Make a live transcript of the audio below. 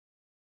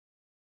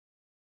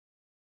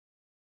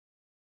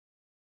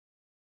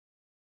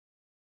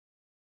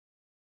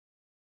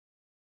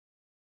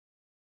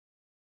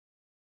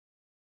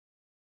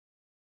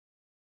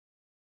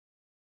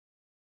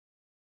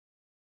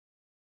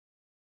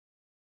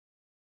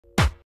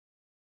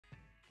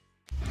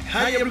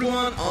Hi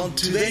everyone, on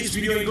today's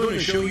video I'm going to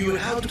show you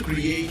how to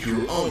create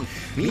your own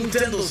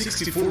Nintendo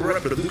 64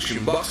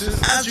 reproduction boxes.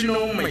 As you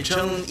know, my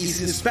channel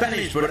is in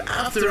Spanish, but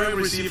after I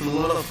received a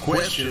lot of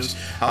questions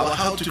about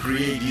how to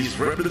create these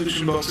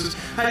reproduction boxes,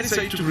 I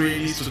decided to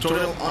create this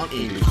tutorial on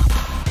English.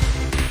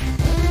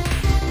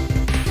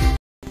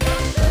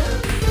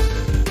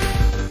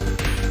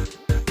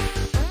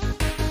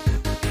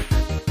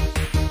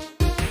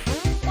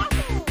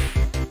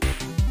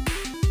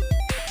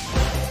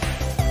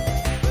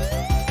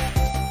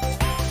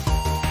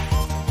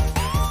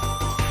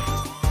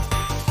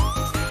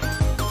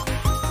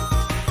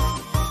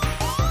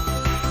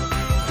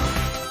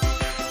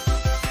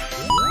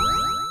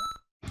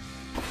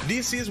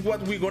 This is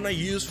what we're gonna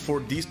use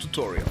for this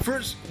tutorial.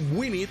 First,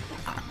 we need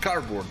a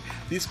cardboard.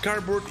 This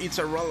cardboard is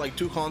around like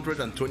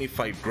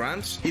 225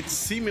 grams. It's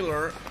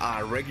similar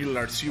a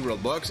regular cereal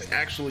box.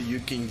 Actually, you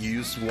can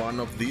use one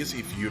of these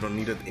if you don't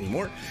need it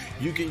anymore.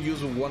 You can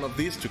use one of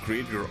these to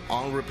create your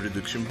own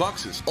reproduction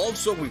boxes.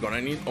 Also, we're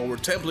gonna need our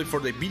template for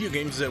the video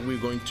games that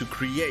we're going to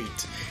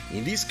create.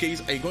 In this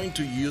case, I'm going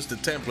to use the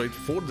template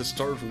for the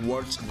Star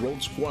Wars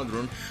Rogue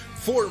Squadron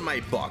for my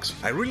box.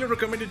 I really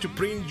recommend you to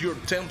print your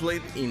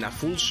template in a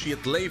full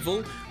sheet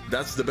label.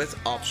 That's the best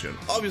option.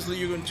 Obviously,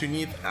 you're going to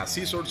need a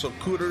scissors or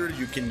cutter.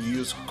 You can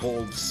use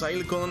cold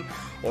silicone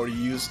or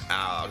use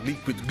a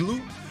liquid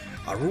glue,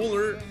 a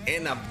ruler,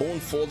 and a bone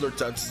folder.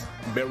 That's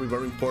very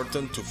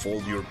important to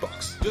fold your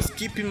box. Just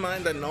keep in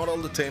mind that not all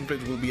the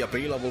templates will be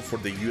available for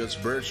the US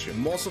version.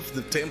 Most of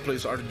the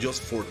templates are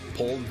just for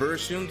PAL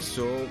versions,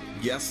 so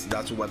yes,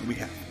 that's what we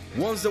have.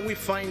 Once that we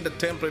find the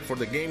template for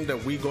the game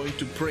that we're going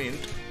to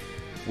print,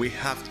 we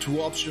have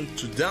two options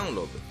to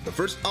download. The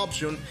first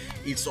option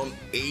is on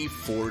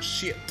A4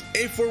 sheet.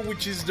 A4,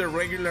 which is the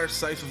regular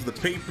size of the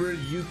paper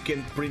you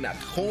can print at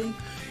home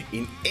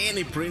in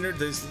any printer.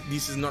 This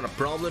is not a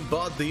problem,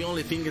 but the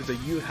only thing is that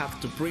you have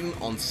to print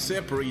on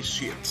separate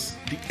sheets.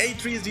 The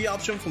A3 is the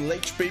option for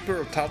large paper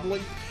or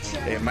tablet.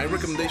 My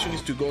recommendation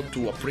is to go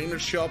to a printer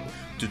shop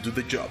to do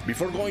the job.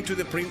 Before going to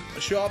the print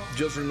shop,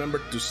 just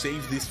remember to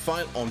save this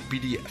file on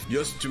PDF,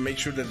 just to make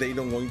sure that they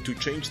don't going to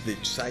change the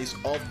size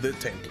of the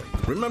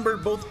template. Remember,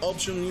 both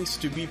options needs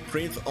to be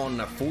printed on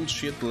a full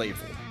sheet label.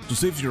 To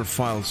save your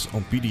files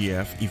on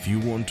PDF, if you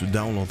want to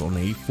download on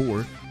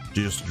A4,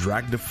 just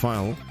drag the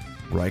file,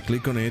 right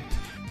click on it,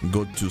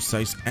 go to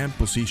size and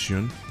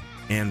position,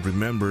 and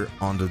remember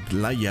on the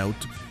layout,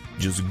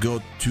 just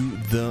go to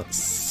the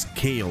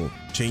scale,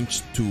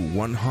 change to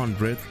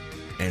 100,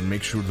 and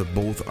make sure that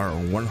both are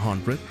on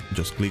 100.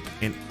 Just click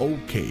and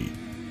OK.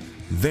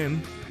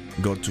 Then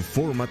go to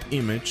format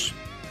image,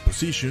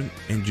 position,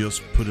 and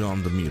just put it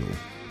on the middle,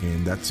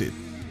 and that's it.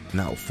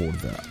 Now for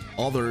the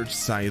other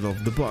side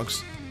of the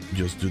box,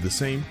 just do the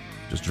same.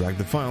 Just drag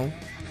the file,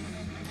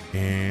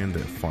 and the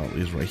file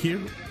is right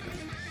here.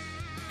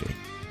 Okay,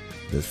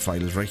 the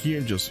file is right here.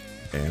 Just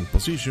and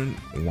position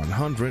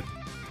 100,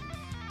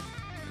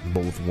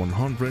 both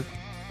 100.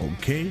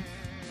 Okay,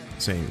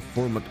 same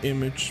format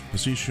image,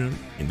 position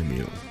in the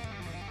middle,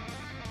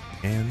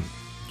 and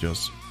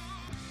just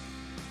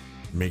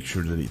make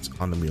sure that it's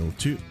on the middle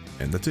too,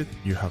 and that's it.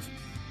 You have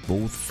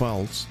both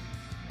files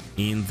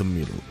in the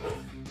middle.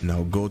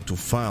 Now go to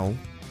File,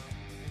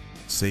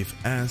 Save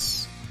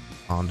As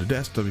on the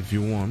desktop if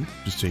you want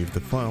to save the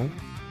file,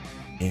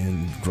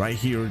 and right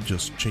here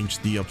just change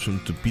the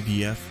option to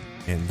PDF,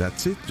 and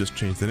that's it. Just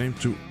change the name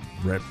to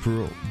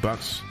Repro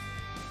Box.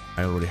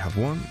 I already have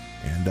one,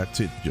 and that's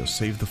it. Just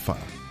save the file.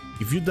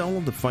 If you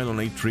download the file on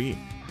A3,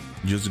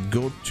 just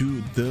go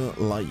to the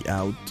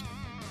layout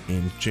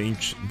and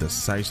change the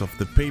size of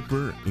the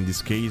paper. In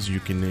this case, you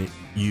can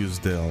use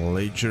the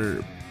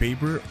ledger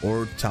paper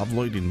or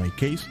tabloid in my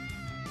case.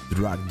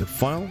 Drag the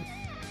file,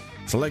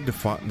 select the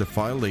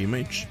file, the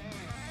image,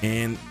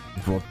 and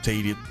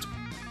rotate it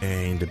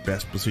in the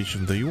best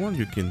position that you want.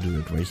 You can do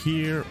it right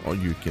here, or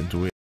you can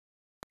do it.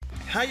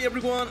 Hi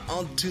everyone,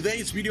 on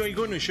today's video I'm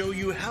going to show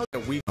you how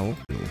we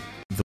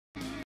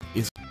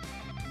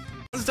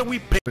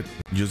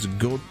just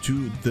go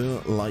to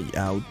the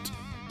layout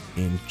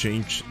and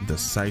change the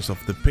size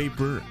of the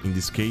paper. In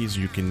this case,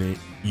 you can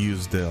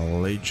use the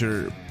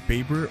ledger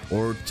paper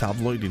or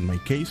tabloid in my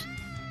case.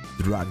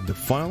 Drag the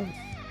file,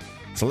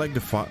 select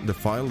the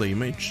file, the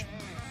image,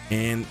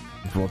 and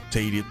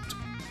rotate it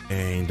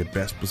in the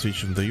best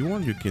position that you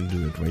want. You can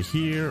do it right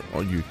here,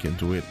 or you can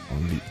do it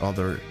on the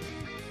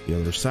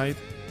other side.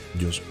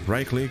 Just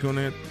right click on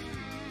it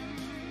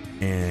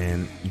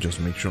and just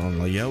make sure on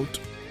layout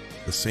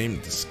the same,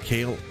 the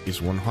scale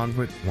is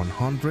 100.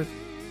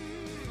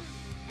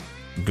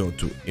 Go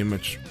to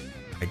image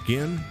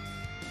again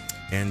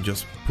and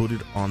just put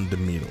it on the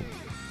middle.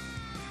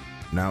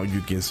 Now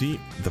you can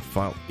see the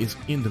file is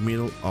in the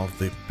middle of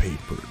the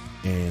paper,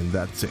 and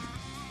that's it.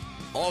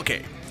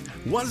 Okay,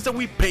 once that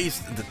we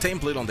paste the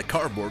template on the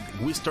cardboard,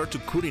 we start to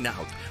cutting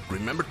out.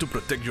 Remember to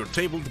protect your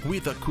table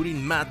with a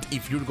cutting mat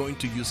if you're going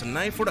to use a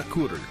knife or a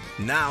cutter.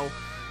 Now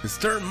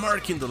start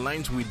marking the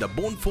lines with the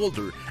bone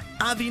folder,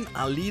 adding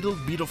a little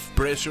bit of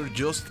pressure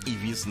just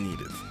if it's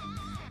needed.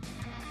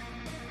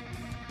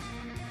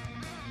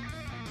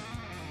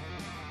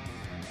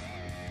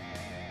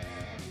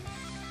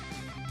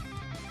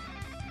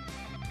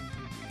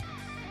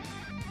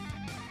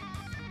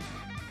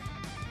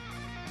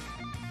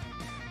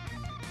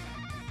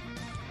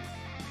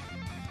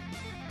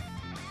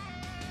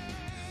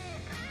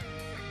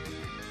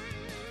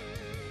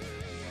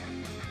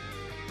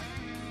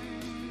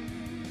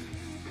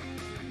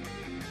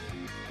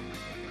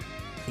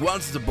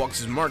 Once the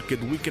box is marked,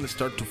 we can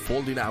start to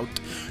fold it out.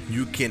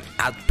 You can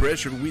add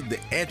pressure with the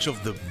edge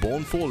of the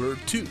bone folder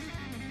too.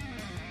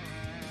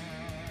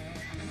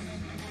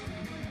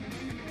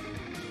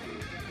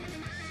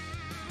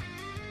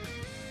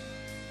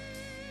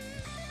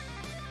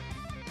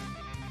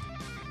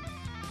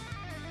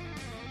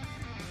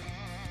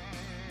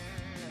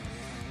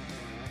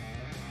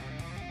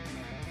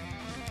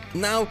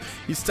 Now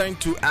it's time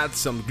to add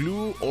some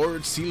glue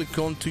or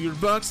silicone to your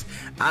box,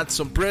 add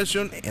some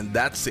pressure, and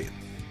that's it.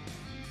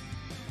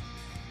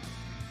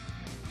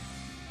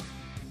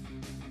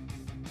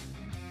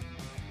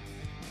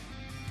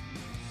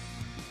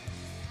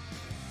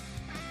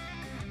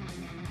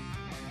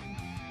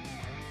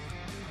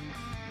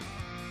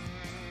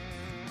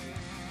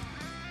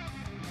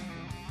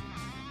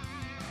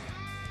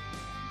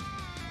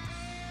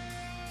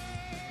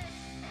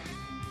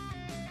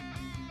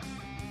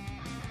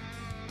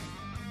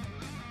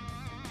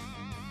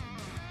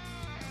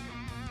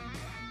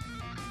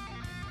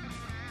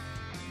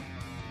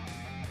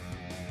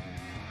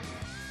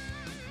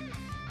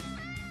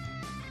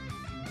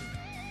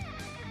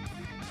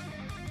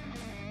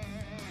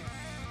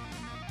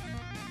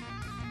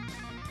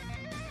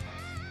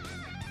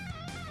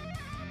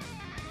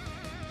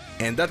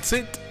 And that's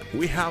it,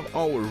 we have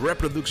our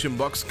reproduction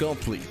box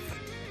complete.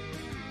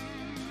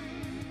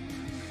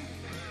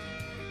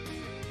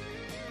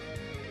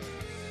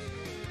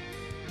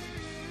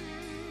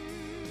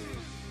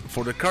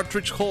 For the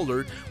cartridge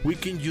holder, we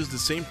can use the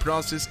same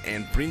process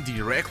and print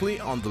directly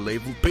on the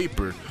label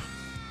paper.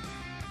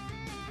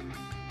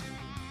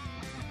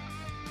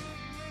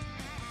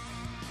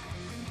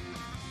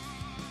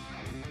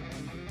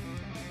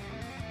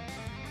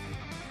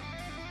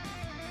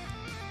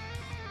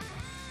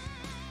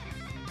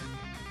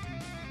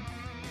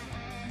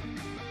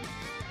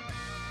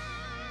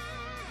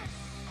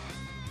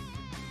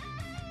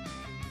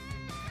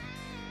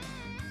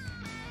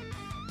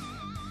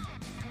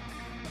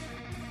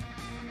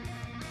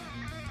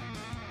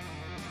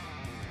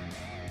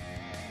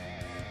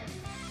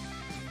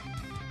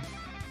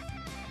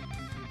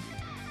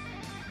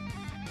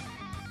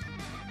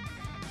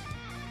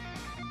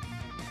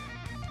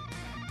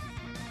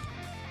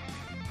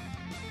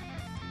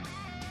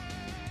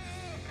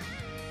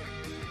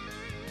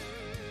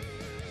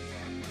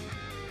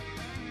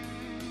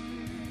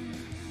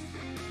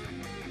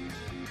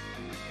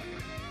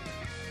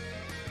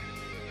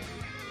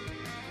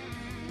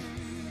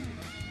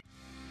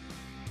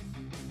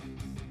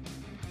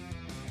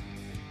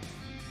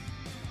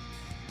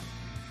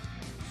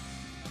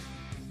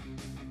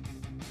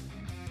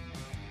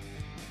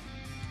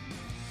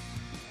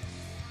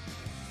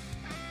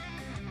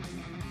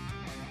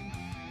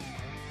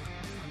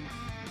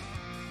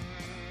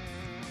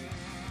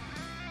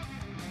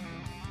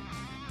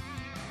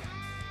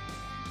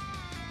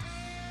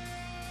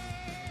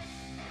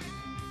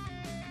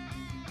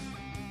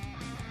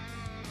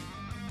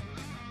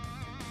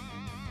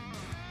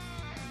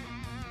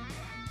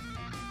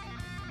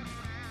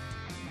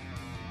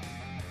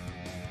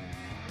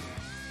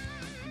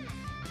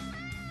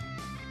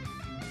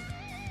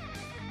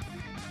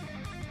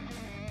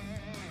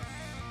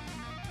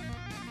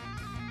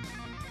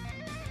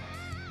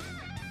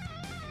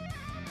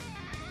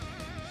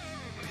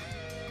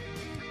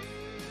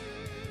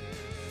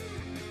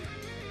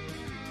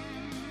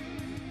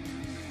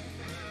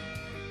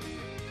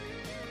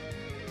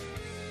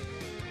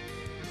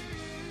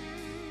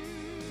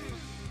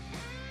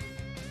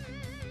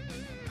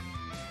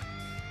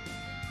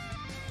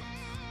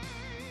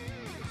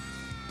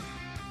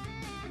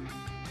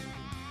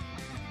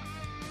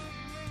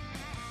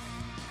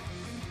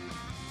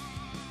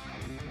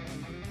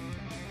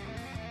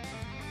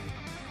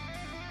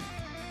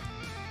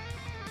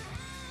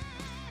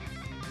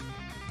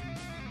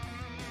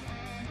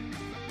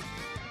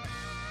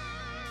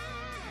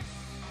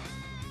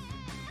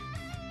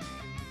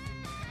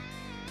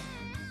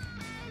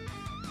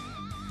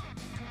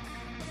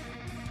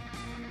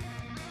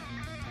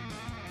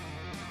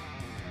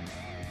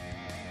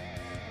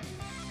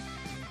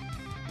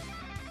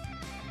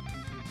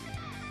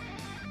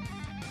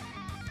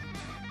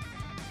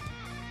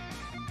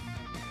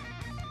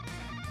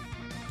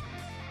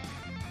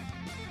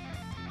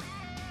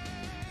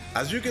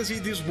 As you can see,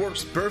 this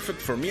works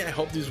perfect for me. I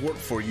hope this worked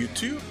for you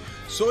too.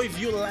 So if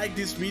you like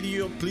this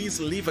video,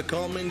 please leave a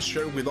comment,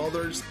 share with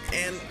others,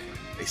 and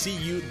I see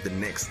you the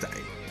next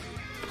time.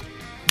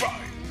 Bye!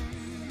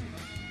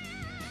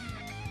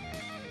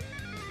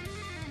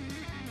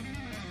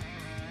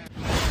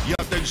 Y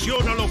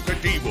atención al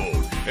objetivo.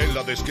 En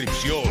la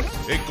descripción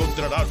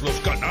encontrarás los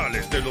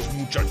canales de los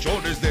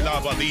muchachones de la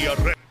Abadía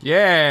Red.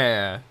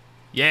 Yeah.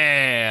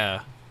 Yeah.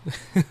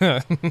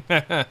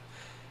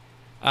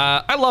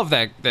 I love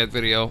that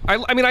video.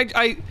 I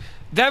mean,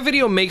 that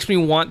video makes me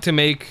want to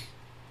make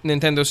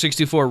Nintendo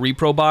 64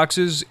 repro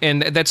boxes,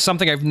 and that's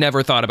something I've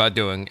never thought about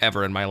doing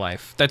ever in my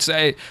life.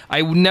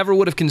 I never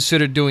would have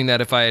considered doing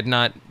that if I had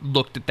not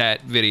looked at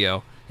that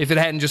video. If it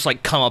hadn't just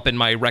like come up in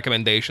my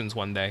recommendations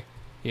one day,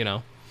 you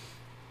know.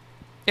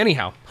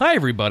 Anyhow, hi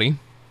everybody.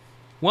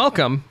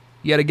 welcome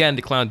yet again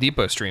to Clown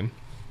Depot Stream,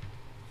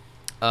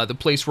 the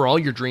place where all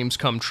your dreams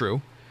come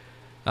true,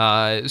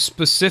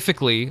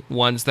 specifically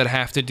ones that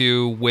have to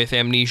do with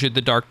Amnesia: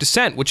 The Dark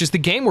Descent, which is the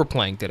game we're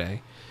playing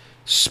today.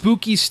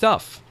 Spooky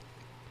stuff.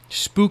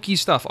 Spooky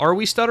stuff. Are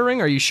we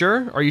stuttering? Are you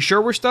sure? Are you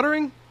sure we're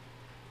stuttering?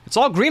 It's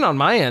all green on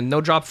my end.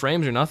 No drop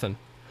frames or nothing.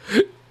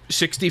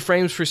 60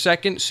 frames per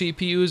second.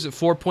 CPU's at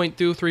 4.2,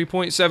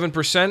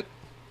 3.7%.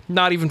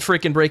 Not even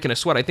freaking breaking a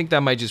sweat. I think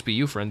that might just be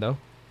you, friendo.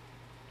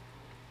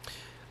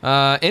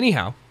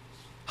 Anyhow,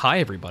 hi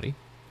everybody.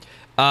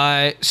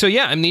 So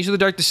yeah, Amnesia: The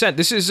Dark Descent.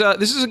 This is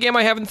a game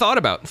I haven't thought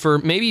about for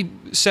maybe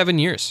 7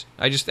 years.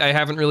 I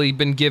haven't really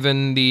been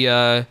given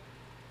the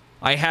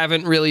I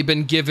haven't really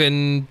been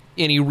given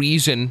any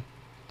reason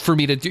for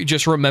me to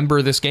just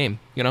remember this game,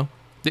 you know?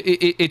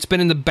 It's been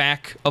in the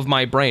back of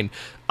my brain.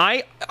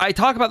 I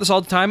talk about this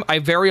all the time. I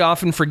very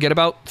often forget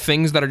about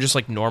things that are just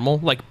like normal,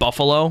 like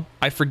buffalo.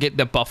 I forget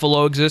that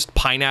buffalo exists.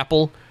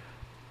 Pineapple.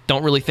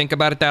 Don't really think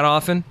about it that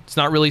often. It's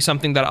not really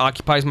something that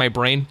occupies my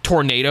brain.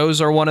 Tornadoes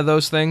are one of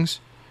those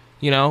things,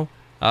 you know?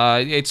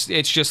 It's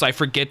just I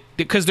forget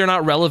because they're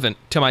not relevant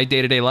to my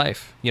day-to-day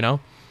life, you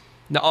know?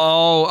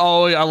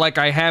 Oh, like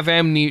I have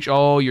amnesia.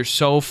 Oh, you're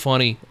so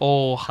funny.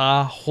 Oh,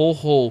 ha, ho,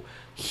 ho,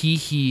 hee,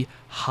 hee,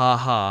 ha,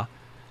 ha.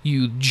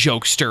 You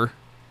jokester.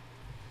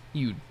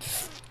 You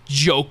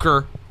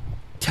joker.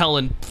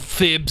 Telling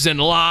fibs and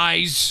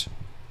lies.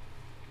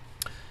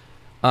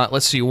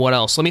 Let's see, what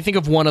else? Let me think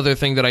of one other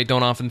thing that I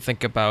don't often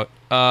think about.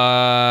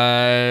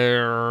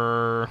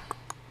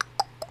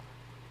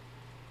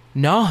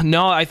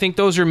 No, I think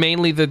those are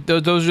mainly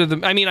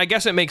I mean, I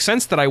guess it makes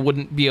sense that I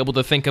wouldn't be able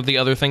to think of the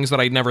other things that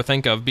I never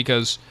think of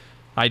because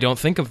I don't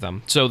think of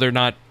them. So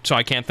so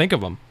I can't think of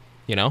them,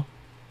 you know?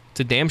 It's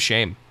a damn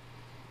shame.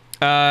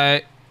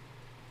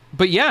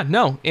 But yeah,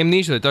 no,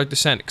 Amnesia: The Dark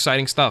Descent,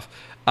 exciting stuff.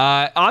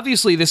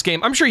 Obviously, this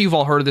game, I'm sure you've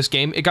all heard of this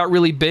game. It got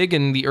really big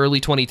in the early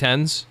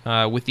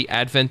 2010s with the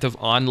advent of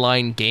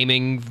online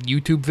gaming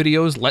YouTube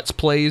videos, Let's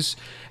Plays,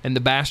 and the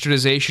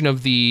bastardization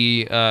of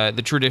the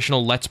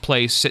traditional Let's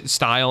Play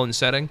style and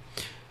setting.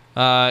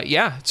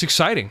 Yeah, it's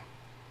exciting.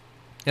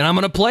 And I'm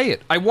going to play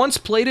it. I once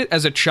played it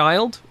as a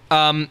child,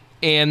 and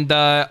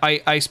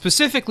I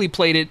specifically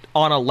played it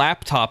on a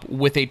laptop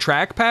with a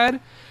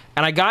trackpad,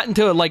 and I got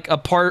into like a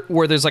part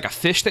where there's like a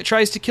fish that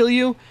tries to kill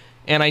you,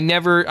 and I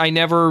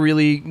never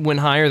really went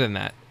higher than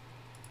that.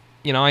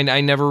 You know,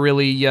 I never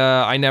really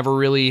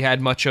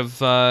had much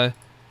of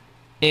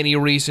any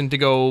reason to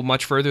go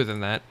much further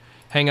than that.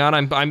 Hang on,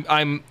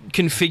 I'm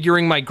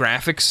configuring my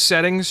graphics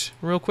settings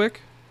real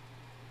quick.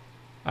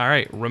 All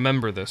right,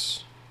 remember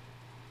this.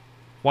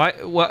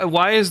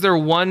 Why is there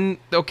one?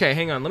 Okay,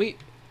 hang on. Let me.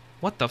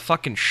 What the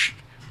fucking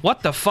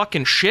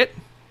shit?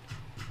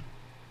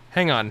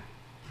 Hang on.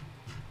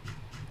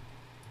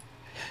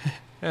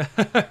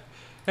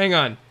 Hang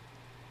on.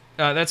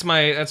 That's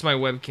my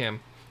webcam.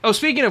 Oh,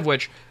 speaking of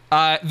which,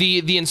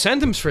 the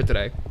incentives for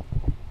today.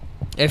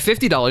 At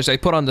 $50, I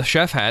put on the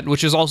chef hat,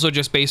 which is also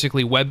just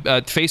basically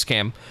face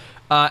cam.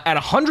 At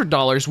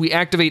 $100, we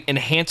activate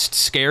enhanced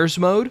scares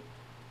mode.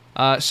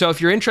 So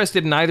if you're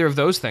interested in either of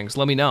those things,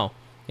 let me know,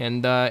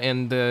 and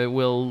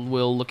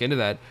we'll look into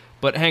that.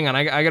 But hang on,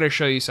 I gotta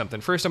show you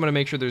something. First, I'm gonna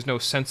make sure there's no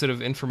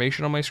sensitive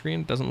information on my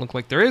screen. Doesn't look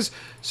like there is.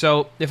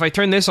 So if I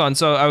turn this on,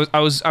 so I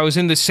was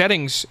in the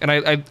settings and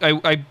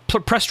I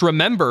pressed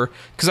remember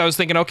because I was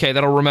thinking, okay,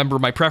 that'll remember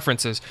my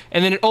preferences,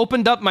 and then it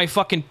opened up my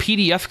fucking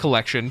PDF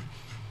collection,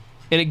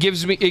 and it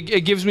gives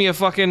me a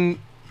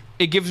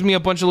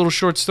bunch of little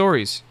short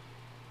stories.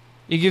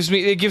 It gives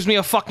me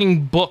a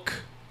fucking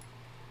book.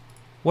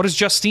 What does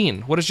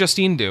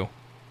Justine do?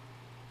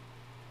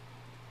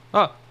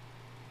 Oh.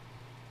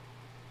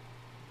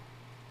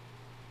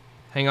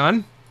 Hang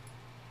on.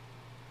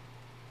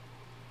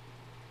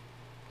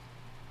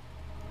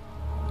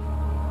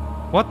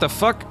 What the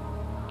fuck?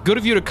 Good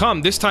of you to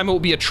come. This time it will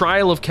be a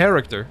trial of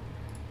character.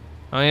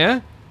 Oh yeah?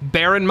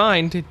 Bear in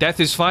mind, death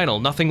is final.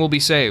 Nothing will be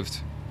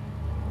saved.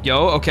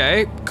 Yo,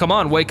 okay. Come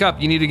on, wake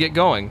up. You need to get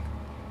going.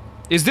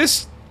 Is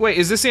this... Wait,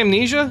 is this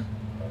Amnesia?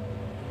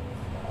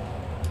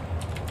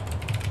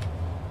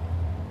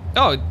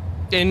 Oh,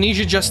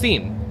 Amnesia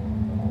Justine.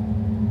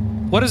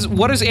 What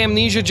is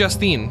Amnesia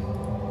Justine?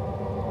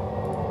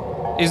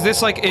 Is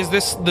this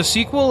the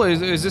sequel?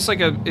 Is this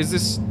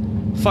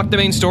fuck the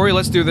main story,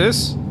 let's do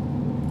this?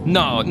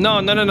 No,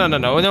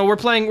 we're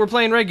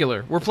playing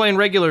regular. We're playing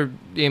regular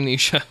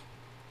Amnesia.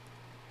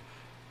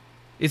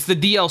 It's the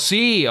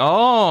DLC.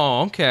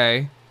 Oh,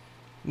 okay.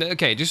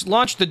 Okay, just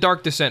launch The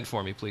Dark Descent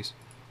for me, please.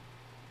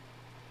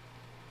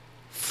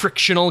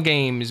 Frictional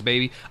games,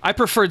 baby. I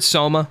preferred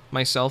Soma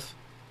myself.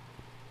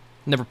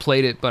 Never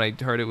played it, but I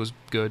heard it was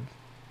good.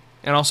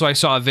 And also I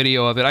saw a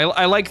video of it.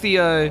 I like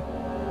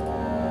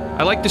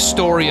the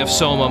story of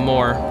Soma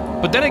more.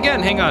 But then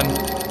again, hang on.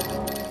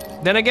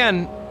 Then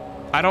again,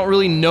 I don't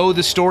really know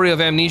the story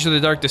of Amnesia: The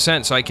Dark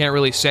Descent, so I can't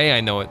really say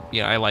I know it.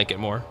 Yeah, I like it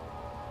more.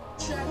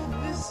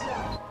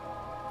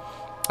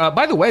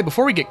 By the way,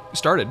 before we get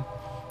started,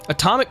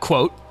 Atomic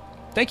Quote,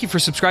 thank you for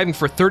subscribing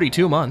for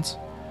 32 months.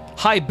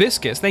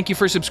 Hibiscus, thank you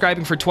for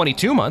subscribing for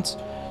 22 months.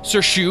 Sir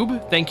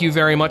Shub, thank you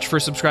very much for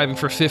subscribing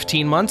for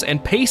 15 months.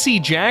 And Pacey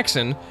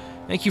Jackson,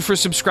 thank you for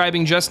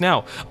subscribing just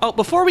now. Oh,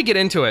 before we get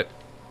into it,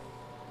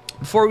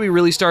 before we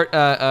really start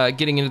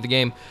getting into the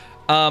game,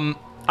 I'm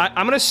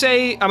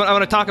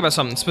gonna talk about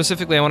something.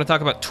 Specifically, I want to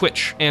talk about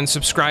Twitch and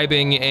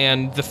subscribing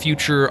and the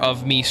future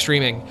of me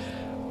streaming.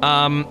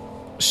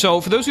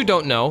 So for those who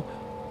don't know,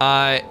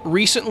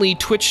 recently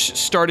Twitch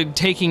started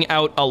taking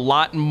out a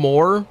lot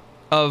more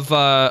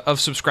of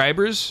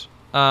subscribers.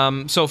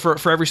 So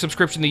for every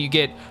subscription that you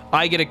get,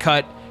 I get a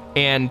cut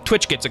and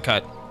Twitch gets a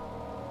cut.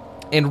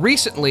 And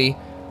recently,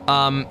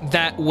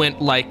 that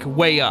went like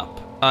way up.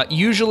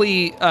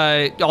 Usually,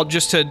 I'll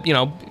just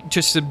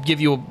to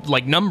give you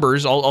like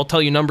numbers, I'll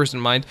tell you numbers in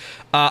mind.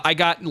 I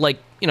got like,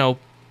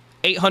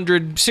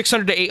 600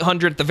 to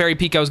 800 at the very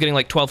peak. I was getting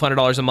like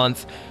 $1,200 a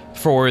month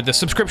for the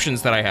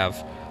subscriptions that I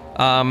have.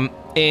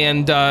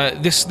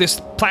 This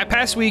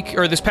past week,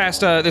 or this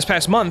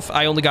past month,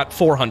 I only got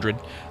 400.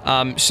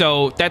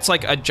 So that's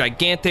like a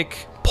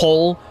gigantic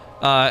pull.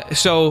 I'm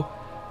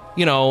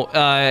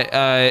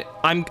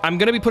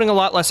gonna be putting a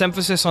lot less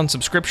emphasis on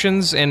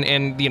subscriptions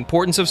and the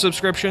importance of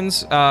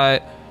subscriptions.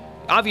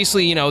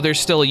 Obviously, there's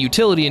still a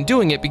utility in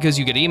doing it because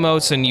you get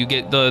emotes and you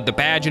get the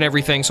badge and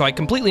everything, so I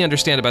completely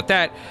understand about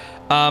that.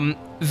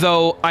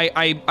 Though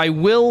I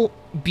will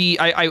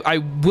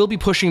be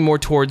pushing more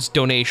towards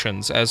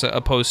donations as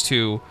opposed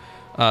to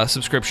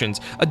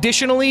subscriptions.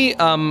 Additionally,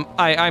 I'm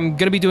going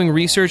to be doing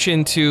research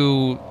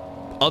into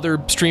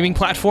other streaming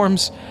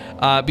platforms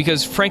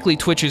because, frankly,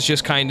 Twitch is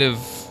just kind of...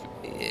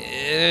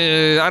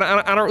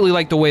 I don't really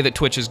like the way that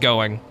Twitch is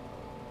going.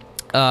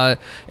 And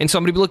so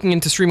I'm going to be looking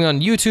into streaming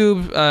on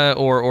YouTube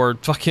or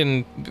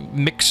fucking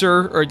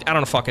Mixer, or I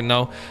don't fucking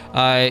know.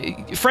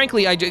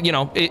 Frankly,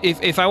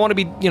 if I want to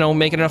be,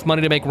 making enough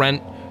money to make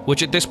rent,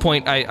 which at this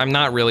point I'm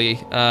not really,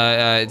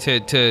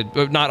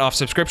 not off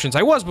subscriptions.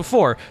 I was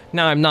before,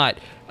 now I'm not.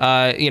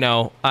 I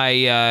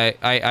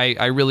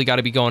really got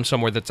to be going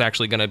somewhere that's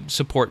actually going to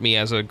support me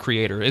as a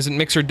creator. Isn't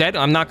Mixer dead?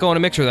 I'm not going to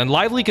Mixer then.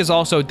 LiveLeak is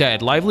also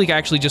dead. LiveLeak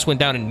actually just went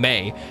down in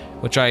May,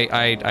 which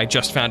I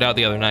just found out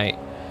the other night.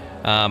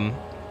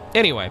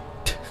 Anyway,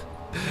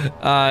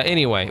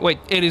 wait,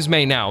 it is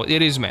May now.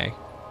 It is May.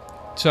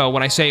 So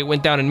when I say it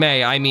went down in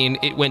May, I mean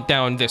it went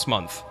down this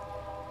month.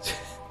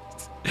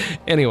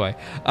 Anyway,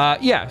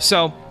 yeah,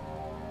 so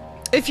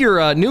if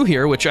you're new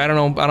here, which I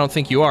don't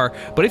think you are,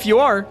 but if you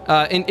are,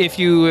 and if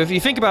you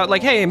think about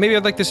like, hey, maybe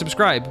I'd like to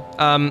subscribe,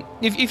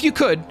 if you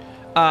could,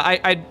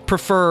 I'd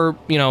prefer,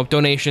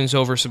 donations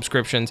over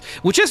subscriptions,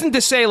 which isn't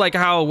to say like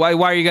why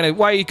are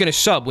you gonna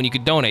sub when you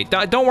could donate?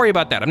 Don't worry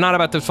about that. I'm not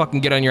about to fucking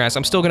get on your ass.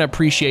 I'm still gonna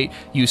appreciate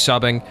you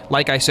subbing.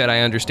 Like I said,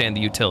 I understand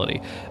the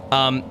utility.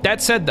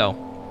 That said though,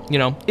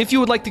 if you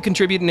would like to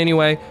contribute in any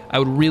way, I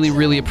would really,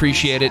 really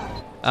appreciate it.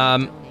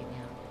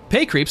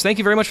 Pay Creeps, thank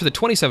you very much for the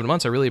 27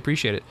 months. I really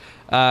appreciate it.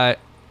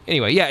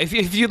 Anyway, yeah, if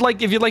you'd like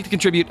to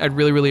contribute, I'd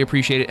really, really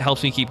appreciate it. It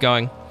helps me keep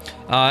going.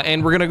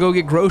 And we're gonna go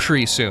get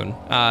groceries soon,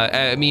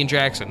 me and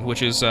Jackson,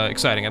 which is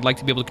exciting. I'd like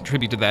to be able to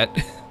contribute to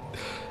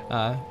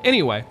that.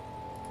 Anyway,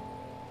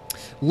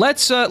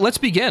 let's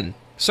begin.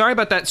 Sorry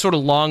about that sort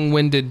of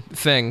long-winded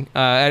thing.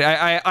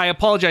 I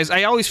apologize.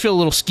 I always feel a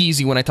little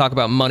skeezy when I talk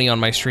about money on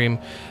my stream,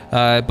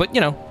 but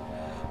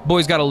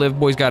boys gotta live,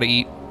 boys gotta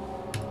eat.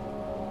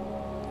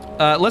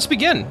 Let's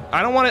begin.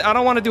 I don't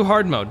want to do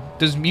hard mode.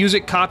 Does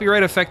music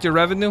copyright affect your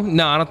revenue?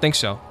 No, I don't think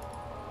so.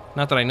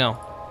 Not that I know.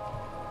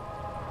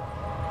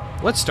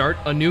 Let's start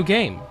a new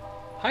game.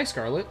 Hi,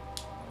 Scarlet.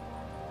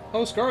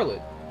 Oh,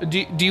 Scarlet.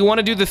 Do you want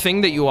to do the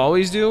thing that you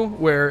always do,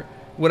 where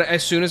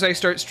as soon as I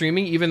start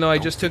streaming, even though I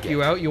just took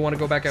you out, you want to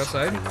go back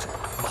outside?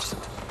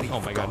 Oh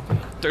my god.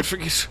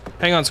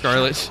 Hang on,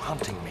 Scarlet.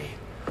 Hunting me.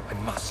 I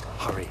must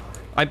hurry.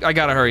 I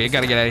gotta hurry. I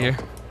gotta get out of here.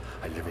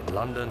 I live in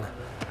London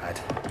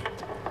at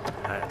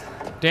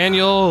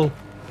Daniel.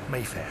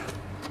 Mayfair.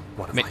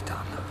 What have I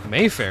done?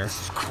 Mayfair.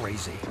 This is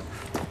crazy.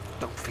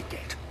 Don't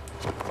forget.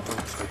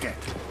 Don't forget.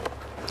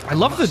 I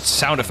love the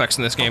sound effects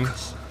in this game.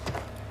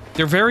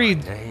 They're very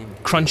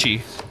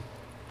crunchy.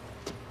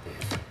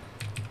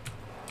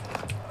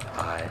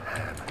 I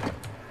am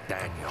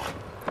Daniel.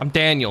 I'm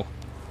Daniel.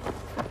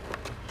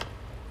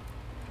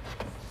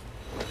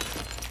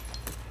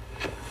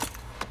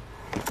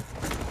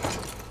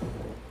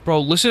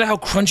 Bro, listen to how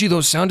crunchy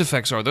those sound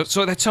effects are.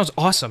 So that sounds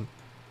awesome.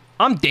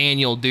 I'm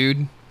Daniel,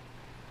 dude.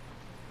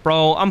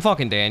 Bro, I'm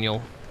fucking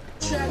Daniel.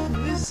 Check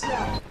this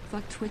out.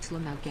 Fuck Twitch,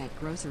 now get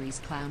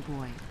groceries, clown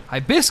boy.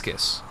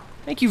 Hibiscus.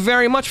 Thank you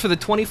very much for the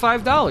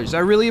 $25. I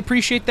really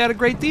appreciate that a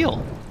great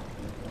deal.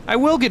 I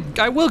will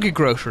get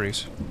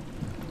groceries.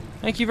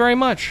 Thank you very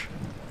much.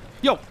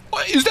 Yo,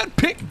 what is that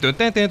pig? Yo.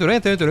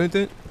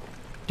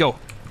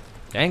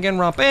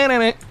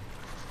 Danganronpa.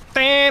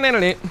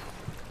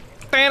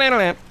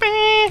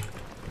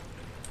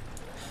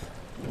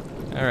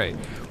 Alright.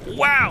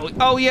 Wow!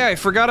 Oh yeah, I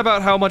forgot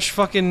about how much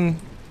fucking...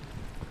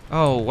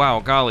 Oh wow,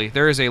 golly.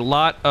 There is a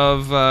lot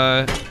of,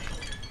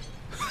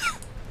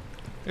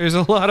 There's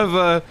a lot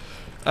of,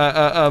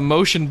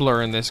 motion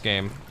blur in this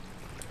game.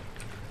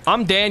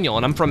 I'm Daniel,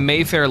 and I'm from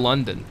Mayfair,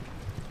 London.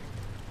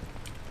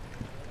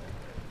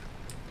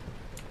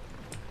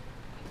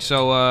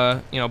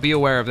 So, you know, be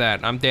aware of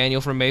that. I'm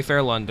Daniel from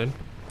Mayfair, London.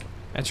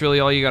 That's really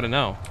all you gotta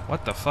know.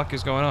 What the fuck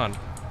is going on?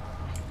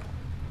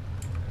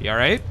 You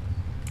alright?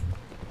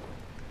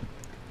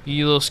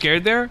 You a little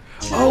scared there?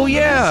 Oh,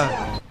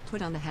 yeah!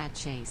 Put on the hat,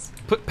 Chase.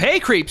 Pay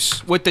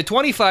Creeps with the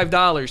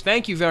 $25.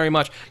 Thank you very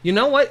much. You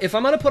know what? If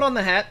I'm gonna put on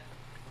the hat,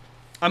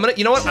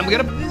 you know what? I'm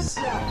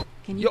gonna...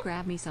 Can you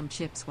grab me some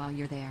chips while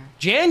you're there?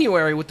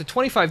 January with the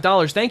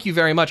 $25. Thank you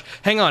very much.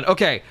 Hang on.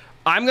 Okay.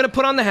 I'm going to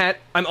put on the hat.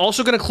 I'm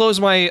also going to close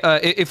my...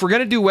 if we're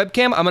going to do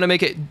webcam, I'm going to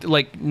make it,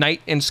 like,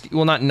 night and...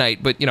 Well, not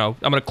night, but, you know,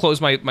 I'm going to close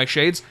my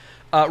shades.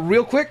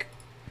 Real quick,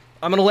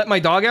 I'm going to let my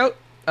dog out,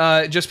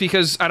 just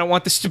because I don't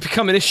want this to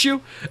become an issue.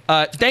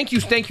 Thank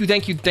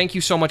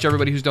you so much,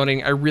 everybody who's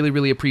donating. I really,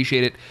 really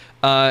appreciate it.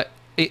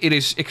 It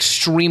is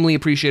extremely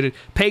appreciated.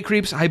 Pay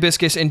Creeps,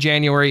 Hibiscus, and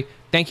January.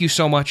 Thank you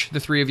so much, the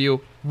three of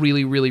you.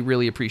 Really, really,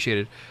 really appreciate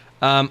it.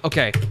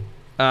 Okay.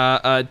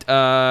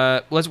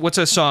 What's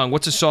a song?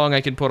 What's a song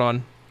I can put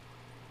on?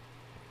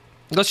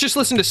 Let's just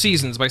listen to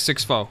Seasons by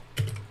Six Foe.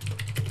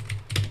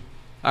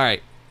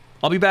 Alright.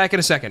 I'll be back in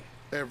a second.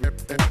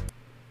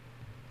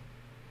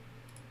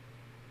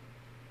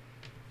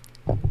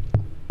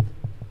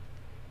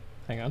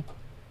 Hang on.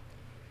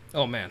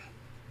 Oh, man.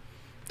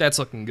 That's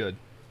looking good.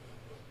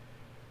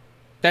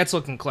 That's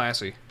looking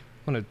classy.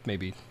 I'm gonna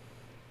maybe...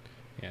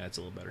 Yeah, that's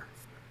a little better.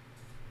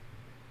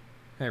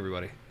 Hey,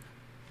 everybody.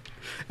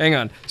 Hang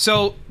on.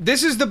 So,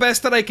 this is the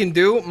best that I can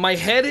do. My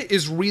head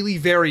is really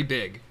very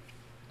big.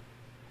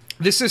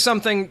 This is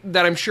something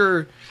that I'm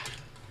sure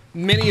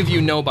many of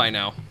you know by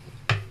now.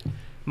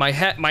 My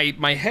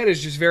head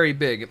is just very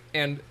big.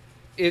 And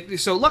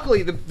so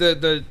luckily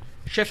the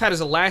chef hat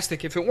is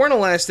elastic. If it weren't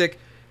elastic,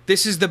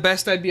 this is the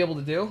best I'd be able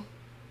to do.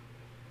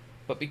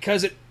 But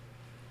because it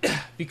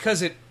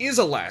is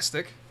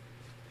elastic,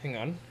 hang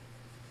on.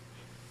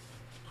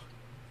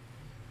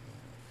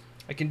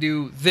 I can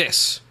do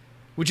this,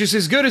 which is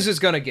as good as it's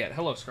gonna get.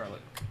 Hello,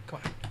 Scarlett.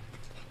 Come on.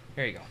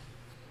 There you go.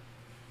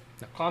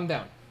 Now calm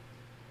down.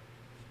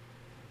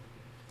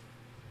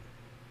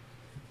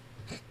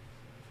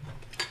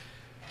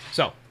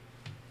 So,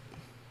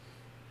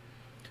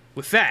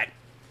 with that,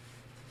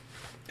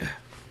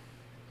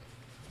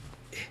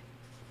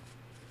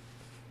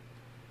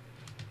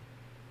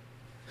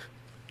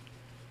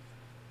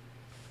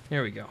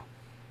 there we go.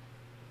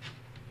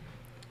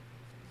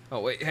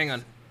 Oh wait, hang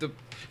on.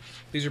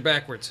 These are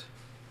backwards.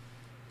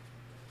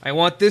 I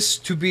want this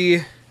to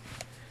be...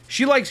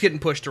 She likes getting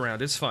pushed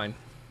around. It's fine.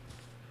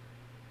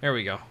 There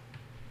we go.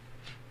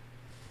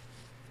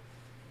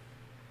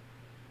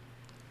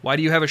 Why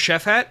do you have a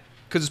chef hat?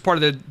 Because it's part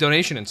of the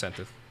donation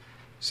incentive.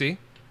 See?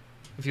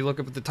 If you look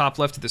up at the top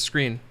left of the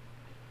screen.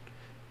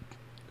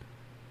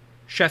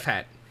 Chef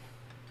hat.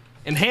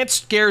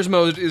 Enhanced Scares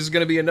mode is going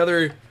to be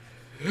another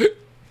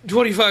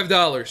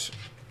 $25.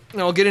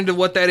 And I'll get into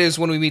what that is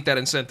when we meet that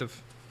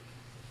incentive.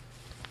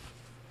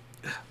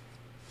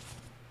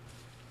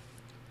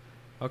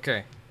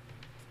 Okay.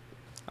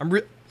 I'm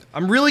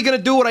really gonna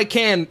do what I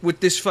can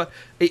with this. I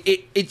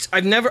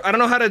don't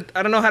know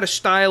how to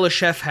style a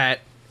chef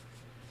hat.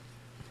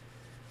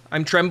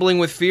 I'm trembling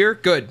with fear.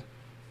 Good,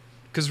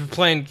 because we're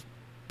playing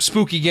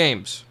spooky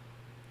games.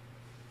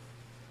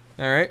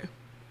 All right.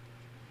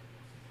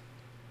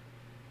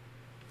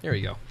 There we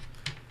go.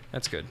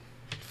 That's good.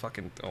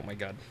 Fucking. Oh my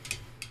god.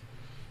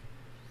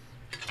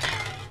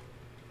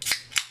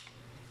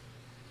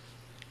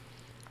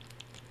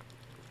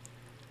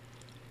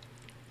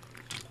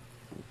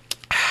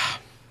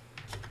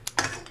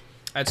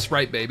 That's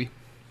Sprite, baby.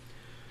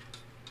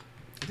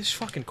 This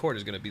fucking cord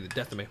is gonna be the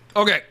death of me.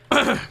 Okay.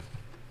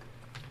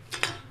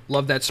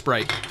 Love that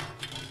Sprite.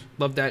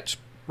 Love that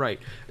Sprite.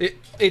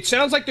 It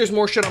sounds like there's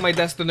more shit on my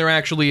desk than there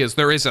actually is.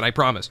 There isn't, I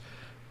promise.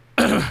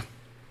 Okay,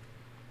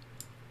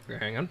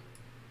 hang on.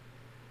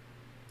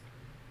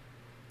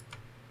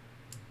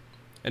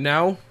 And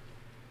now,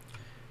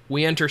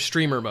 we enter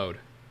streamer mode.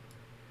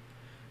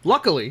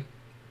 Luckily,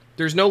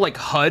 there's no, like,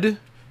 HUD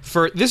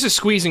for... This is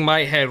squeezing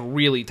my head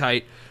really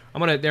tight.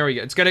 There we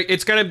go. It's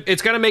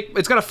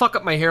gonna fuck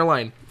up my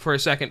hairline for a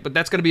second, but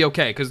that's gonna be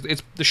okay, because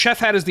the chef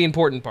hat is the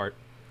important part.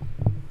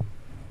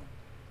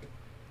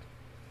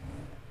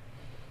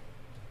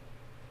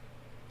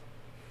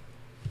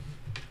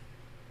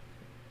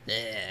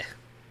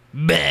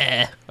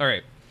 Bleh.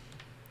 Alright.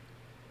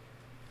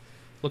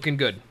 Looking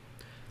good.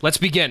 Let's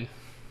begin.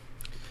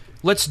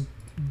 Let's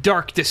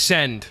dark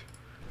descend.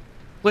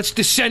 Let's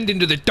descend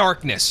into the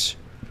darkness.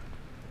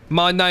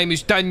 My name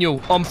is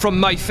Daniel. I'm from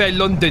Mayfair,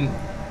 London.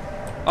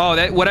 Oh,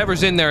 that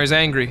whatever's in there is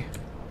angry.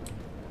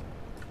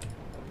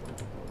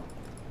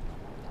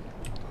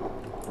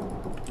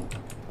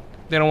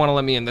 They don't want to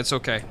let me in. That's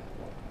okay.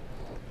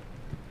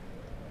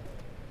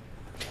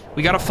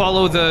 We gotta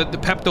follow the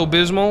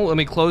Pepto-Bismol. Let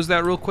me close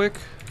that real quick.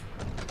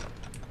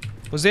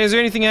 Is there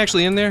anything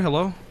actually in there?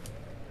 Hello?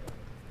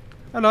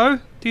 Hello?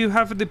 Do you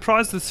have the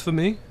prize list for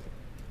me?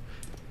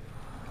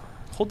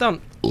 Hold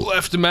down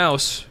left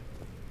mouse.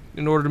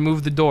 in order to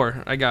move the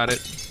door. I got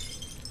it.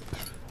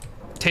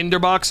 Tinder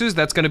boxes,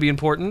 that's gonna be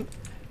important.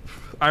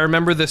 I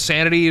remember the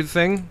sanity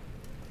thing.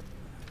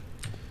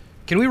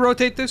 Can we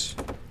rotate this?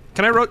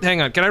 Can I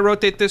hang on, can I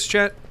rotate this,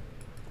 chat?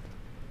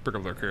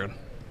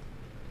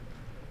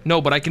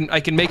 No, but I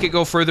can make it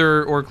go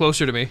further or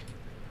closer to me.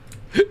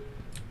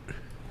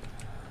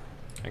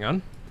 Hang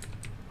on.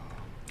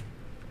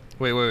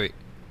 Wait.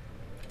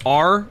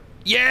 R?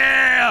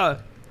 Yeah!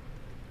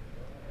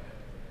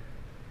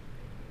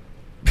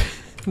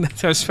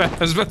 I was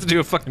about to do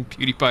a fucking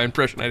PewDiePie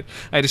impression.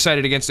 I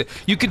decided against it.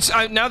 You could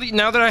now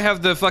that I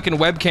have the fucking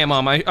webcam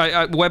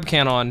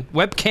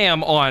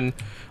on,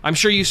 I'm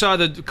sure you saw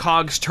the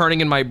cogs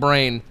turning in my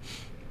brain.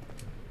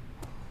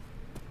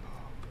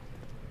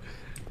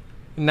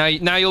 Now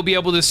you'll be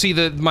able to see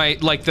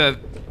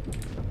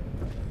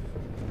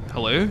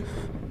hello?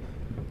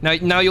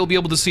 Now you'll be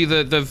able to see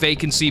the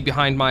vacancy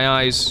behind my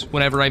eyes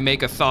whenever I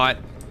make a thought.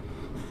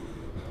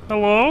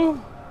 Hello?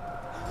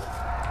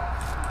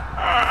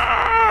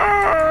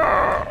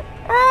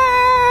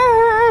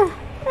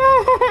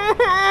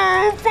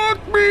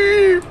 Fuck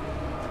me!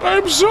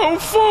 I'm so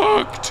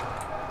fucked!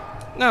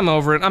 I'm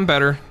over it. I'm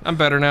better. I'm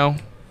better now.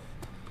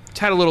 Just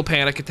had a little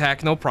panic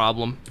attack, no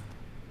problem.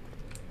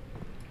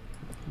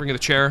 Bring the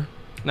chair.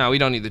 No, we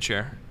don't need the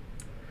chair.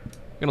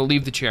 I'm gonna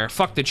leave the chair.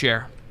 Fuck the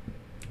chair.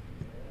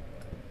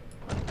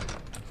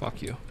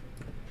 Fuck you.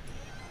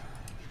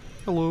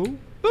 Hello?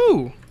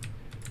 Ooh!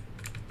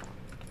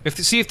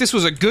 See, if this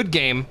was a good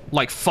game,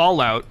 like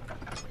Fallout,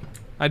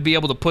 I'd be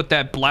able to put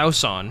that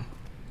blouse on.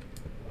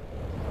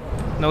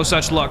 No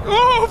such luck.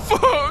 Oh,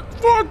 fuck!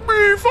 Fuck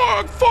me!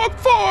 Fuck!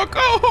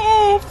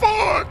 Oh,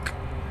 fuck!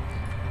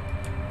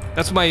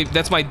 That's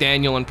my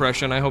Daniel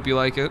impression. I hope you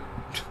like it.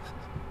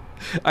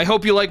 I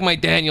hope you like my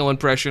Daniel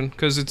impression,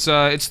 because it's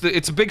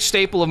a big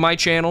staple of my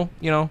channel,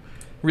 you know?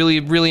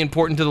 Really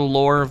important to the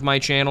lore of my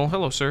channel.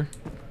 Hello, sir.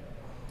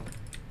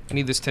 I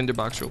need this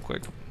tinderbox real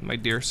quick, my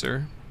dear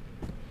sir.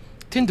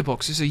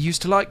 Tinderboxes are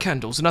used to light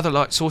candles and other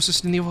light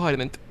sources in the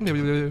environment.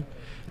 The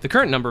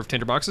current number of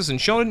tinderboxes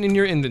is shown in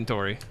your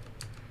inventory.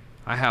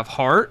 I have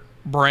heart,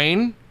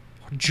 brain,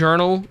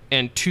 journal,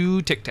 and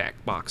 2 Tic Tac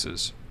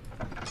boxes.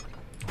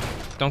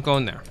 Don't go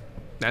in there.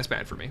 That's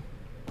bad for me.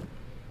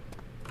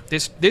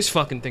 This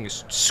fucking thing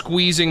is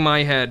squeezing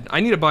my head. I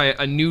need to buy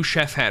a new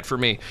chef hat for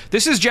me.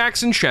 This is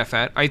Jackson's chef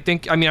hat. I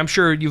mean, I'm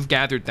sure you've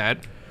gathered that.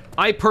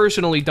 I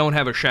personally don't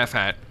have a chef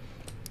hat.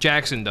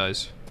 Jackson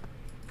does.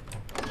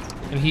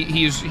 And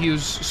he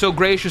was so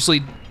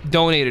graciously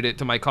donated it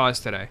to my cause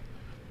today.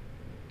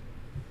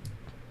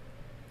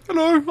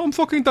 Hello, I'm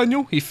fucking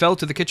Daniel. He fell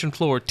to the kitchen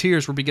floor.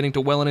 Tears were beginning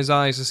to well in his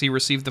eyes as he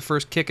received the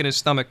first kick in his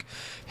stomach.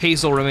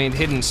 Hazel remained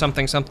hidden,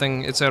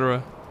 something,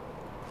 etc.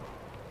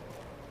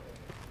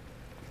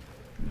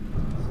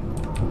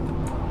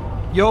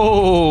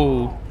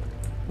 Yo!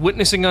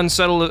 Witnessing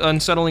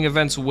unsettling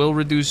events will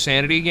reduce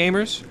sanity,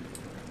 gamers?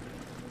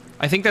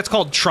 I think that's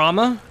called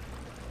trauma.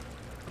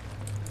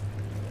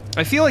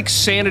 I feel like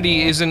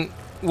sanity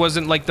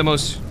wasn't like the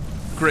most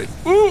great.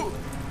 Ooh!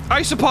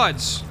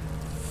 Isopods!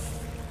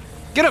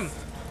 Get him!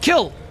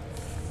 Kill!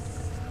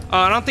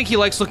 I don't think he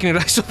likes looking at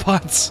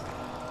isopods.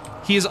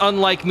 He is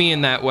unlike me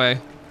in that way.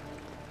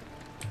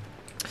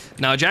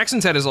 Now,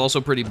 Jackson's head is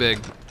also pretty big.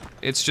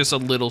 It's just a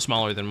little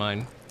smaller than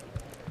mine.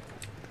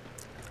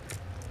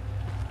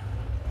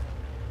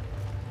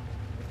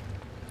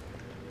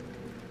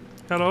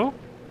 Hello?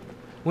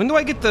 When do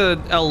I get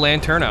the El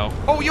Lanterno?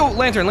 Oh, yo,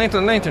 lantern.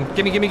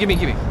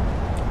 Gimme.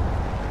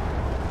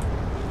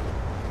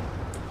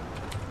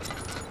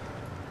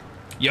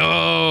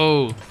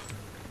 Yo!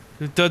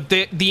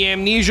 The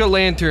Amnesia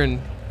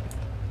lantern.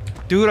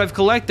 Dude, I've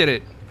collected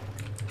it.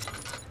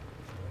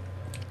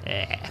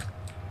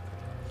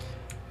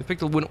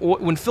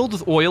 When filled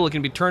with oil, it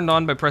can be turned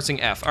on by pressing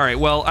F. Alright,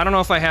 well, I don't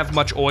know if I have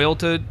much oil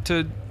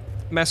to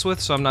mess with,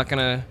 so I'm not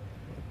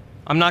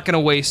gonna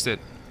waste it.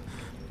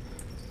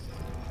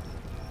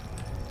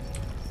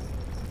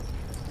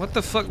 What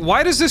the fuck?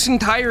 Why does this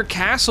entire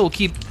castle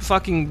keep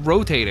fucking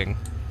rotating?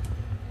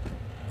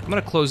 I'm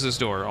gonna close this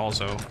door,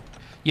 also.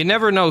 You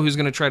never know who's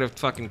gonna try to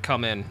fucking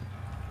come in.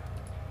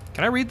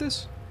 Can I read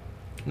this?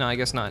 No, I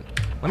guess not.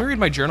 Let me read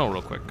my journal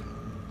real quick.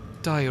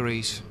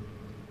 Diaries.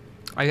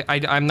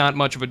 I'm not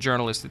much of a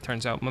journalist, it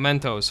turns out.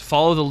 Mementos.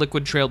 Follow the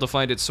liquid trail to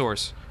find its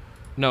source.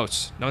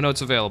 Notes. No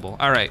notes available.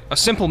 Alright. A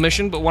simple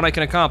mission, but one I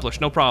can accomplish.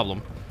 No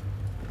problem.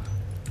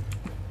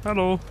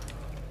 Hello.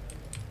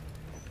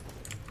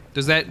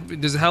 Does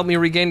it help me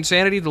regain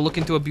sanity to look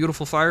into a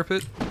beautiful fire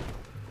pit?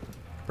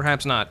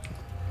 Perhaps not.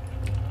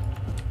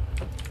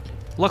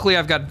 Luckily,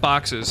 I've got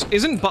boxes.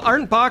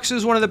 Aren't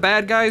boxes one of the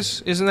bad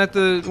guys? Isn't that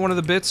one of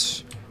the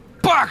bits?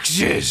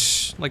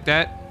 Boxes! Like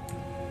that.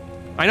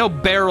 I know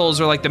barrels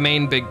are like the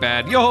main big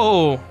bad.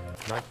 Yo!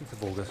 19th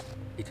of August,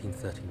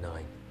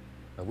 1839.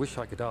 I wish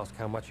I could ask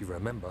how much you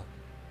remember.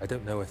 I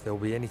don't know if there'll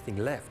be anything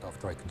left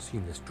after I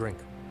consume this drink.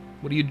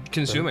 What are you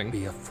consuming? Don't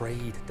be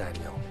afraid,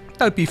 Daniel.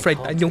 Don't be afraid,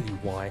 Daniel. I can't tell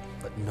you why,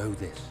 but know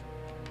this.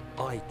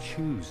 I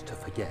choose to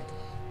forget.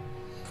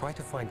 Try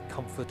to find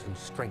comfort and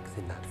strength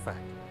in that fact.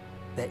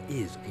 There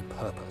is a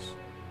purpose.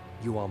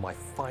 You are my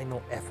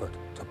final effort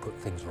to put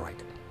things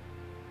right.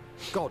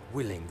 God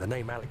willing, the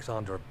name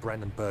Alexander of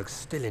Brandenburg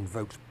still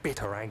invokes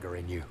bitter anger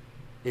in you.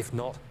 If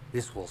not,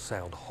 this will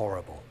sound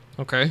horrible.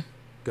 Okay.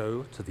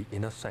 Go to the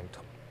inner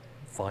sanctum,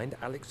 find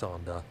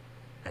Alexander,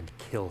 and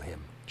kill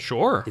him.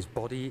 Sure. His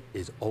body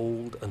is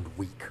old and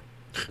weak,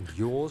 and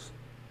yours,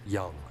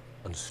 young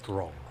and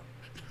strong.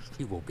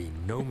 He will be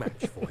no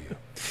match for you.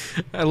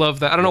 I love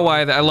that. I don't know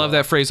why. I love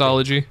that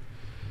phraseology.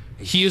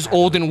 He is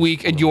old and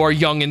weak, and you are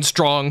young and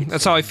strong.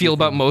 That's how I feel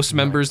about most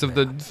members of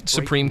the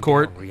Supreme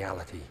Court.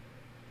 Reality.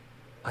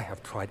 I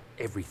have tried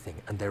everything,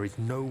 and there is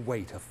no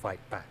way to fight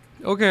back.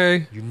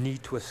 Okay. You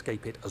need to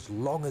escape it as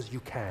long as you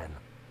can.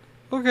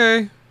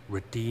 Okay.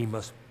 Redeem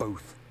us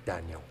both,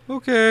 Daniel.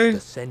 Okay.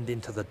 Descend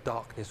into the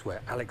darkness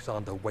where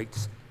Alexander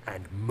waits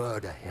and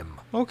murder him.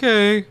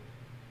 Okay.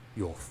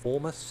 Your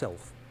former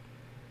self,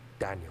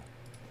 Daniel.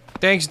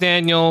 Thanks,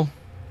 Daniel.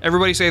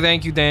 Everybody say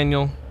thank you,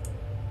 Daniel.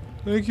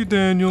 Thank you,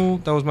 Daniel.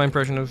 That was my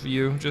impression of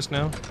you just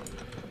now.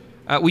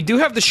 We do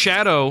have the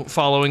shadow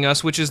following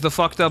us, which is the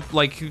fucked up,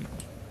 like,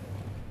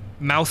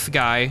 mouth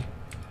guy.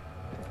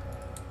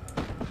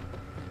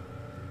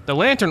 The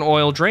lantern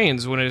oil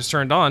drains when it is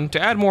turned on.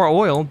 To add more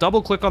oil,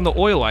 double-click on the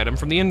oil item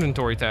from the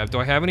inventory tab. Do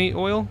I have any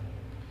oil?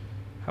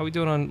 How are we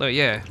doing on...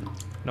 yeah.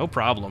 No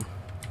problem.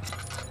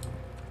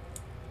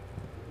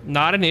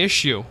 Not an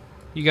issue.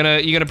 You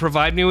gonna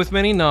provide me with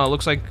many? No, it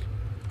looks like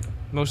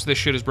most of this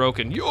shit is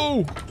broken.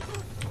 Yo!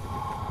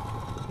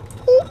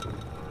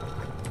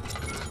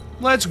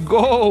 Let's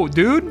go,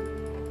 dude!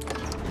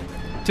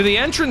 To the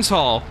entrance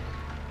hall.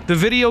 The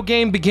video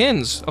game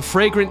begins. A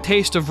fragrant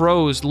taste of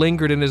rose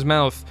lingered in his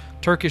mouth.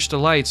 Turkish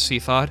delights, he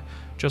thought.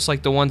 Just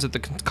like the ones at the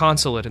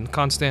consulate in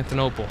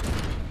Constantinople.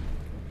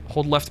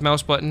 Hold left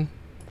mouse button.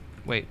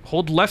 Wait,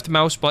 hold left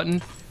mouse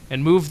button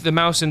and move the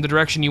mouse in the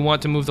direction you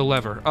want to move the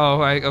lever.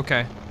 Oh,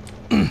 okay.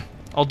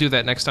 I'll do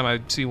that next time I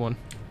see one.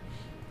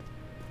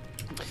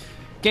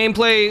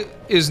 Gameplay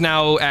is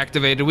now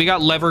activated. We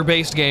got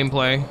lever-based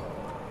gameplay.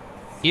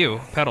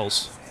 Ew,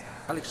 pedals.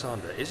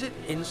 Alexander, is it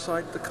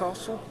inside the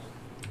castle?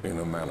 In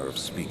a manner of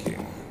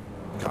speaking.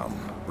 Come,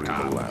 bring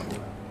the lamp.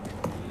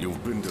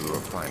 You've been to the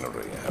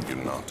refinery, have you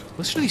not?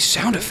 Listen to these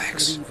sound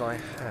effects. I believe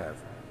I have.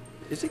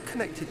 Is it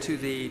connected to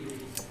the...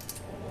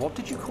 what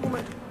did you call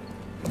it?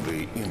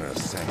 The inner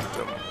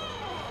sanctum.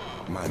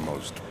 My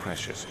most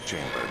precious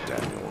chamber,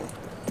 Daniel.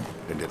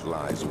 And it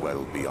lies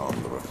well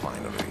beyond the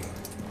refinery.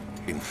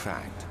 In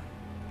fact,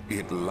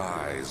 it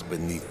lies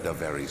beneath the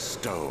very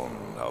stone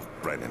of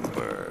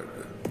Brandenburg.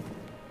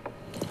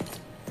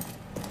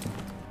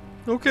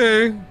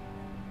 Okay.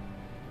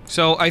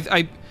 So,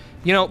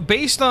 you know,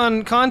 based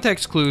on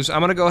context clues,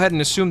 I'm gonna go ahead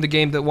and assume the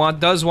game that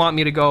does want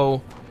me to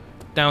go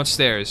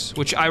downstairs,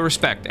 which I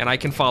respect, and I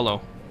can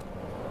follow.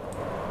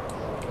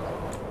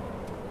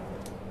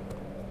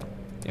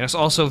 And it's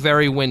also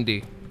very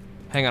windy.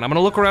 Hang on, I'm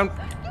gonna look around.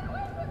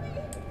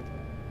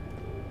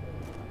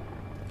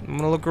 I'm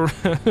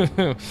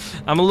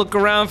gonna look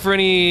around for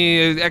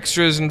any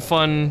extras and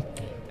fun,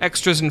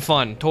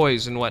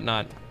 toys and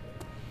whatnot.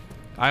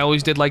 I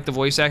always did like the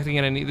voice acting,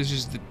 and this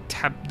is the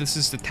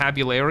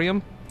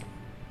tabularium,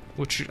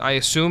 which I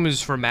assume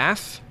is for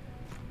math.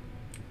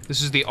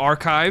 This is the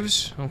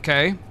archives.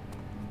 Okay.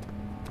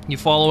 You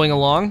following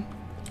along?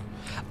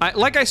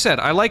 Like I said,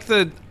 I like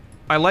the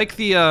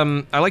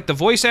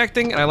voice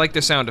acting, and I like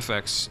the sound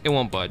effects. It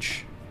won't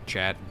budge,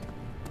 chat.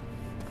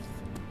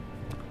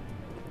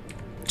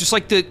 Just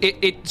like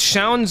it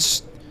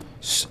sounds,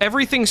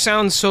 everything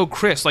sounds so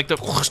crisp, like the.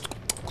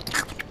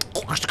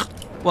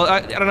 Well,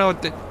 I don't know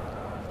what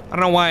I don't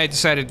know why I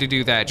decided to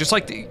do that. Just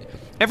like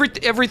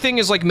everything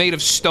is like made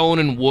of stone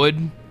and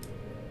wood,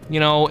 you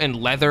know, and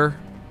leather.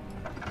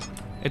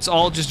 It's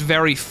all just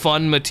very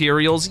fun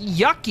materials.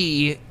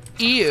 Yucky,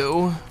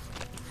 ew.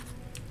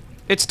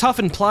 It's tough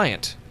and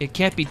pliant. It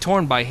can't be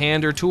torn by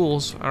hand or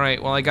tools. All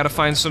right, well, I gotta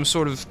find some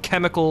sort of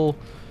chemical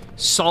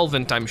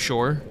solvent, I'm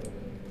sure,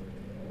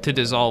 to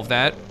dissolve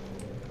that,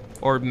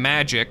 or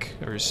magic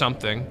or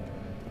something.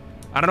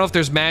 I don't know if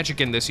there's magic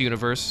in this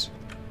universe.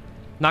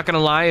 Not gonna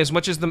lie, as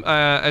much as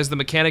the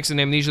mechanics in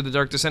Amnesia: The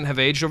Dark Descent have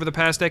aged over the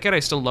past decade,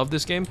 I still love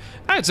this game.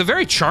 It's a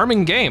very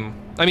charming game.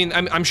 I mean,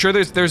 I'm sure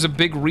there's a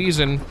big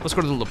reason. Let's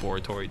go to the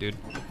laboratory, dude.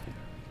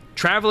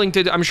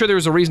 I'm sure there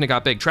was a reason it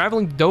got big.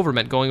 Traveling to Dover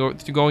meant going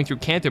through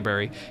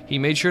Canterbury. He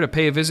made sure to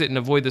pay a visit and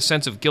avoid the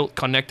sense of guilt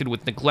connected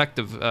with neglect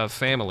of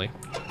family.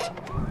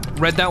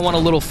 Read that one a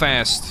little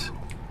fast,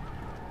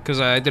 because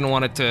I didn't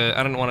want it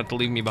to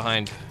leave me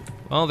behind.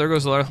 Well, there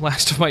goes the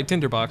last of my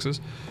tinder boxes.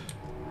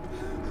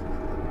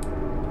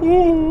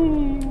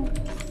 Ooh.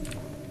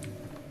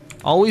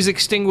 Always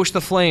extinguish the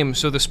flame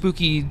so the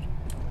spooky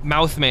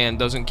mouth man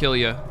doesn't kill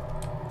you.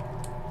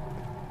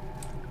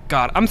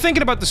 God, I'm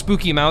thinking about the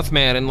spooky mouth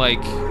man and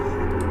like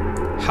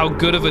how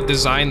good of a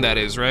design that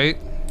is, right?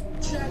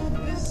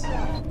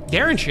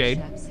 Darren Shade.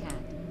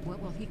 What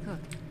will he cook?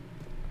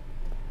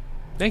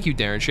 Thank you,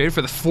 Darren Shade,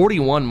 for the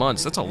 41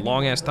 months. That's a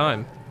long ass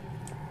time.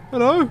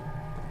 Hello?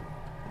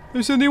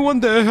 Is anyone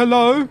there?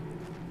 Hello?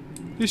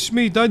 It's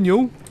me,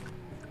 Daniel.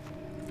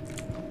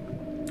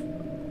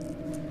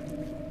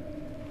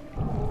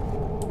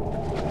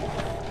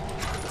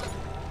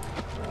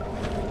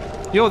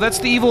 Yo, that's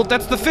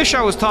the fish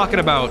I was talking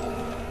about.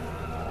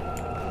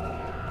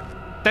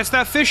 That's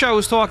that fish I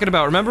was talking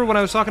about. Remember when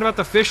I was talking about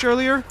the fish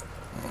earlier?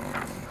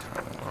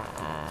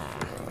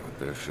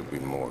 There should be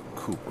more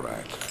coop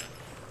rack.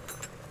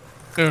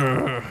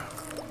 Ugh.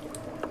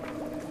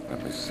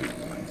 Let me see.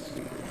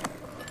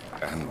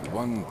 And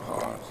one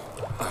part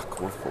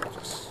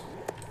Aquafortis.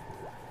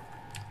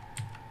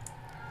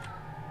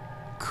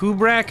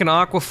 Kubrak and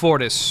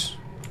Aquafortis.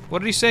 What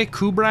did he say?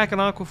 Kubrak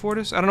and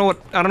Aquafortis? I don't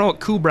know what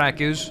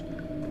Kubrak is.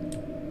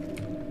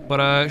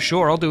 But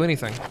sure, I'll do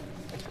anything.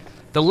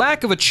 The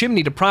lack of a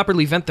chimney to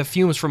properly vent the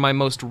fumes from my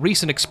most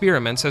recent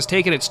experiments has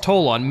taken its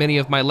toll on many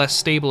of my less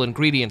stable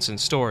ingredients in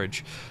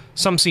storage.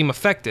 Some seem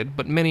affected,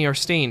 but many are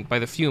stained by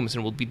the fumes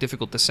and will be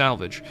difficult to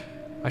salvage.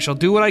 I shall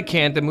do what I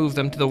can to move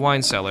them to the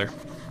wine cellar.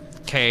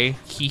 Okay,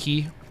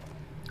 hee.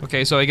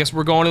 Okay, so I guess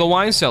we're going to the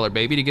wine cellar,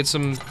 baby, to get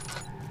some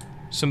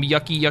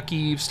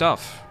yucky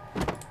stuff.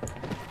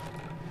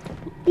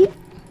 Ooh.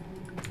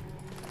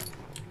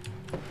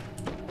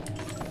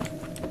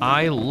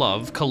 I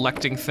love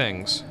collecting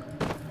things.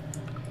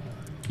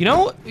 You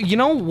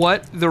know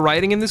what the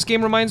writing in this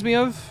game reminds me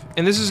of?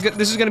 And this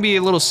is gonna be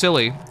a little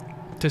silly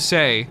to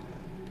say,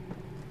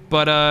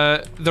 but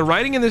the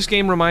writing in this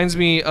game reminds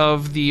me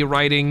of the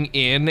writing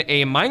in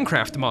a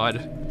Minecraft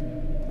mod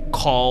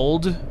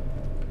called...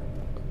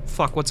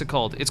 Fuck, what's it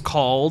called? It's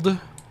called...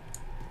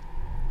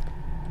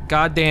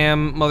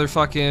 Goddamn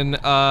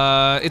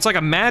motherfucking, it's like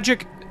a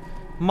magic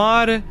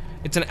mod.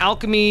 It's an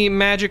alchemy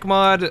magic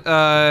mod.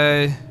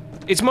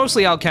 It's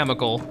mostly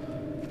alchemical.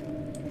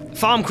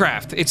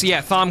 Thaumcraft.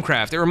 Yeah,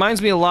 Thaumcraft. It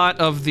reminds me a lot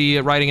of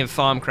the writing in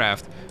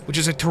Thaumcraft, which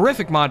is a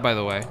terrific mod, by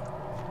the way.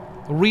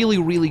 A really,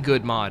 really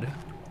good mod.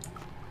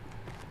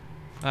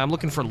 I'm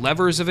looking for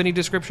levers of any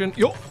description.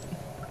 Yo!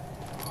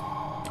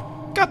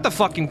 Got the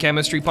fucking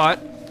chemistry pot.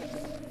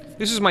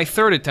 This is my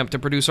third attempt to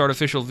produce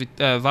artificial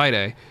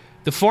vitae.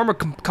 The former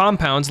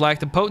compounds lack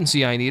the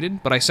potency I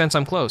needed, but I sense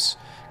I'm close.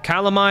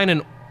 Calamine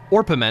and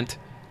orpiment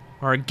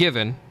are a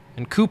given,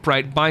 and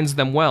cuprite binds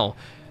them well.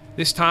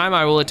 This time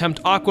I will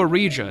attempt Aqua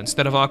Regia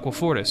instead of Aqua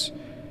Fortis,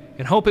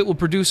 and hope it will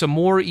produce a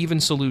more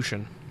even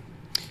solution.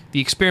 The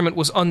experiment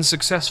was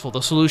unsuccessful.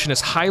 The solution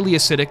is highly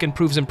acidic and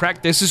proves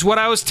impractical. This is what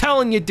I was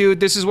telling you, dude.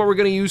 This is what we're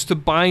gonna use to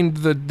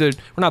bind or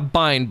not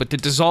bind, but to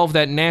dissolve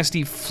that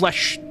nasty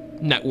flesh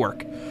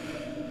network.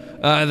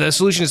 The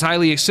solution is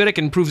highly acidic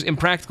and proves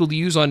impractical to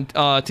use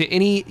to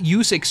any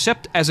use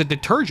except as a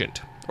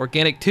detergent.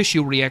 Organic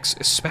tissue reacts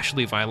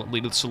especially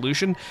violently to the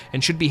solution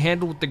and should be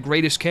handled with the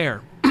greatest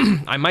care.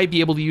 I might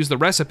be able to use the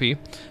recipe,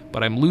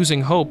 but I'm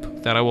losing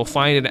hope that I will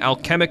find an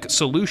alchemic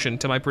solution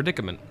to my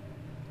predicament.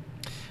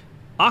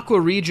 Aqua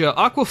Regia,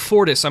 Aqua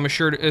Fortis, I'm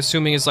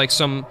assuming is like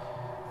some,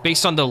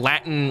 based on the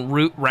Latin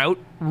root,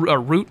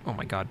 oh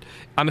my god.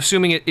 I'm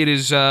assuming it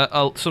is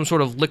some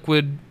sort of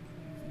liquid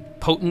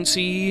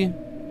potency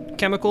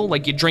chemical,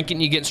 like you drink it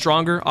and you get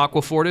stronger,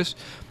 Aqua Fortis.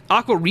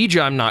 Aqua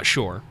Regia, I'm not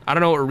sure. I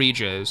don't know what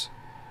Regia is.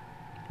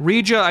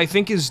 Regia, I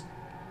think, is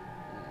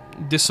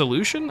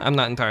dissolution? I'm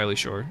not entirely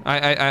sure.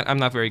 I'm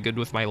not very good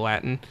with my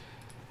Latin.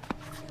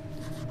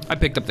 I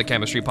picked up the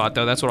chemistry pot,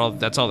 though. That's all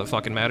that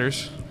fucking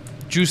matters.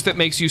 Juice that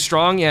makes you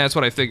strong? Yeah, that's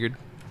what I figured.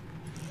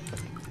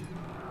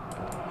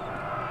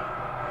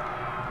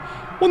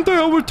 One day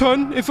I'll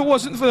return. If it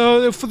wasn't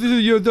for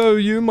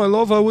you, my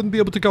love, I wouldn't be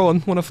able to go on.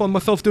 When I find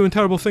myself doing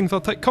terrible things,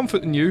 I'll take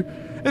comfort in you.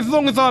 As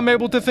long as I'm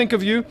able to think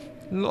of you,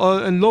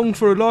 and long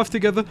for a life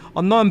together,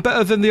 I know I'm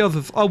better than the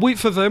others. I weep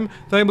for them.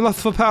 They lust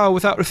for power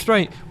without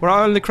restraint, where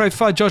I only crave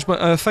fair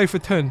judgment and a safe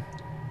return.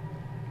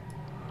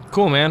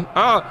 Cool, man.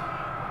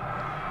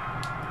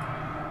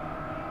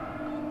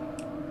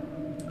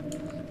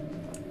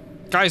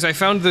 Guys, I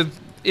found the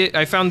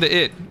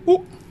it.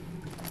 Ooh.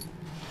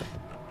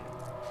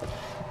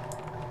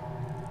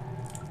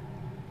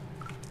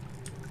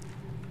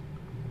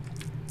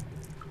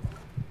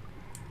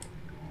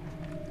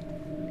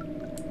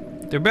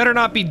 There better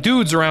not be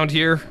dudes around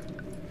here,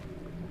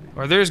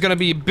 or there's gonna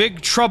be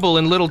big trouble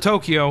in Little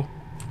Tokyo,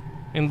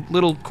 in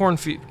Little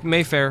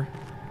Mayfair.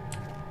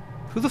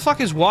 Who the fuck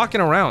is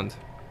walking around?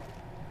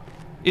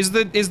 Is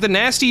the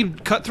nasty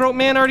cutthroat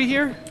man already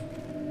here?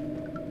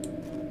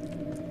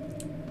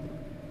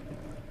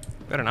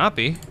 Better not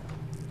be.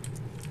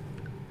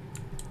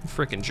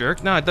 Frickin'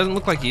 jerk. Nah, it doesn't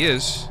look like he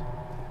is.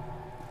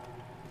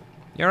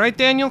 You alright,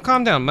 Daniel?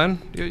 Calm down,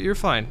 man. You're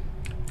fine.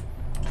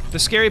 The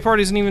scary part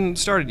isn't even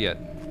started yet.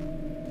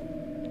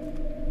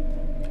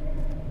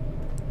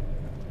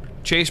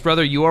 Chase,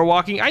 brother, you are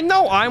walking? I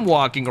know I'm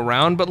walking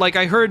around, but like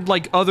I heard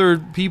like other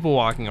people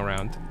walking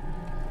around.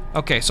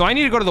 Okay, so I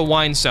need to go to the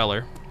wine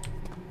cellar.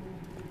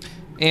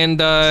 And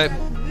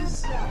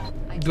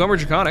Dwemer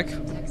Draconic.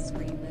 Text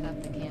screen lit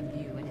up the camp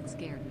view and it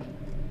scared me.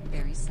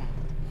 Very sad.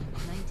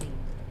 19.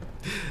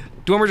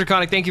 Dwemer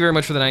Draconic, thank you very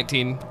much for the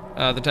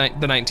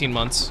 19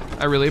 months.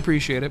 I really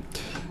appreciate it.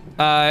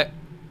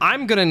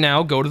 I'm gonna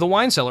now go to the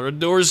wine cellar. A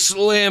door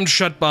slammed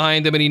shut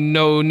behind him, and he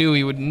knew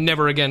he would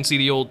never again see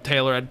the old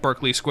tailor at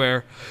Berkeley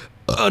Square.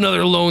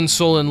 Another lone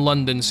soul in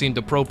London seemed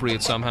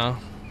appropriate somehow.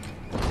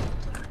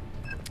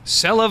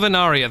 Cella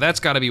Venaria. That's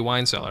got to be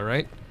wine cellar,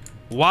 right?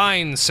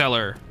 Wine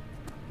cellar.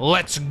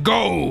 Let's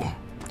go.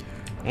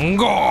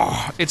 Go.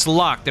 It's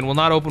locked and will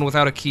not open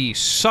without a key.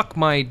 Suck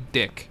my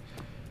dick.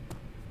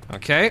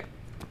 Okay.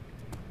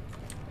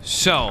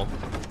 So,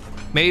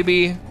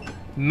 maybe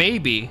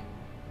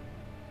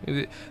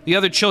the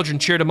other children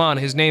cheered him on.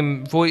 His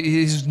name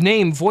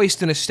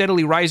voiced in a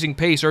steadily rising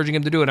pace, urging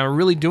him to do it. Am I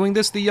really doing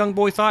this? The young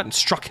boy thought, and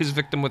struck his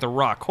victim with a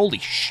rock. Holy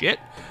shit!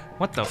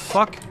 What the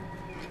fuck?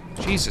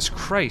 Jesus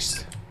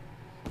Christ!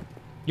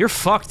 You're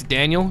fucked,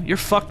 Daniel. You're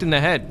fucked in the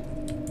head.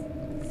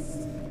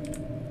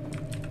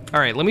 All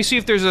right, let me see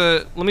if there's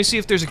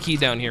a key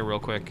down here real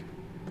quick.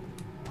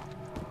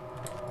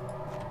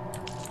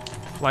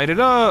 Light it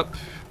up.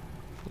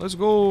 Let's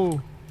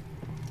go.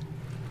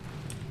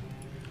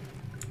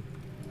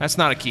 That's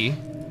not a key.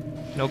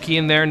 No key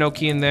in there, no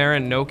key in there,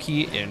 and no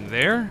key in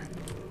there.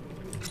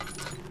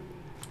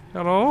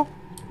 Hello?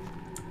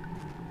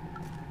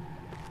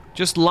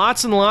 Just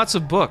lots and lots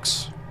of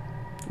books.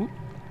 Ooh.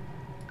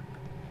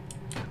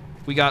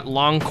 We got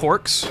long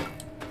corks.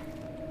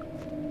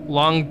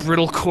 Long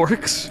brittle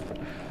corks.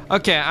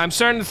 Okay, I'm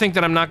starting to think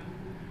that I'm not...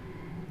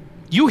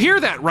 You hear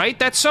that, right?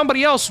 That's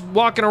somebody else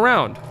walking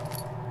around.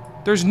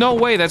 There's no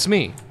way that's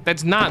me.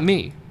 That's not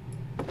me.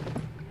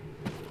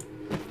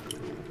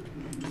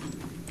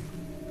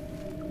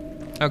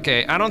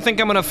 Okay, I don't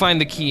think I'm gonna find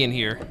the key in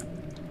here.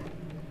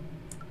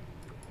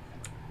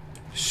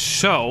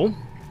 So,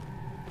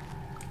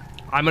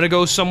 I'm gonna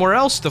go somewhere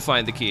else to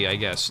find the key, I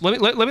guess. Let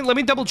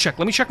me double check.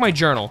 Let me check my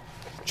journal,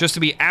 just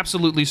to be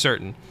absolutely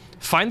certain.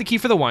 Find the key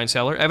for the wine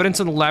cellar. Evidence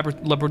in the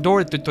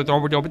laboratory.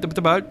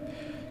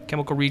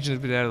 Chemical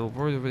regions.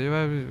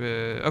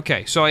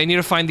 Okay, so I need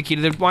to find the key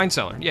to the wine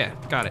cellar. Yeah,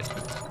 got it.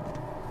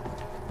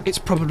 It's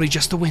probably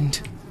just the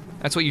wind.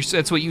 That's what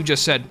you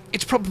just said.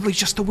 It's probably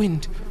just the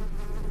wind.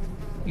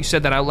 You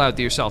said that out loud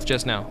to yourself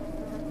just now.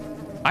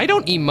 I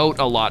don't emote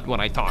a lot when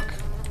I talk.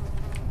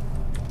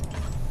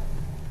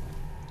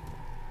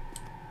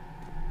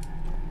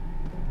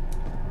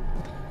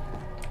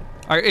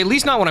 At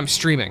least not when I'm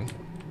streaming,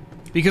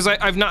 because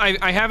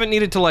I haven't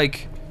needed to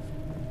like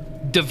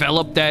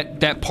develop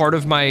that part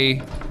of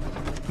my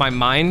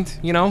mind,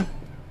 you know.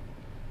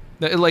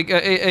 Like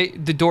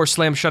the door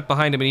slammed shut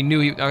behind him, and he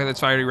knew he. Okay,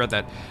 that's fine. I already read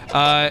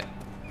that.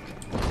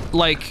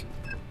 Like.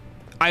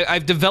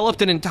 I've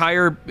developed an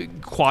entire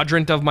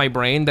quadrant of my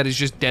brain that is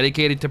just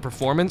dedicated to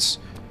performance,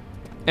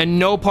 and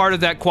no part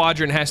of that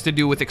quadrant has to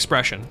do with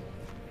expression.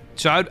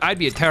 So I'd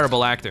be a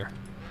terrible actor.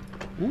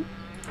 Ooh.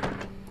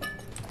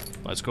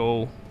 Let's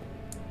go.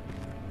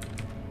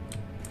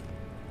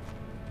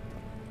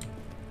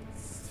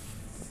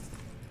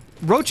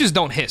 Roaches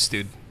don't hiss,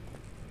 dude.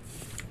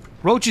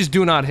 Roaches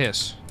do not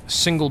hiss. A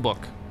single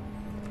book.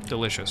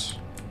 Delicious.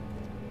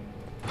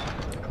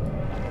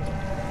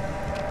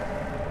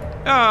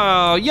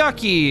 Oh,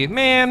 yucky,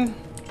 man.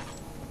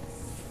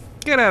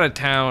 Get out of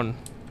town.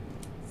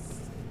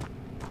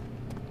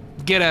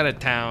 Get out of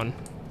town.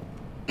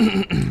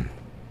 I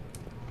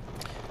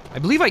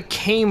believe I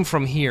came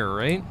from here,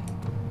 right?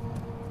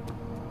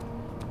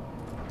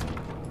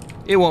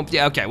 It won't,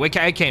 yeah, okay,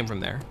 I came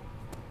from there.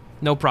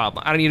 No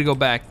problem. I don't need to go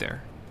back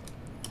there.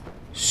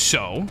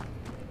 So,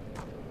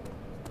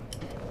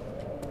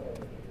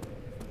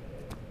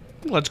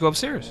 let's go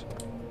upstairs.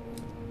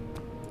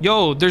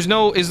 Yo, there's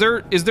no, is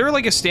there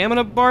like a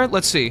stamina bar?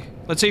 Let's see.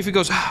 Let's see if he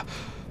goes,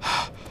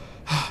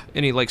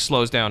 and he like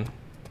slows down.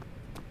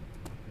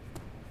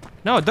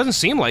 No, it doesn't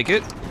seem like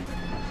it.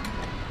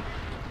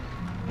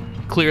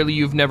 Clearly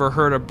you've never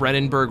heard a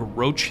Brennenberg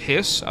roach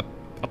hiss.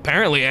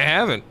 Apparently I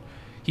haven't.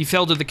 He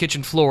fell to the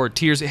kitchen floor.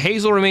 Tears.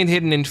 Hazel remained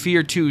hidden in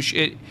fear too.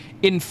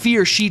 In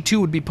fear she too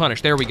would be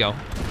punished. There we go.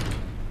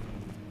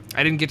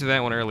 I didn't get to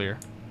that one earlier.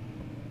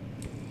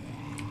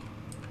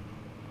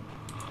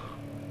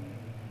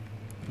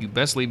 You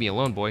best leave me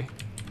alone, boy.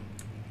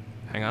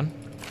 Hang on.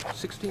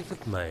 16th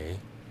of May,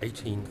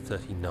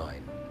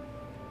 1839.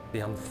 The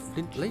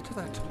unflinch later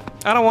that.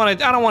 I don't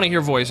want to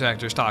hear voice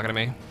actors talking to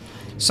me.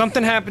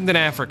 Something happened in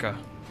Africa.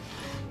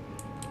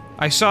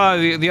 I saw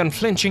the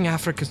unflinching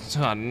African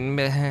sun.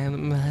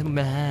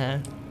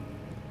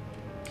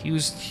 He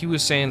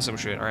was saying some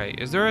shit. All right,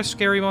 is there a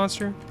scary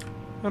monster?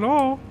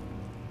 Hello.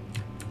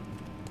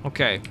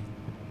 Okay.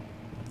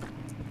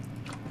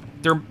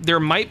 There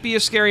might be a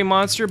scary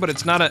monster, but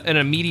it's not an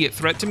immediate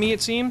threat to me,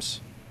 it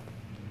seems.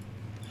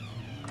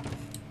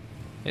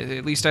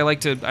 At least I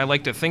like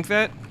to think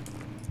that.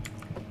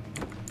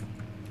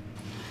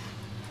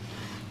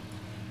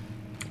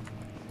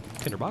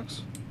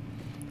 Tinderbox.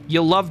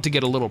 You love to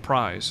get a little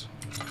prize.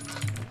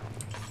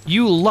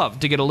 You love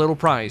to get a little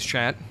prize,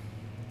 chat.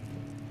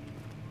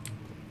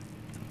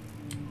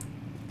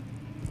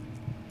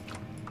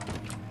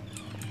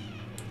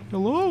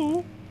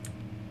 Hello?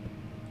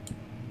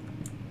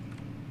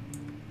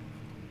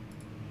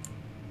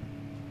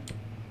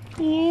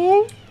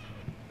 Hello?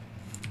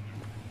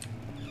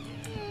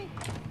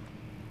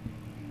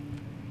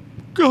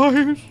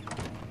 Guys,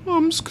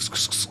 I'm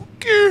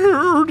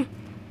scared.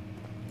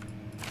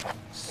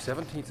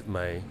 17th of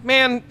May,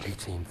 Man.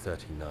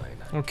 1839.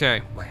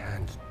 Okay. My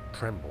hands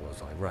tremble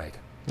as I write.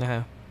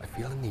 Uh-huh. I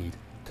feel a need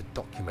to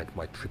document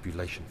my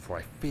tribulation, for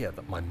I fear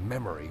that my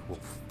memory will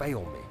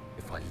fail me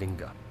if I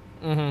linger.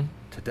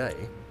 Today,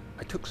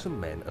 I took some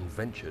men and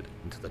ventured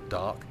into the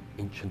dark,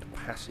 ancient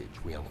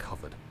passage we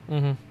uncovered.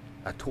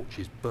 Our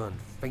torches burned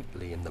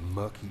faintly in the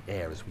murky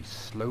air as we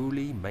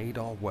slowly made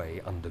our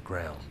way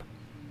underground.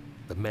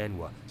 The men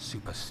were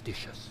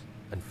superstitious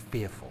and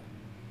fearful.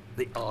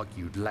 They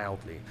argued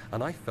loudly,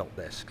 and I felt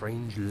their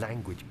strange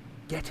language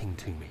getting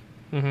to me.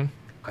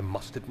 I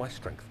mustered my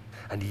strength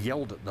and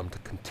yelled at them to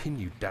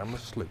continue down the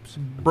slopes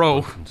and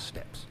broken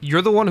steps.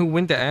 You're the one who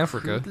went to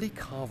Africa. Crudely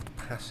carved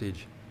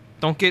passage.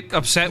 Don't get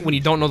upset when you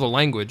don't know the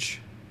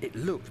language. It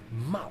looked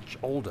much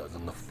older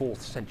than the 4th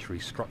century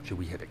structure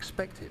we had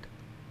expected.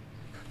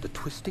 The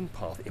twisting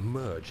path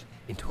emerged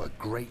into a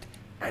great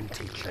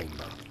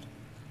antechamber.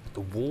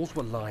 The walls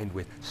were lined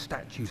with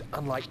statues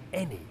unlike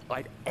any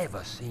I'd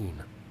ever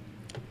seen.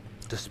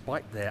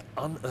 Despite their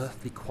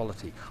unearthly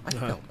quality, I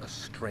felt a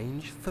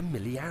strange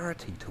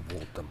familiarity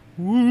toward them,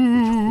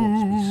 which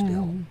haunts me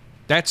still.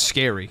 That's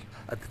scary.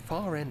 At the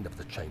far end of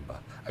the chamber,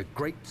 a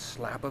great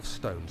slab of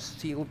stone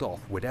sealed off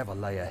whatever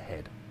lay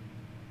ahead.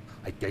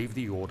 I gave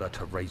the order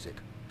to raise it,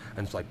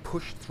 and as I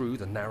pushed through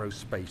the narrow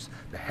space,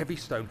 the heavy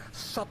stone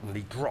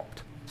suddenly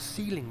dropped,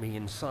 sealing me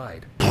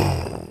inside.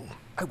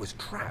 I was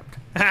trapped.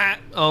 Ha!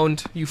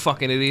 Owned, you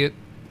fucking idiot.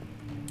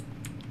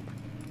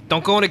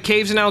 Don't go into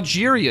caves in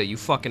Algeria, you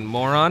fucking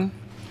moron.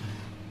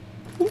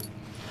 Ooh.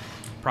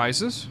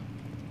 Prizes?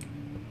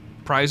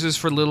 Prizes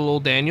for little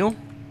old Daniel?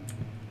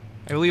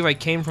 I believe I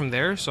came from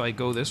there, so I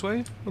go this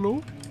way.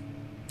 Hello?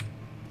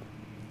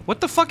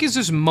 What the fuck is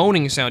this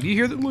moaning sound? Do you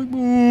hear that? Like,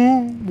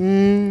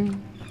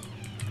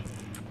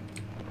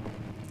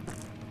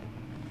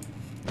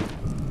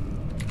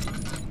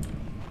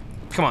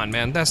 come on,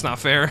 man. That's not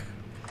fair.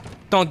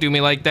 Don't do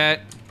me like that.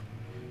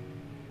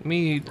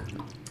 Me.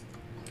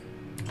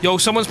 Yo,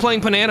 someone's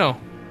playing Panano.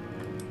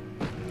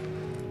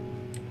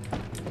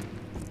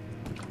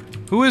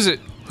 Who is it?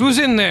 Who's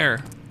in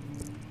there?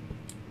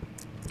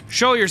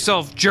 Show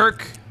yourself,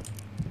 jerk.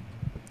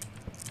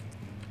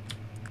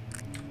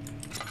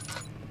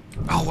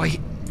 Oh,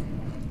 wait.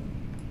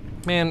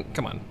 Man,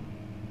 come on.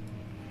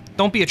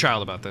 Don't be a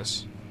child about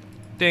this.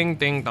 Ding,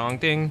 ding, dong,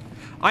 ding.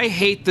 I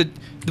hate the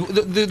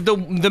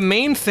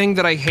main thing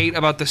that I hate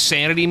about the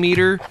sanity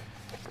meter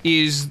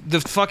is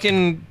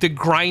the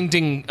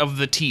grinding of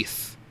the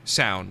teeth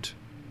sound.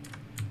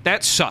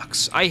 That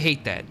sucks. I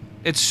hate that.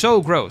 It's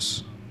so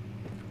gross.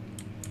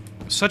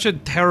 Such a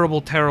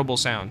terrible, terrible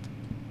sound.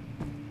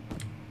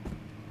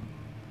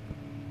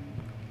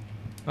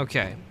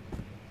 Okay.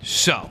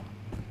 So.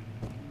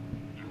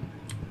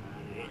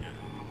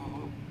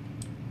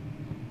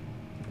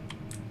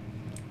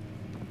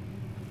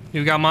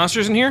 You got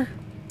monsters in here?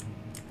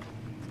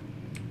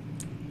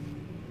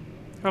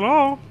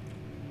 Hello?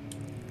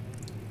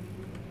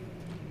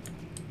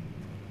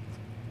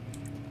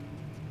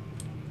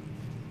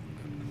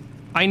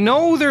 I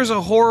know there's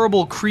a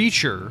horrible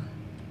creature.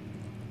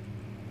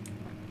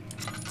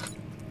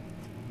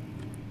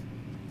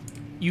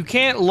 You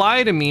can't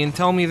lie to me and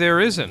tell me there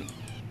isn't.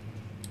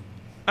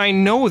 I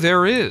know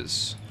there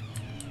is.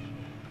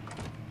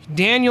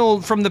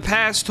 Daniel from the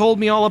past told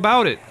me all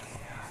about it.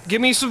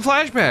 Give me some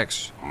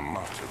flashbacks.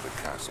 Much of the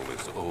castle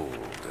is old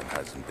and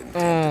hasn't been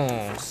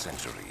tended to for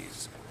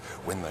centuries.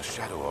 When the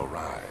shadow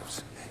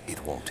arrives,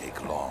 it won't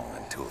take long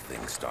until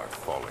things start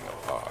falling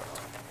apart.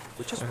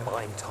 We're just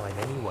buying time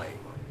anyway.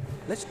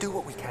 Let's do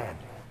what we can.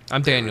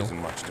 I'm Daniel. There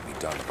isn't much to be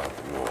done about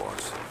the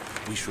wars.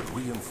 We should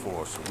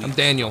reinforce I'm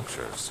Daniel.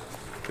 structures.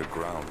 The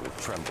ground will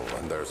tremble,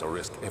 and there's a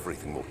risk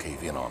everything will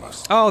cave in on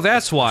us. Oh,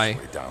 that's why.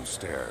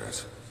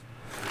 Downstairs.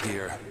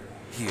 Here,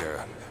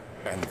 here,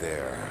 and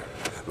there.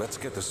 Let's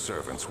get the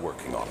servants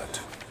working on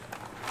it.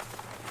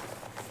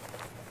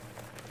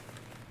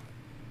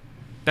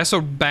 That's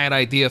a bad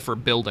idea for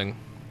building.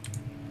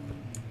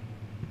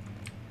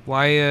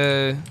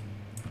 Why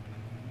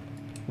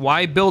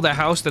build a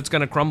house that's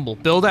gonna crumble?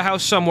 Build a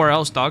house somewhere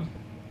else, dog.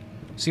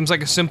 Seems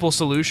like a simple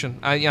solution.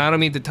 I don't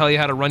mean to tell you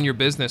how to run your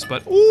business,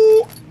 but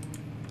ooh,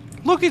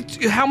 look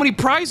at how many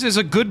prizes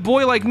a good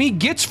boy like me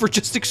gets for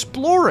just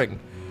exploring.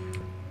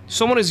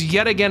 Someone is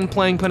yet again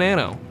playing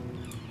Panano.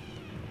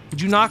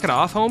 Would you knock it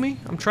off, homie?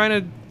 I'm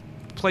trying to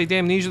play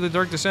Amnesia: The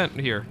Dark Descent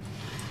here.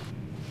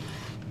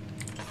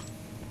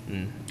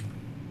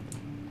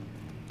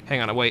 Hang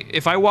on, wait.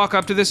 If I walk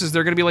up to this, is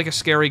there gonna be like a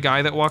scary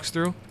guy that walks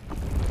through?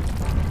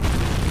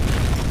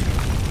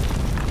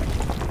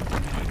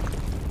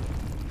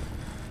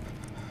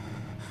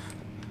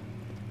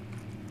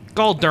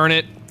 God darn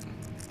it.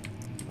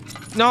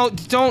 No,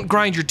 don't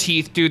grind your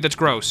teeth, dude. That's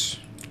gross.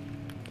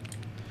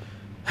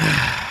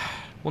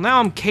 Well, now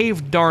I'm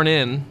caved darn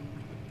in.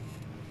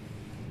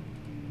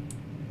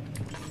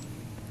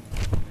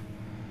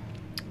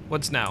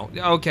 What's now?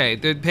 Okay,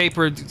 the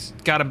paper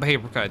got a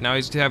paper cut. Now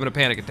he's having a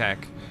panic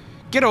attack.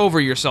 Get over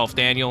yourself,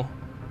 Daniel.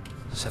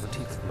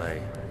 17th of May,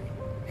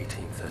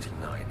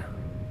 1839.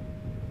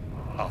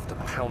 After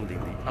pounding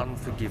the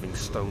unforgiving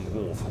stone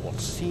wall for what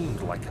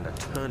seemed like an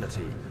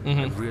eternity,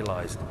 I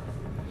realized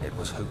it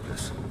was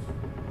hopeless.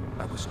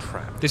 I was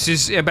trapped. This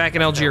is back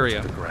in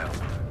Algeria. To the ground,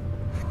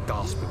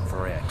 gasping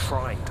for air,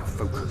 trying to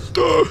focus.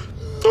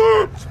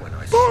 That's when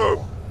I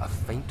saw a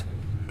faint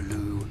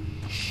blue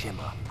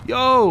shimmer.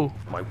 Yo!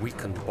 My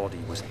weakened body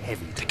was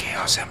heavy. The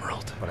Chaos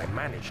Emerald. But I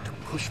managed to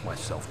push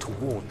myself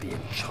toward the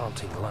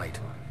enchanting light.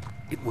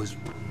 It was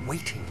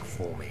waiting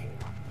for me.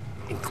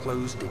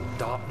 Enclosed in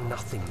dark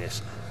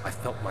nothingness, I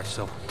felt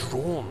myself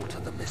drawn to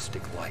the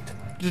mystic light.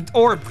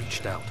 Orb. I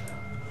reached out,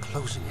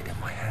 closing it in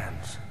my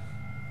hands.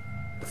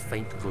 The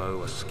faint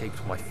glow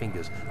escaped my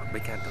fingers and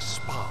began to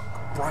spark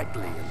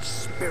brightly and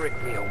spirit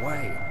me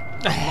away,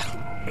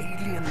 unlocking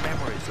alien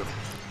memories of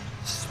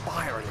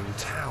spiraling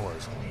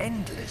towers,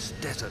 endless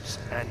deserts,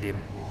 and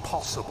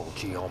impossible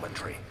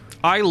geometry.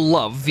 I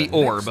love the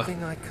orb. The next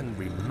thing I can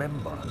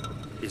remember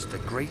is the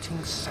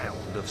grating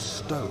sound of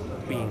stone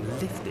being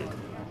lifted,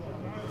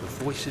 the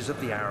voices of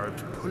the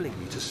Arabs pulling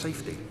me to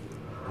safety,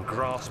 and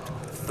grasped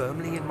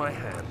firmly in my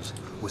hands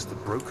was the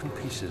broken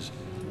pieces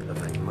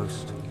of a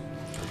most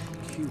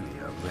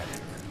peculiar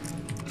relic.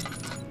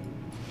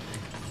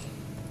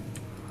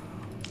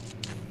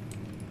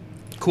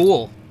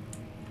 Cool.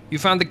 You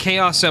found the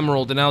Chaos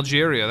Emerald in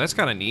Algeria. That's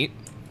kind of neat.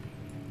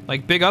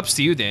 Like, big ups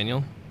to you,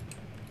 Daniel.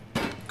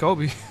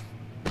 Kobe.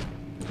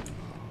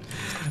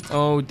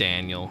 Oh,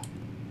 Daniel.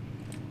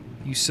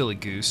 You silly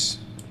goose.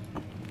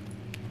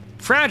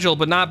 Fragile,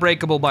 but not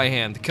breakable by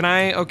hand. Can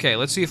I... Okay,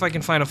 let's see if I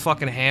can find a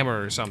fucking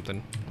hammer or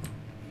something.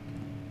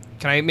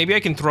 Can I... Maybe I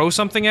can throw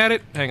something at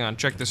it? Hang on,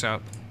 check this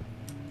out.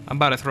 I'm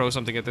about to throw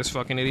something at this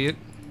fucking idiot.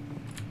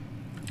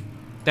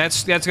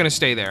 That's gonna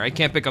stay there. I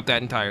can't pick up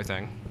that entire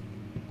thing.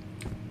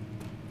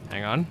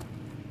 Hang on.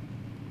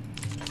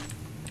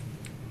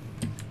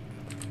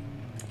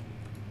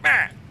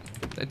 Ah!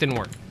 That didn't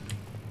work.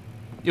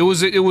 It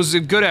was a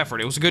good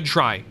effort. It was a good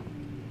try.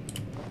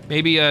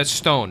 Maybe a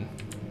stone.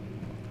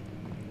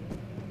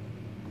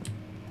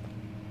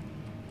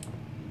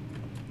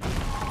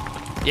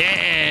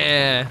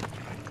 Yeah!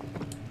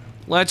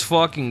 Let's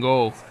fucking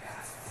go.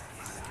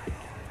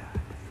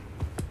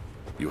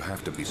 You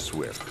have to be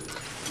swift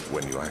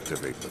when you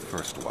activate the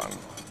first one.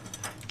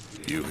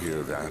 You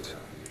hear that?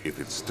 If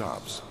it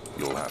stops,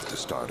 you'll have to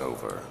start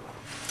over.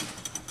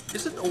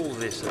 Isn't all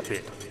this a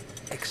bit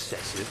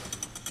excessive?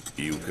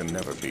 You can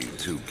never be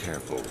too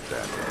careful,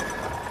 Daniel.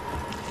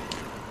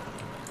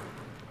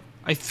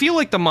 I feel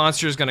like the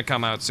monster is gonna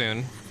come out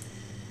soon.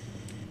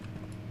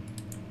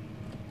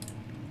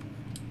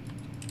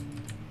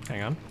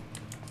 Hang on.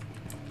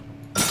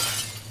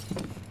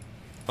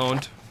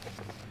 Owned.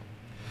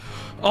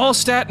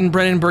 Alstadt and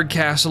Brennenburg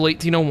Castle,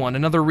 1801.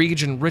 Another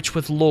region rich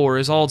with lore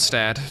is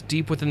Alstadt,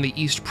 deep within the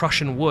East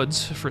Prussian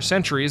woods. For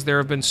centuries, there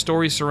have been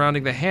stories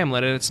surrounding the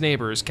hamlet and its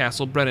neighbors,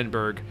 Castle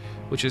Brennenburg,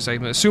 which is,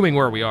 I'm assuming,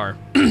 where we are.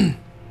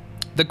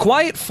 The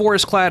quiet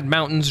forest-clad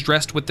mountains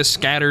dressed with the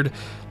scattered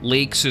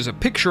lakes is as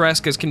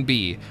picturesque as can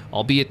be,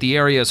 albeit the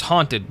area is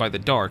haunted by the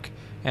dark.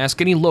 Ask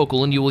any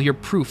local and you will hear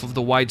proof of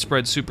the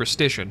widespread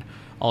superstition.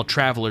 All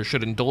travelers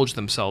should indulge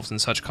themselves in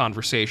such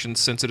conversations,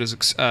 since it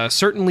will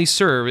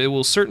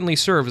certainly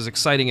serve as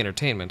exciting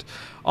entertainment.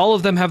 All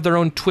of them have their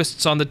own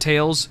twists on the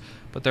tales,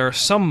 but there are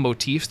some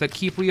motifs that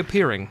keep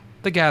reappearing.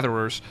 The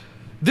Gatherers.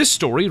 This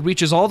story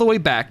reaches all the way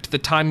back to the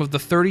time of the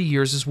 30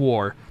 Years'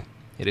 War.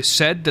 It is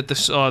said that the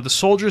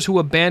soldiers who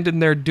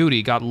abandoned their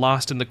duty got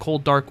lost in the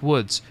cold, dark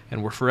woods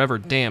and were forever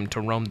damned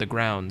to roam the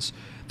grounds.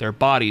 Their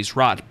bodies,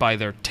 rot by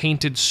their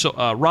tainted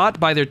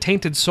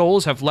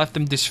souls, have left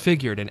them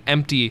disfigured and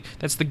empty.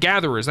 That's the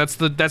Gatherers. That's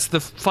the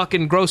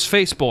fucking gross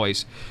face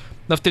boys.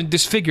 Left them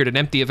disfigured and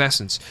empty of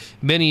essence.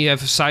 Many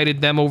have cited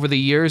them over the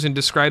years and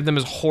described them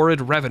as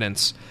horrid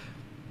revenants.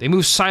 They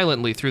move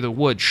silently through the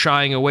wood,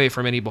 shying away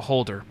from any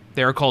beholder.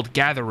 They are called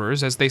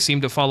Gatherers, as they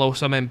seem to follow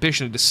some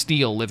ambition to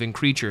steal living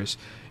creatures.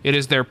 It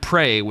is their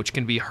prey which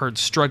can be heard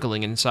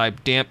struggling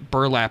inside damp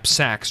burlap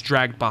sacks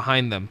dragged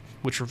behind them,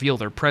 which reveal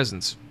their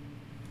presence.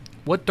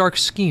 What dark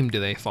scheme do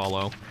they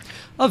follow?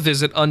 A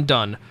visit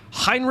undone.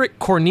 Heinrich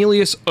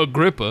Cornelius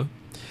Agrippa,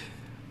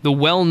 the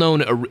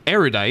well-known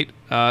erudite,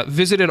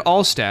 visited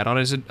Alstadt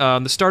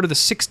on the start of the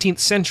 16th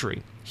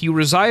century. He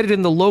resided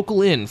in the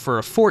local inn for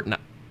a fortnight.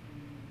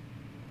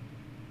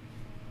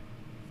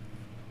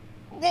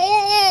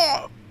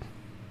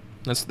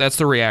 That's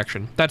the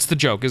reaction. That's the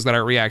joke, is that I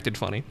reacted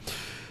funny.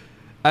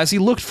 As he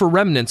looked for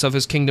remnants of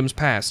his kingdom's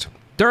past.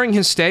 During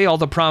his stay, all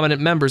the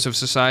prominent members of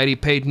society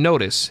paid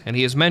notice, and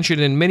he is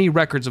mentioned in many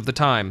records of the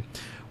time.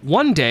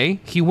 One day,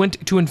 he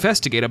went to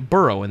investigate a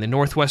burrow in the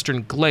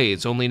northwestern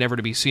glades, only never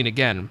to be seen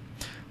again.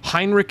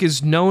 Heinrich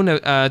is known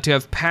to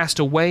have passed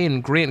away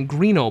in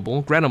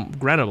Grenoble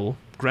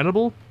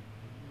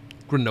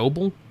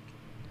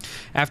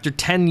after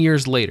 10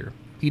 years later.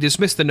 He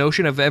dismissed the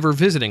notion of ever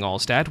visiting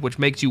Alstadt, which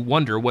makes you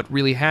wonder what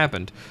really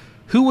happened.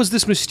 Who was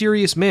this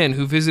mysterious man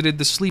who visited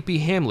the sleepy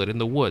hamlet in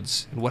the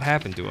woods, and what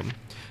happened to him?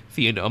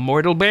 The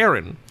immortal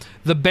Baron.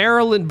 The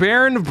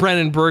Baron of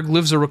Brennenburg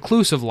lives a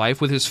reclusive life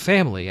with his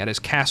family at his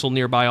castle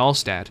nearby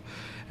Alstadt.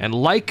 And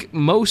like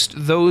most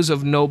those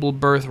of noble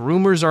birth,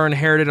 rumors are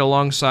inherited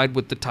alongside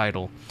with the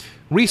title.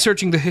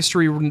 Researching the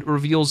history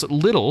reveals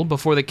little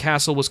before the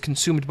castle was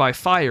consumed by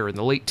fire in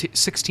the late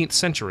 16th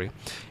century.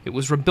 It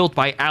was rebuilt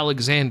by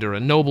Alexander, a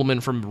nobleman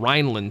from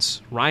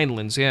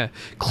Rhinelands,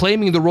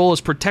 claiming the role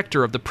as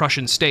protector of the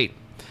Prussian state.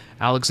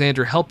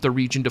 Alexander helped the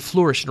region to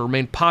flourish and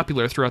remain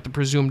popular throughout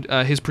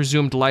his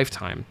presumed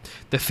lifetime.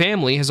 The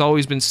family has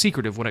always been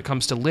secretive when it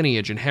comes to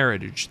lineage and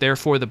heritage.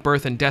 Therefore, the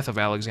birth and death of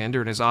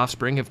Alexander and his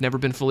offspring have never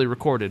been fully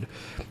recorded.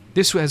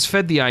 This has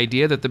fed the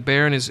idea that the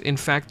Baron is in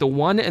fact the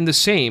one and the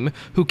same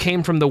who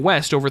came from the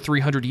west over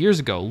 300 years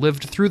ago,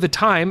 lived through the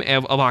time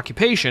of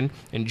occupation,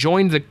 and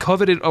joined the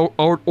coveted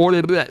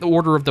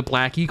Order of the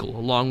Black Eagle,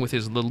 along with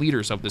the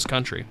leaders of this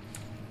country.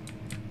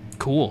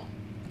 Cool.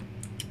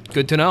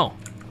 Good to know.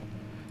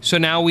 So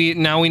now we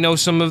know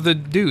some of the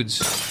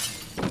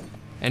dudes.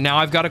 And now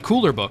I've got a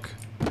cooler book.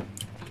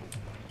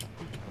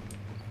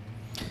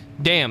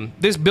 Damn,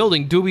 this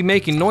building do be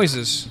making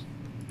noises.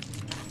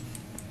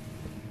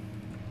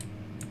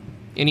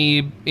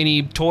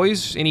 Any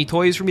toys? Any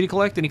toys for me to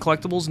collect? Any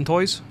collectibles and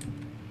toys?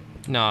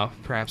 No,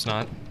 perhaps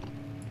not.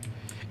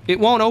 It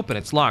won't open,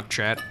 it's locked,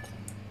 chat.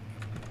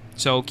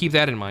 So keep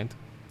that in mind.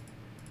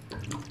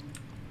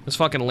 Let's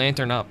fucking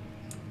lantern up.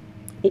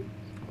 Oh.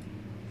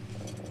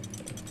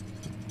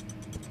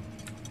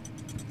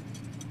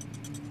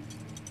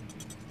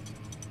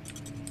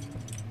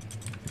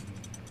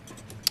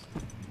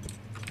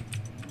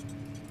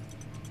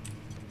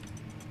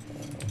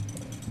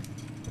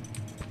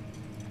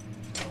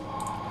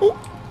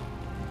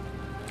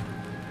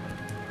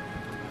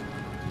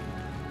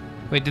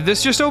 Wait, did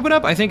this just open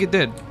up? I think it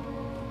did.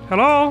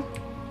 Hello?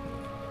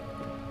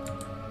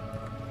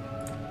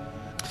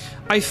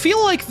 I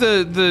feel like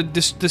the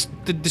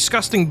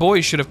disgusting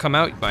boy should have come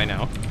out by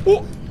now.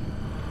 Ooh.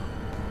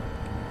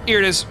 Here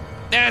it is.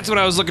 That's what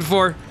I was looking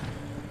for.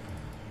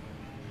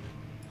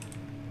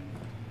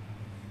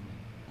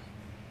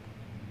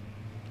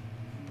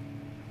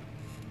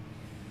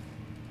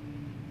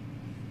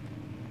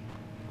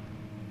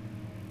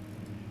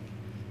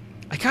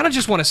 I kind of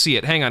just want to see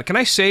it. Hang on. Can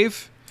I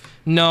save?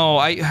 No,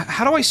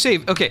 how do I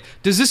save? Okay,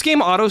 does this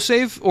game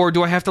auto-save, or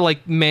do I have to,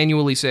 like,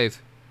 manually save?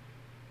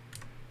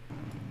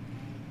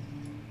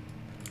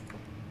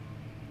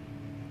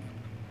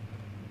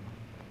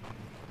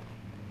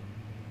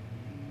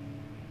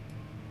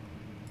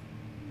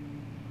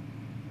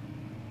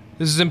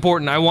 This is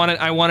important. I want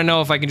to know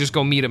if I can just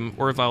go meet him,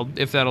 or if I'll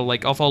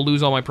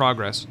lose all my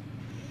progress.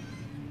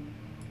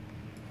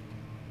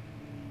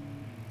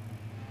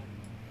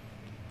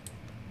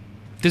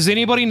 Does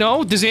anybody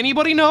know? Does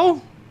anybody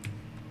know?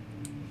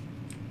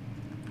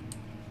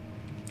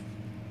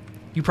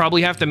 You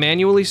probably have to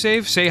manually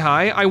save. Say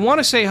hi. I want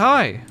to say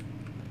hi.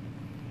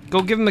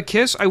 Go give him a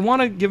kiss. I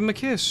want to give him a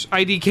kiss.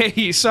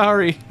 IDK,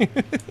 sorry.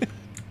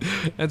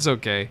 That's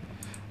okay.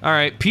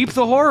 Alright, peep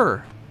the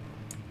horror.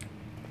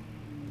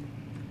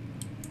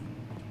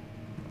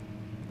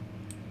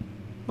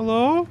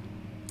 Hello?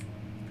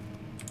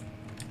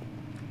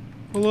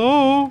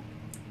 Hello?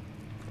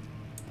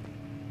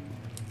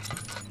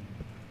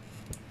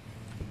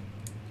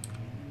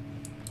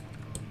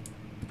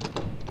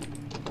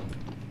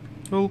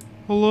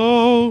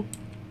 Hello?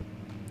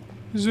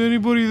 Is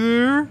anybody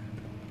there?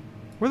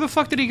 Where the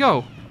fuck did he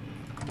go?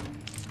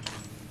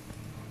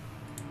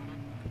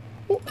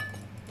 Oh.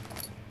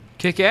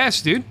 Kick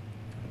ass, dude.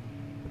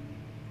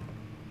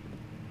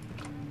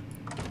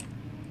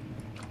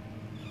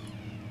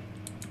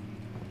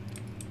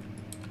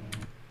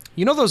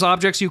 You know those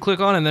objects you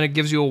click on and then it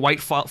gives you a white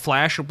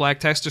flash or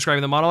black text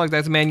describing the model? Like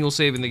that's manual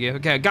save in the game.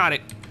 Okay, got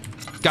it.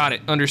 Got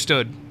it.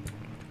 Understood.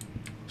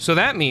 So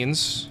that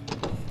means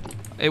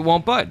it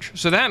won't budge.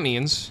 So that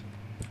means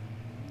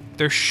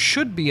there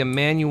should be a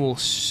manual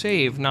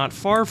save not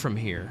far from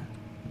here.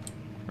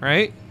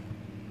 Right?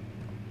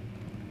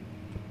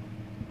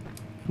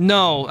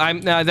 No,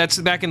 that's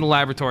back in the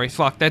laboratory.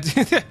 Fuck, that's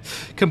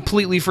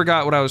completely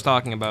forgot what I was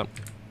talking about.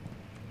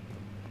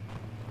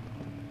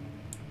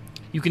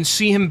 You can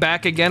see him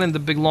back again in the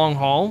big long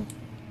hall.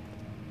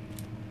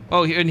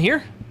 Oh, in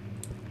here?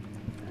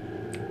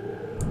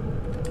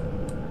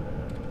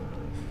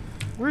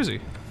 Where is he?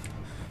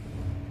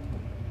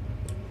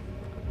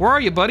 Where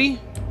are you, buddy?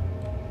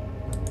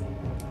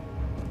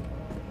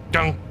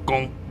 Gong,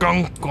 gong,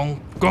 gong,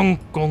 gong, gong,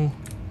 gong.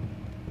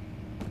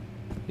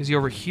 Is he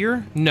over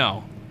here?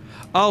 No.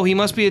 Oh, he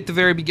must be at the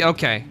very beginning.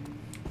 Okay.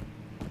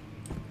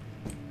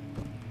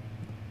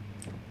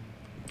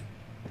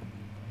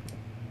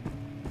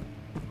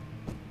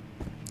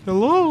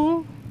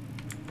 Hello?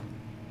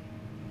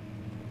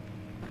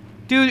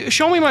 Dude,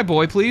 show me my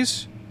boy,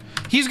 please.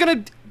 He's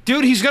gonna...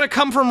 Dude, he's gonna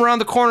come from around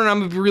the corner and I'm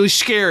gonna be really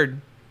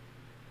scared.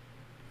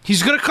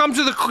 He's gonna come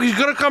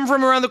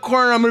from around the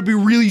corner and I'm gonna be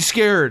really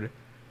scared.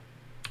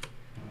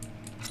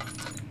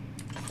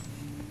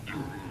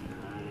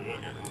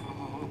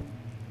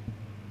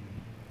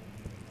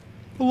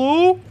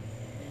 Hello?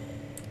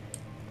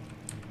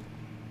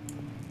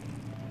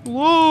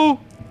 Hello?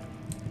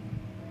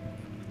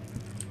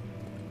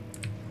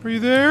 Are you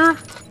there?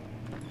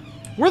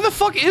 Where the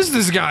fuck is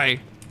this guy?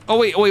 Oh,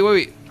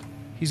 wait.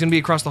 He's gonna be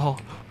across the hall.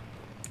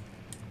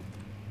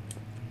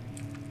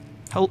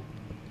 Hell.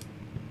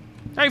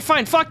 Alright,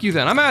 fine. Fuck you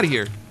then. I'm out of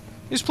here.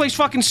 This place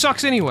fucking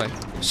sucks anyway.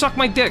 Suck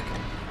my dick.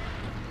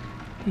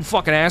 You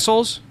fucking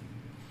assholes.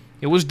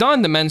 It was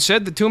done, the men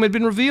said. The tomb had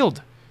been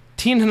revealed.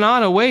 Teen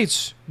Hanan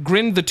awaits,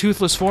 grinned the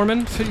toothless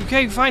foreman.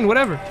 Okay, fine,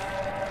 whatever.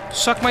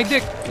 Suck my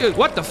dick.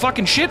 What the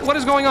fucking shit? What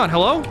is going on?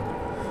 Hello?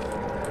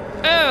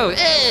 Oh,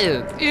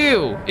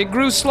 ew. It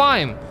grew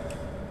slime.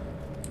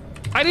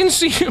 I didn't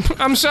see him.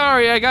 I'm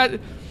sorry,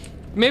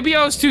 maybe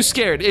I was too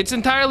scared. It's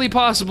entirely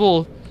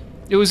possible.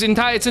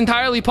 It's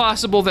entirely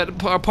possible that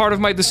part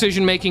of my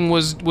decision making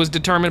was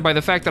determined by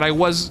the fact that I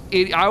was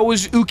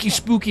ooky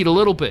spookied a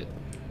little bit.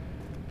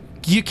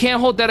 You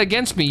can't hold that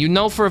against me. You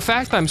know for a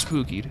fact I'm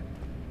spookied.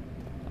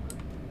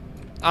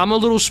 I'm a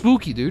little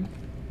spooky, dude.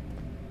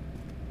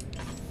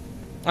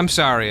 I'm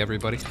sorry,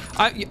 everybody.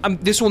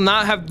 This will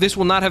not have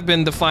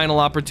been the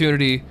final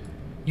opportunity.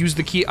 Use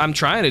the key. I'm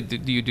trying to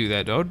do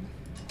that, dude.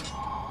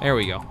 There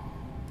we go.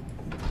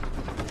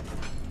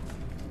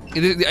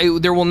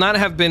 There will not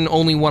have been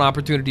only one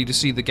opportunity to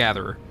see the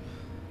Gatherer.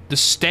 The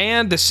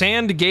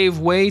sand gave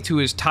way to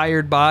his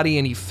tired body,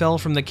 and he fell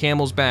from the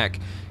camel's back.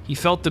 He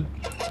felt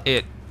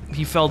it.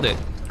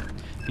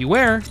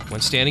 Beware, when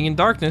standing in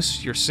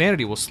darkness, your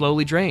sanity will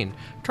slowly drain.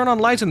 Turn on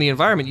lights in the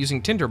environment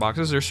using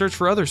tinderboxes or search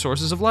for other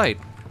sources of light.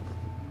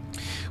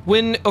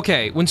 When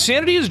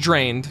sanity is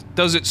drained,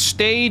 does it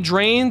stay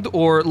drained,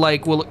 or,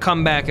 like, will it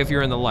come back if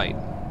you're in the light?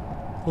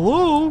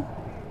 Hello?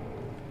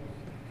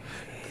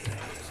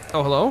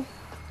 Oh, hello?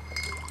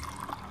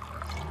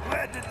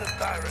 Where did the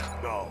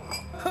tyrant go?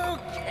 Who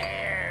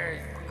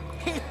cares?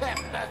 He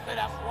left us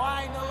enough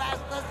wine to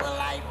last us a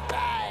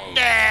lifetime.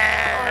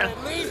 Or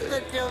at least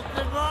until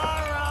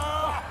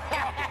tomorrow.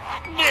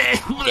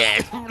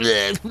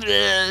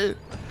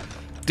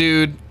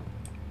 Dude.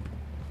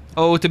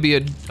 Oh, to be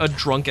a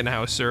drunken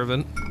house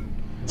servant.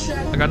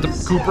 I got the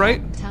coop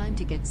right? Time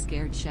to get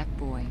scared, Chef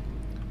Boy.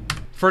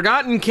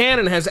 Forgotten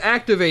Cannon has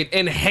activate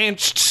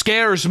enhanced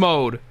scares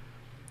mode.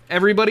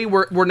 Everybody,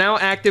 we're now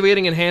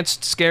activating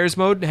enhanced scares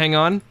mode. Hang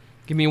on.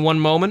 Give me one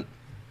moment.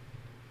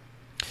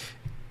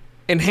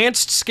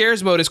 Enhanced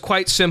scares mode is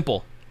quite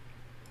simple.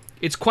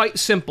 It's quite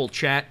simple,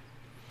 chat.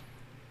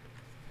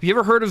 Have you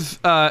ever heard of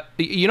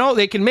you know,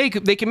 they can make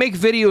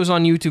videos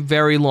on YouTube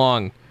very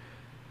long.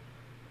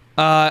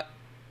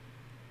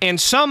 And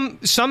some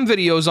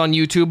videos on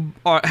YouTube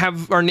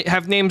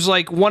have names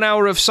like 1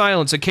 hour of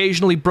silence,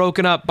 occasionally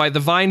broken up by the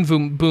Vine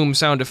boom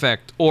sound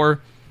effect, or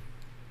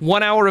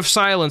 1 hour of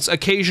silence,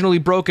 occasionally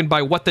broken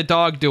by what the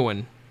dog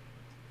doing.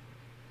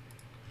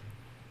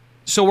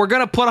 So we're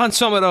gonna put on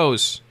some of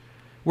those.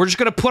 We're just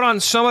gonna put on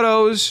some of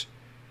those,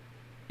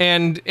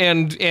 and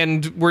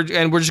we're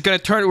just gonna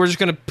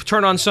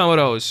turn on some of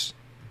those.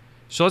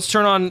 So let's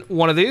turn on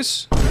one of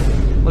these.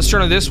 Let's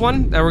turn on this one,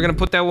 and we're gonna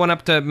put that one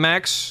up to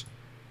max.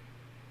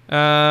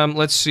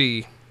 Let's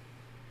see.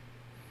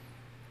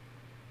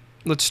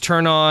 Let's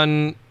turn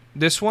on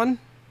this one.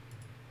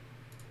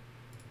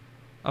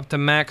 Up to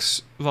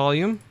max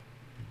volume.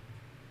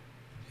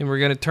 And we're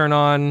gonna turn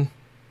on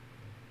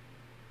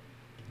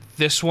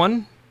this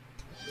one.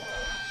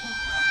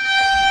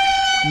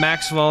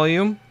 Max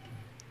volume.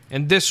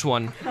 And this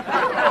one.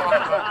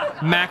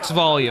 Max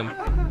volume.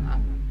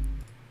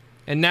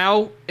 And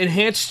now,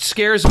 enhanced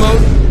scares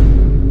mode.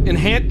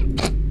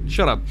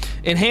 Shut up.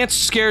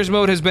 Enhanced scares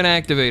mode has been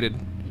activated.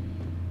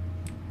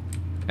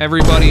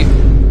 Everybody.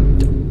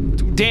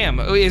 Damn,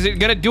 is it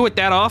gonna do it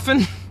that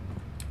often?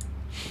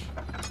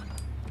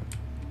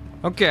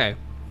 Okay.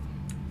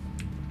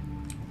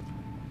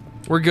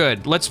 We're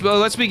good. Let's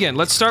begin.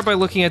 Let's start by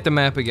looking at the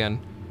map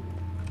again.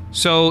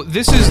 So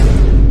this is,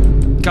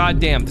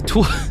 goddamn,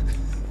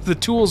 the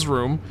tools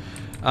room.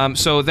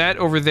 So that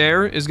over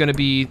there is gonna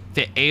be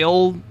the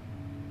ale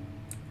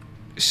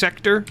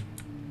sector.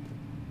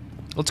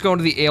 Let's go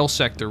into the ale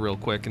sector real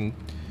quick and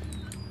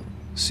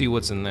see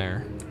what's in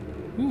there.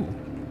 Ooh.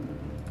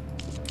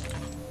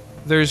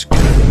 This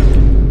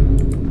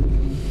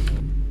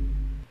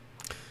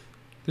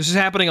is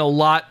happening a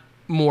lot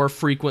more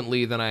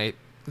frequently than I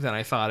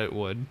thought it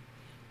would.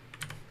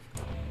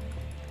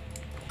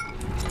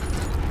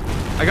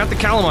 I got the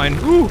calamine.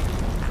 Ooh.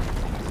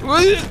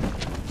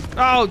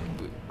 Oh,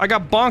 I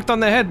got bonked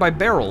on the head by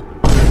Beryl.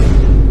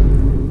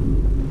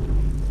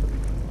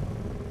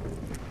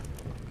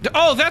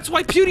 Oh, that's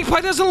why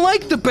PewDiePie doesn't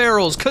like the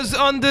barrels, cause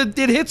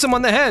it hits him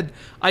on the head.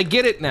 I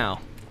get it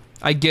now.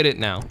 I get it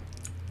now.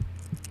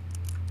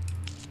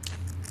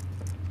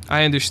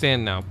 I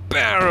understand now.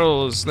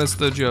 Barrels! That's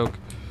the joke.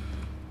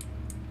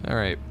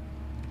 Alright.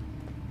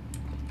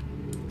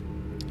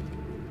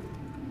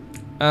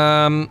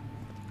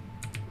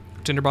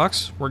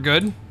 Tinderbox, we're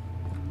good.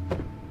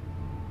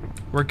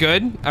 We're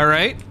good,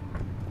 alright.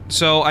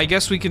 So, I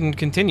guess we can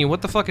continue.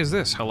 What the fuck is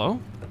this? Hello?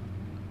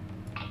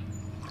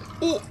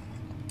 Ooh.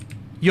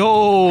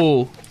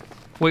 Yo!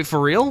 Wait, for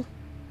real?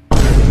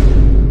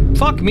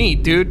 Fuck me,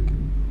 dude.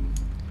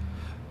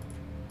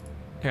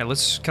 Here,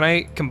 can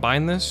I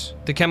combine this?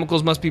 The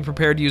chemicals must be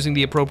prepared using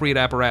the appropriate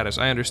apparatus.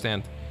 I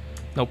understand.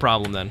 No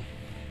problem then.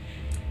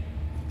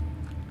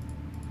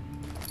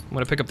 I'm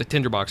gonna pick up the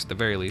tinderbox at the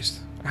very least.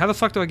 How the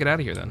fuck do I get out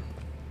of here then?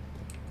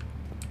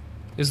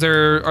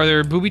 Are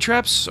there booby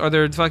traps? Are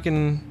there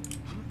fucking...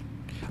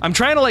 I'm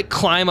trying to like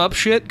climb up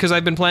shit because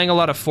I've been playing a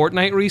lot of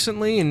Fortnite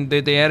recently and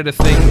they added a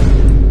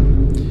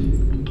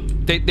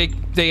thing.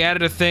 They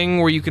added a thing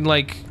where you can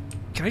like...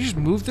 Can I just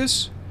move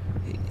this?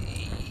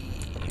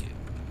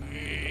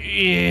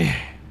 Yeah.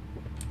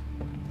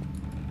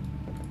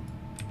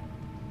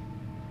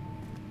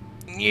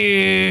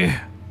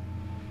 Yeah.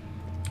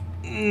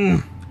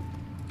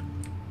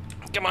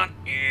 Come on.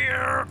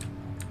 Yeah.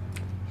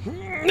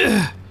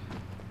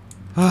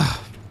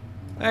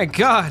 Thank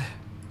God.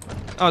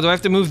 Oh, do I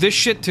have to move this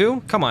shit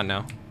too? Come on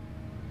now.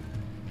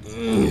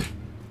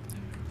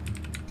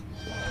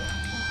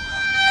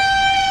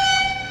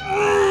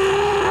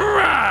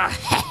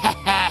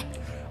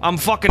 I'm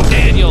fucking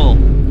Daniel.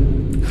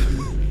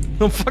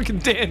 I'm fucking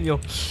Daniel.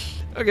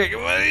 Okay,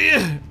 come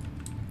on.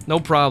 No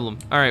problem.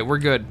 All right, we're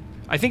good.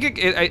 I think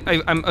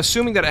I'm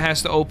assuming that it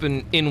has to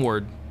open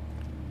inward.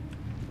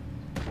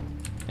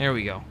 There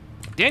we go.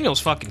 Daniel's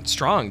fucking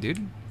strong,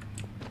 dude.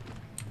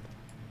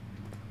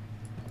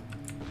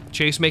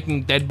 Chase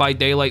making Dead by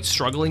Daylight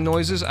struggling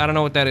noises? I don't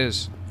know what that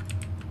is.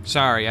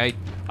 Sorry,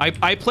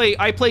 I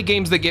play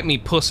games that get me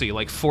pussy,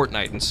 like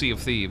Fortnite and Sea of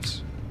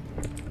Thieves.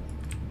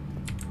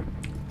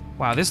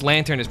 Wow, this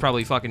lantern is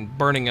probably fucking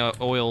burning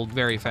oil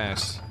very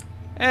fast.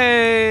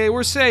 Hey,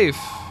 we're safe.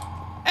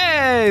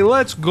 Hey,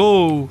 let's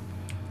go.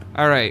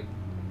 All right,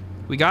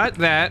 we got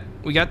that.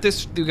 We got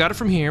this. We got it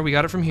from here. We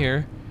got it from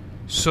here.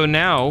 So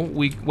now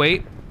we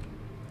wait.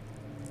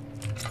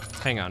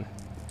 Hang on.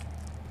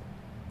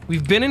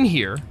 We've been in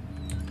here.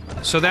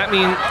 So that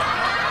means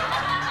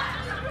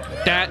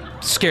that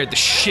scared the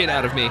shit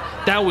out of me.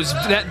 That was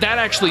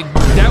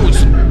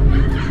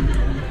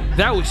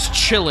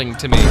chilling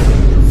to me.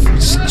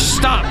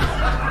 Stop.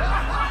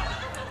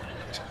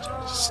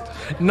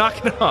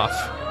 Knock it off.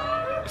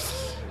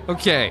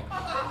 Okay.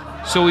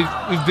 So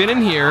we've been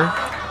in here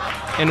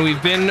and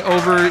we've been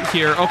over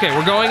here. Okay,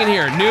 we're going in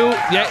here.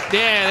 Yeah,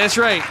 that's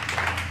right.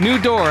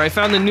 New door. I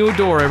found the new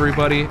door,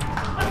 everybody.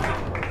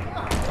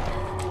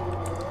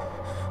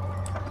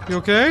 You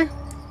okay?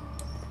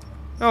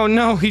 Oh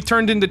no, he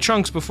turned into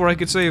chunks before I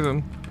could save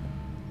him.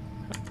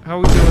 How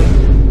we doing?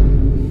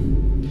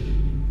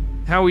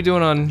 How we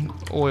doing on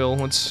oil?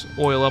 Let's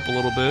oil up a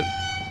little bit.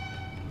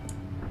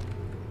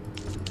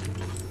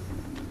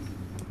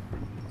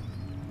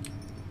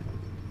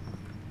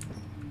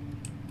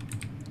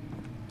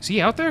 Is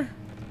he out there?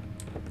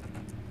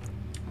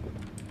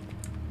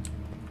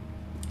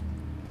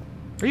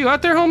 Are you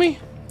out there, homie?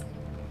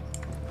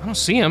 I don't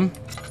see him.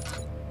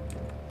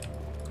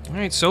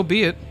 Alright, so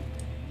be it.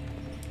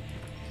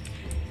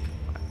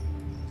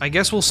 I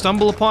guess we'll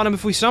stumble upon him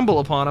if we stumble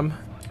upon him.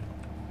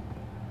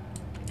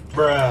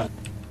 Bruh.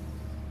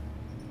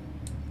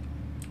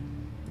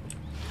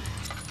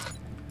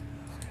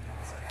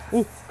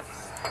 Ooh.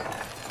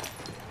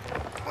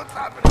 What's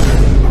happening?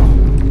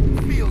 Oh,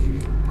 feels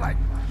like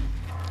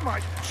my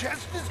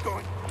chest is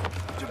going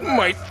to burst.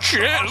 My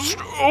chest?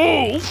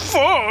 Oh,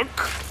 fuck!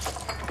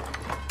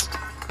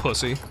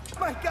 Pussy.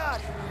 My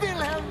God,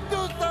 Wilhelm,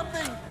 do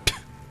something!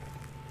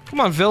 Come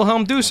on,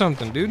 Wilhelm, do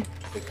something, dude.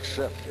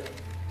 Accept it.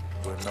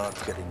 We're not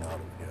getting out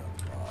of here.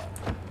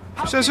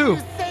 How Says can who? you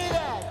say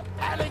that?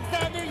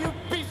 Alexander, you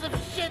piece of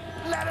shit,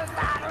 let us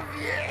out of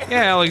here!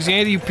 Yeah,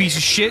 Alexander, you piece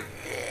of shit.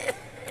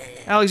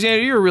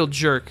 Alexander, you're a real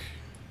jerk.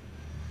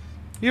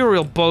 You're a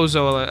real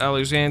bozo,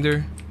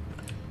 Alexander.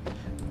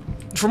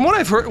 From what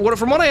I've heard,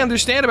 from what I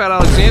understand about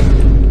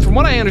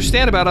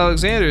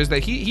Alexander, is that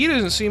he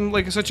doesn't seem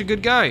like such a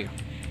good guy.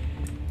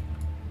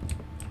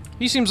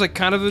 He seems like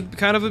kind of a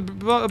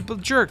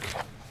jerk.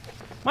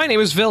 My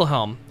name is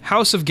Wilhelm,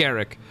 House of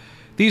Garrick.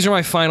 These are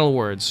my final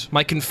words.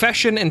 My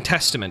confession and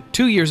testament.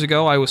 2 years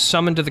ago, I was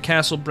summoned to the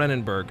Castle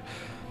Brennenburg.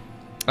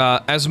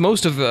 As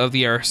most of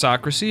the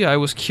aristocracy, I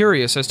was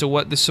curious as to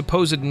what the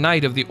supposed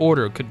knight of the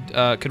order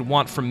could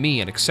want from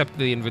me, and accepted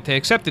the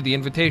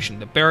invitation.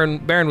 The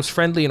Baron was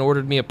friendly and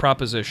ordered me a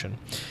proposition.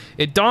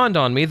 It dawned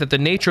on me that the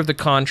nature of the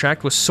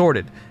contract was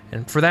sordid,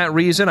 and for that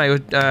reason,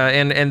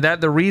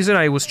 the reason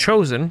I was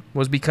chosen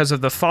was because of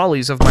the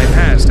follies of my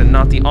past and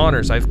not the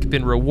honors I've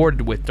been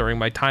rewarded with during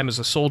my time as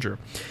a soldier.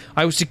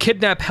 I was to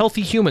kidnap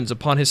healthy humans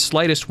upon his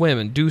slightest whim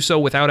and do so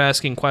without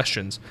asking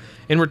questions.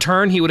 In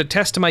return, he would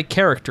attest to my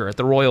character at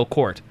the royal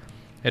court,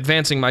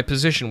 advancing my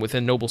position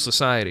within noble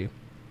society.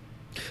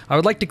 I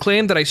would like to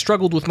claim that I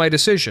struggled with my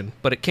decision,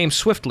 but it came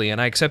swiftly and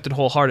I accepted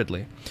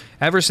wholeheartedly.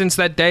 Ever since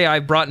that day,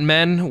 I've brought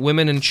men,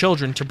 women, and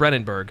children to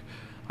Brennenburg.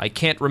 I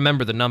can't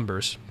remember the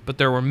numbers, but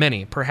there were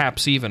many,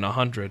 perhaps even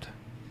 100.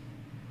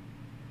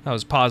 I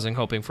was pausing,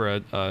 hoping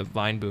for a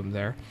vine boom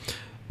there.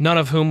 None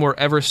of whom were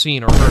ever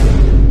seen or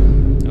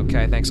heard.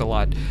 Okay, thanks a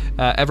lot.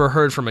 Ever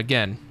heard from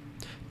again.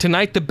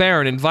 Tonight the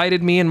Baron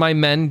invited me and my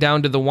men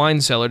down to the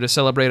wine cellar to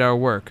celebrate our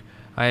work.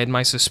 I had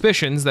my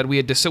suspicions that we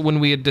had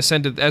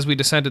descended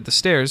the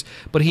stairs,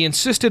 but he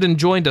insisted and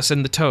joined us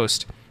in the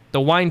toast.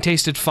 The wine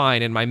tasted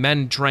fine, and my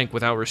men drank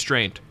without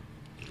restraint.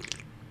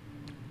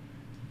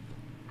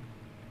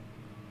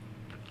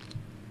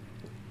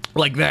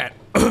 Like that.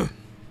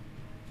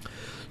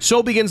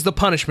 So begins the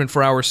punishment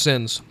for our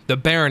sins. The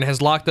Baron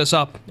has locked us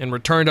up and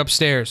returned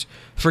upstairs.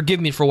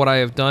 Forgive me for what I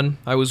have done.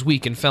 I was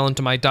weak and fell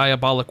into my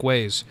diabolic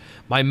ways.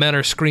 My men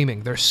are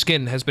screaming. Their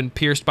skin has been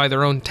pierced by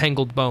their own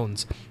tangled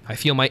bones. I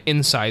feel my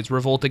insides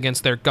revolt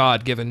against their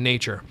God-given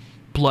nature.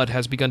 Blood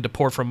has begun to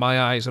pour from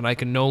my eyes, and I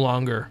can no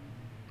longer...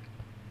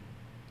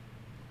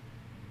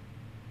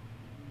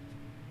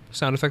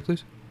 Sound effect,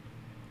 please.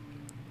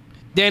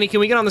 Danny, can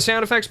we get on the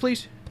sound effects,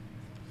 please?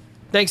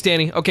 Thanks,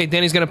 Danny. Okay,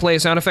 Danny's gonna play a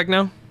sound effect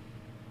now.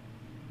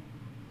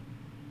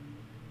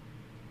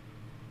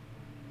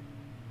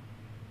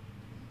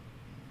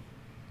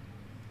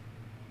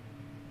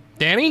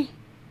 Danny?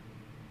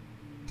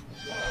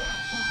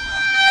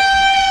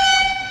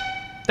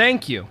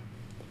 Thank you.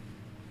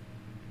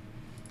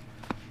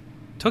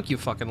 Took you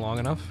fucking long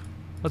enough.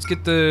 Let's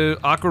get the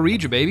Aqua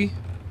Regia, baby.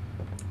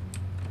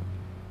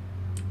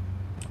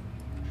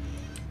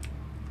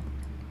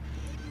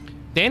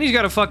 Danny's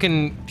got to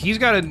fucking... He's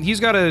got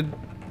to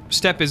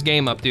step his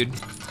game up, dude.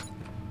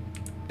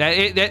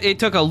 It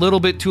took a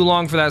little bit too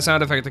long for that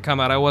sound effect to come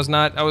out. I was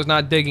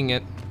not digging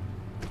it.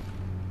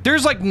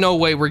 There's like no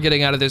way we're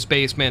getting out of this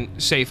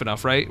basement safe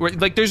enough, right?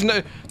 Like there's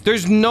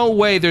no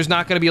way there's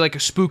not gonna be like a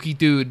spooky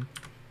dude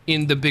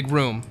in the big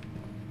room.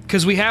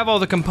 Cause we have all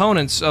the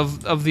components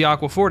of the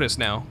Aqua Fortis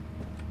now.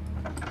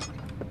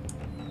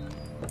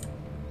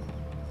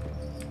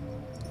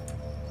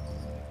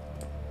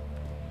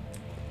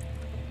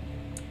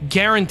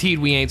 Guaranteed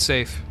we ain't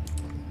safe.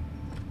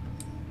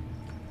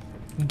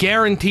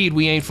 Guaranteed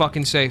we ain't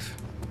fucking safe.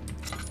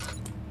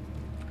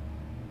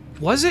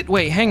 Was it?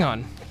 Wait, hang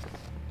on.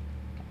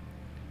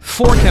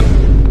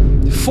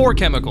 4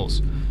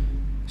 chemicals.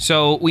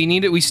 So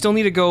we still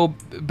need to go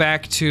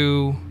back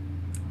to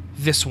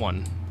this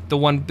one.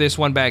 This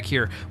one back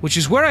here, which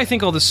is where I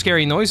think all the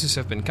scary noises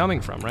have been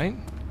coming from, right?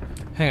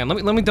 Hang on,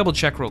 let me double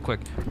check real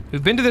quick.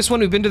 We've been to this one,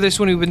 we've been to this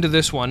one, we've been to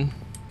this one.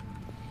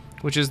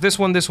 Which is this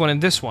one,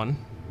 and this one.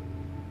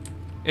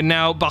 And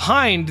now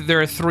behind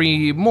there are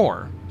 3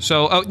 more.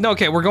 So, oh, no,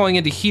 okay, we're going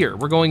into here.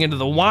 We're going into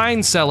the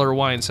wine cellar.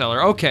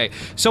 Okay,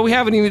 so we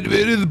haven't even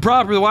been in the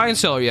proper wine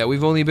cellar yet.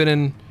 We've only been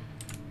in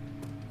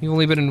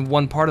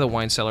one part of the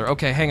wine cellar.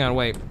 Okay, hang on,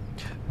 wait.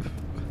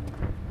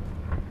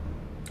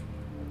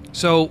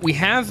 So we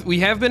have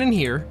been in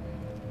here.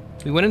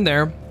 We went in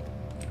there.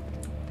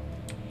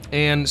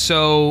 And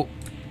so,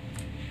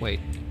 wait.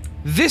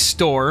 This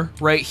door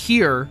right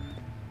here,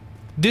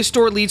 this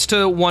door leads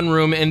to one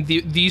room, and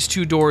these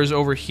 2 doors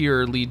over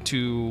here lead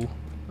to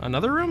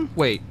another room?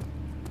 Wait.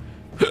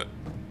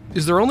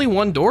 Is there only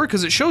one door?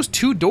 Because it shows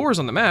 2 doors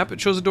on the map.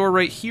 It shows a door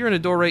right here and a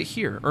door right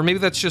here. Or maybe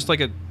that's just like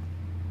a...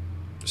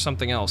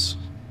 something else.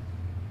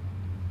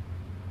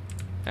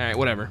 Alright,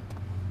 whatever.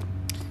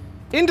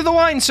 Into the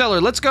wine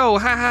cellar! Let's go!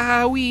 Ha ha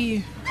ha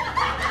wee!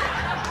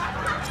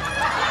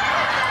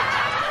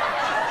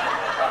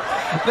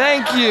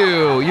 Thank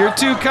you! You're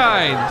too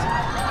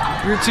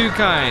kind. You're too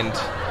kind.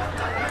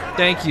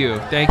 Thank you.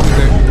 Thank you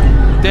very...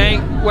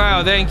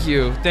 Wow, thank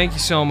you. Thank you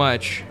so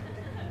much.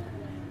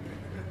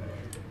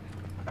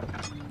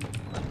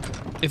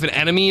 If an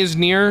enemy is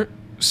near,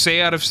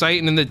 say out of sight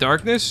and in the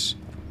darkness?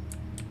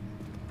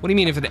 What do you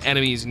mean if an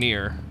enemy is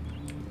near?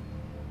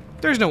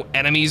 There's no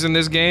enemies in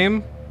this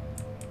game.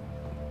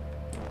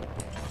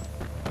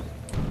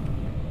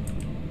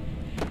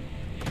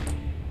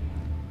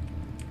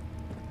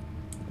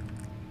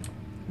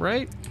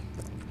 Right?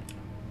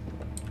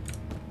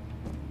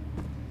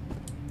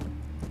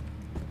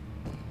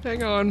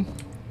 Hang on.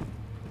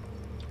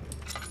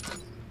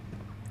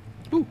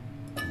 Ooh.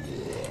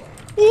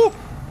 Ooh!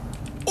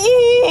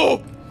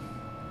 Ooh!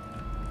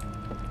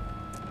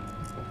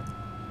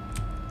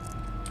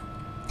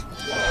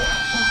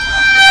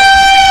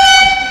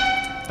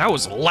 That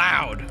was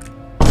loud.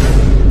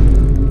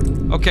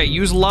 Okay,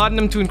 use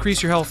laudanum to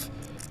increase your health.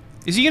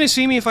 Is he gonna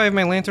see me if I have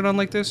my lantern on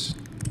like this?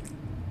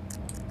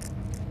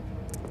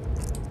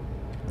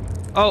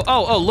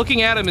 Oh,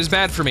 looking at him is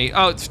bad for me.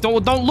 Oh,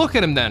 don't look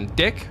at him then,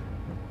 dick.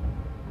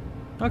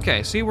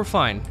 Okay, see, we're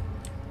fine.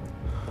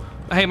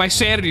 Hey, my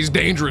sanity's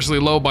dangerously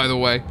low, by the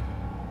way.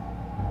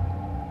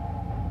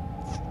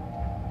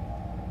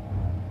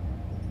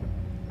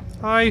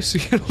 I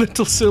see a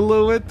little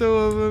silhouette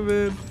of him,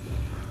 man.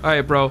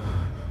 Alright, bro.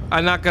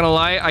 I'm not gonna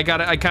lie, I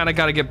kinda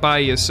gotta get by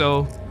you,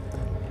 so...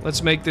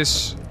 Let's make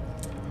this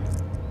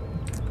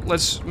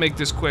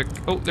quick.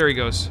 Oh, there he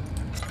goes.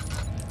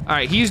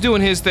 Alright, he's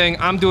doing his thing,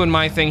 I'm doing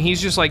my thing,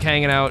 he's just like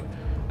hanging out,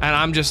 and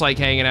I'm just like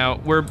hanging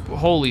out. We're...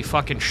 holy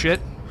fucking shit.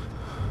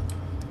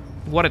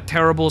 What a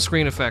terrible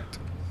screen effect.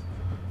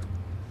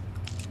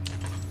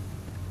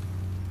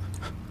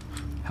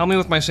 Help me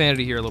with my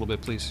sanity here a little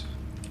bit, please.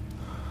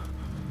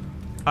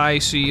 I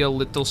see a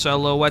little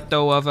silhouette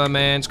of a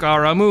man.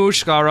 Scaramouche,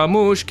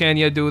 Scaramouche, can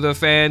you do the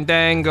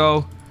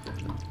fandango?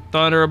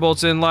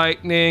 Thunderbolts and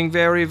lightning,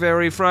 very,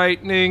 very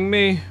frightening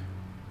me.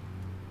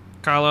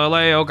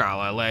 Galileo,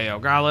 Galileo,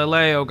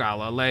 Galileo,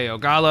 Galileo,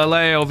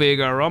 Galileo,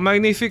 Vigaro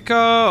Magnifico.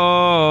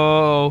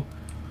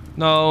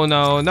 No,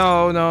 no,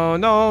 no, no,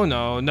 no,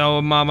 no,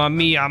 no, Mamma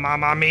Mia,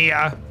 Mamma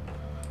Mia.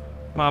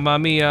 Mamma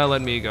Mia,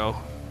 let me go.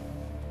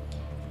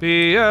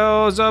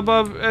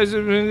 Beelzebub is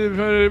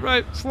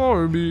right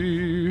for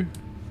me.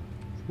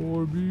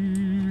 For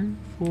me,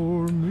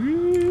 for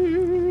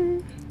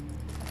me.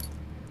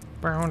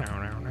 Bow now,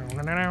 now, now,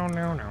 now, now,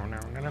 now, now,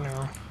 now,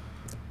 now.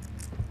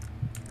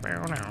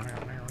 Bow now, now,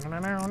 now, now,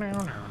 now, now,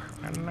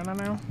 now, now, now,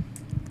 now.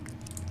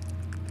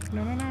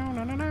 No, no,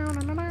 no, no, no,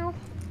 no, no, no.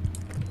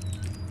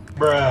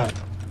 Bruh.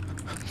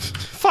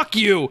 Fuck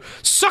you!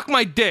 Suck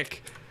my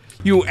dick!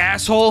 You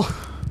asshole!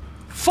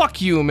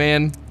 Fuck you,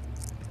 man.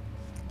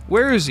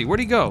 Where is he? Where'd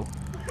he go?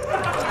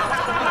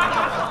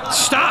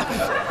 Stop!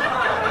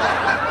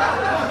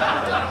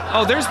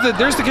 Oh, there's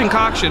the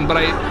concoction, but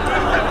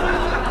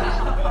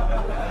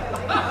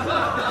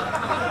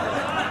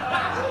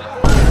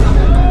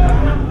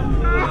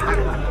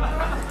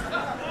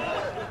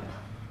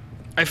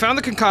I found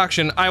the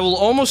concoction. I will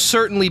almost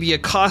certainly be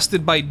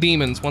accosted by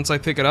demons once I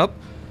pick it up.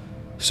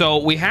 So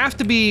we have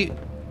to be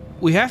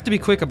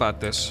quick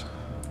about this.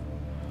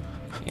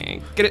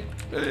 Get it.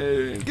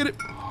 Get it.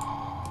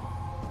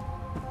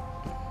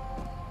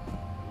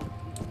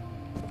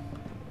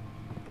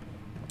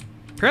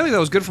 Apparently that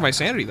was good for my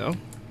sanity, though.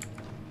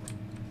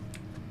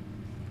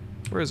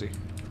 Where is he?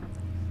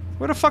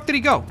 Where the fuck did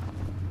he go?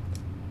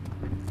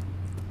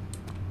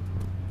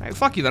 Hey,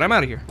 fuck you then. I'm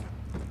out of here.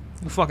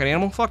 You fucking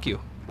animal. Fuck you.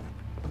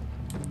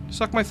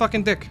 Suck my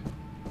fucking dick.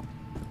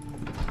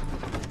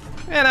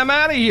 And I'm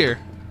out of here.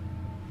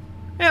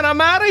 And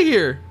I'm out of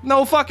here.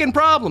 No fucking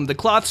problem. The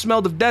cloth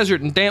smelled of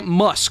desert and damp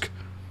musk.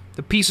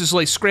 The pieces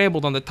lay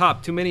scrambled on the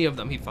top. Too many of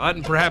them, he thought,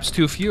 and perhaps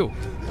too few.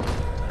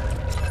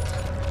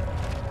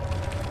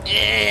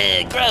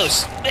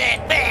 Gross.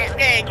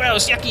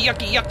 Gross. Yucky,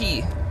 yucky,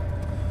 yucky.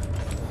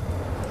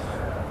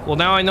 Well,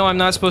 now I know I'm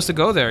not supposed to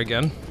go there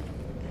again.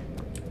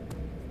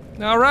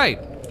 All right.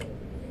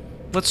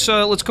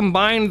 Let's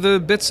combine the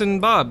bits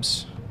and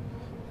bobs.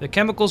 The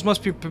chemicals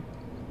must be...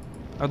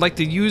 I'd like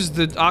to use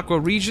the aqua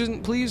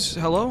region, please.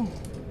 Hello?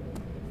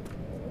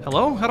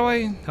 Hello? How do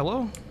I...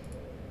 Hello?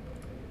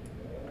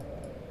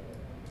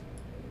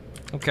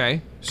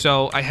 Okay,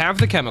 so I have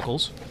the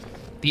chemicals.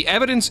 The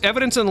evidence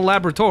in the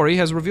laboratory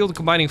has revealed that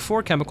combining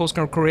 4 chemicals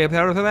can create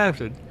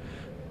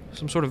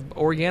some sort of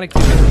organic...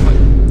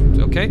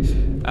 Okay.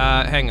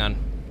 Hang on.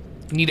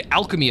 Need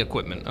alchemy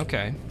equipment.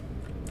 Okay.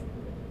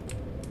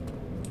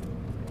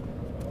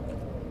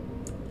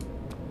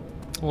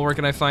 Well, where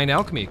can I find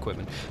alchemy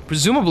equipment?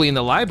 Presumably in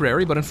the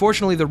library, but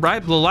unfortunately the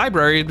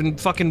library had been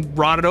fucking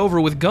rotted over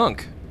with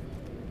gunk.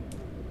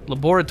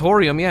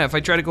 Laboratorium, yeah, if I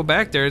try to go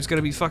back there, it's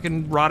gonna be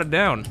fucking rotted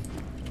down.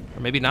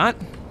 Or maybe not?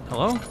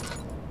 Hello?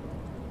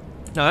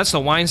 No, that's the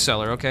wine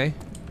cellar, okay.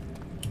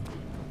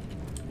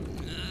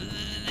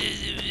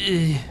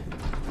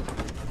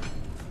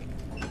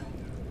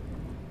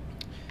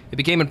 It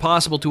became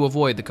impossible to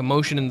avoid. The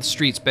commotion in the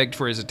streets begged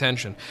for his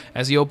attention.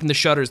 As he opened the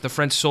shutters, the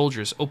French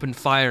soldiers opened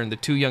fire and the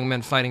 2 young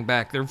men fighting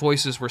back. Their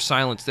voices were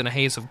silenced in a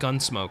haze of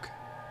gun smoke.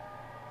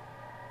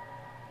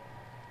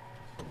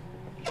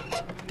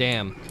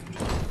 Damn.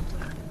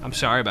 I'm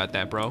sorry about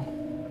that, bro.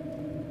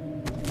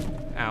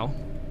 Ow.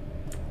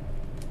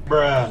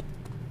 Bruh.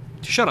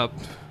 Shut up.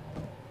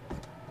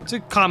 It's a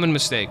common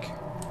mistake.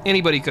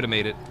 Anybody could have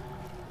made it.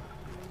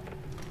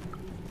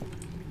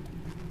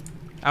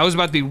 I was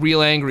about to be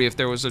real angry if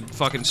there was a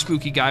fucking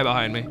spooky guy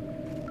behind me.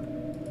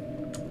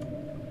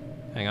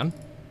 Hang on.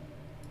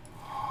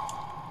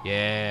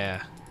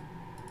 Yeah.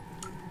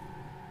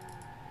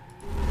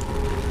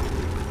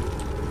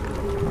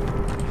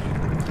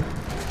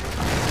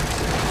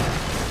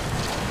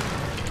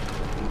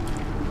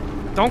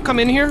 Don't come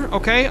in here,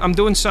 okay? I'm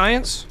doing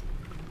science.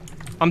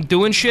 I'm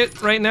doing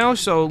shit right now,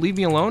 so leave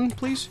me alone,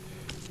 please.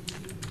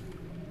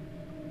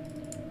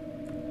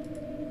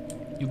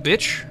 You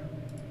bitch.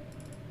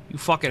 You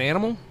fucking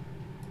animal.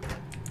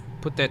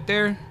 Put that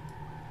there.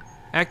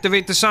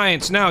 Activate the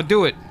science. Now,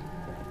 do it.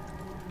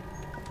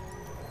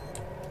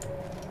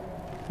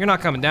 You're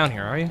not coming down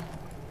here, are you?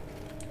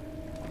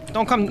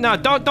 Don't come... No,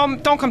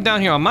 don't come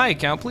down here on my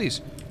account,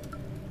 please.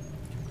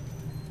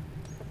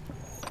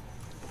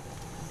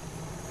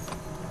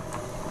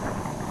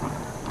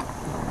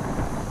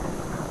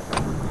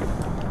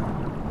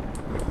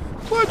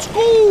 Let's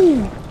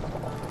go!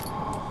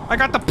 I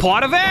got the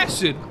pot of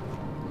acid!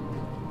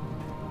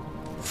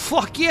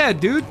 Fuck yeah,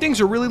 dude!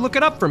 Things are really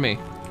looking up for me.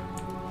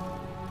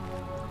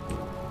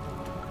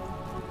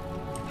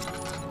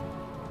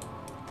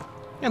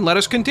 And let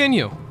us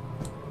continue.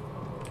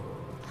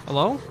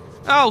 Hello?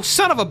 Oh,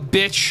 son of a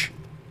bitch!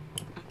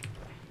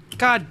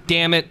 God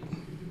damn it.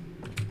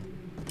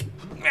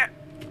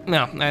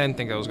 No, I didn't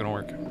think that was gonna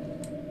work.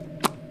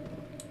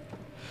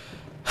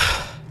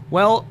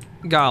 Well,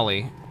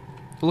 golly.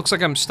 It looks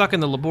like I'm stuck in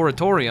the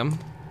laboratorium.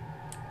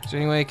 Is there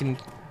any way I can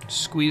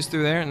squeeze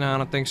through there? No, I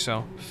don't think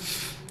so.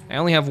 I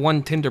only have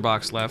one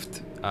tinderbox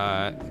left.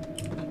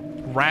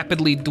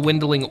 Rapidly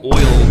dwindling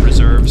oil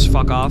reserves.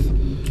 Fuck off.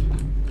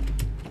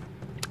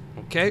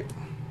 Okay.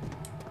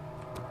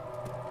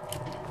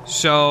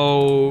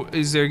 So,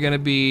 is there gonna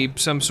be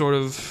some sort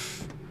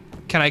of...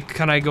 Can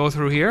I go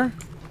through here?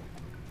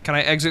 Can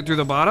I exit through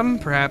the bottom?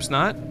 Perhaps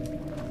not.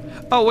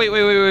 Oh,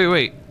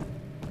 wait.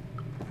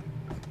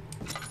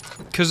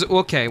 Cause,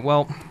 okay,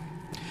 well...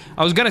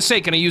 I was gonna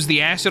say, can I use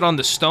the acid on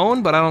the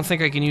stone? But I don't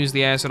think I can use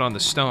the acid on the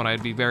stone.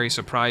 I'd be very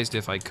surprised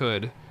if I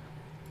could.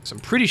 So I'm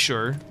pretty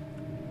sure...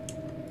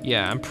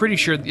 Yeah, I'm pretty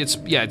sure it's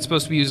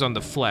supposed to be used on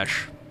the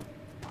flesh.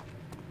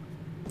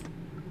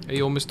 Hey,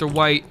 yo, Mr.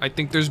 White, I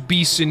think there's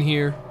beasts in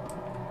here.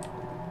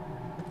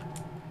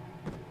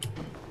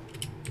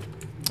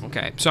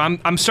 Okay, so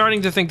I'm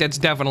starting to think that's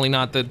definitely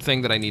not the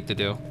thing that I need to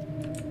do.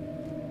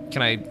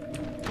 Can I...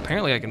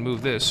 Apparently I can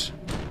move this.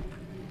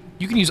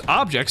 You can use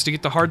objects to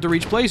get to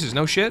hard-to-reach places,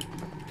 no shit.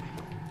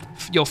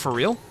 Yo, for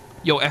real?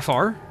 Yo,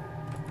 FR?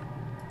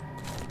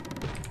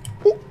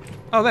 Ooh.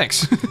 Oh,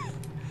 thanks.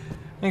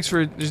 Thanks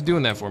for just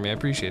doing that for me, I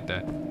appreciate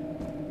that.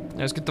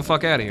 Let's get the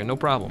fuck out of here, no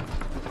problem.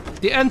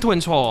 The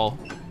entrance hall.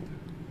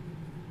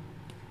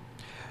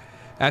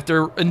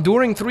 After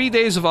enduring 3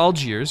 days of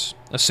Algiers,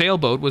 a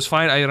sailboat was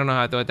I don't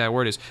know what that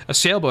word is. A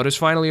sailboat has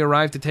finally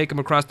arrived to take him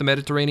across the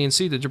Mediterranean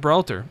Sea to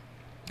Gibraltar.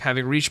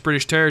 Having reached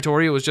British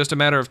territory, it was just a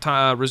matter of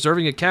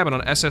reserving a cabin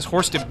on SS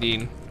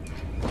Horstebdeen.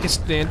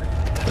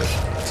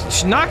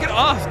 Knock it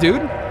off,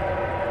 dude!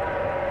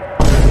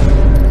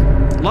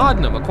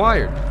 Laudanum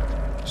acquired.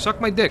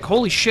 Suck my dick.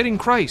 Holy shitting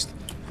Christ.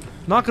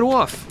 Knock it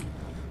off.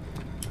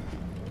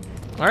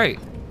 Alright.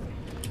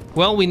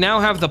 Well, we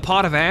now have the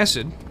pot of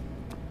acid.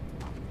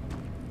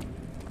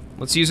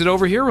 Let's use it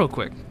over here real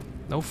quick.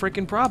 No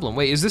freaking problem.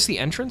 Wait, is this the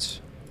entrance?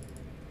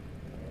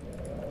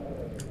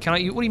 Can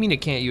I... What do you mean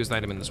it can't use an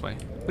item in this way?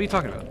 What are you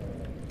talking about?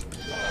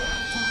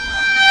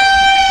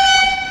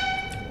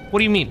 What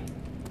do you mean?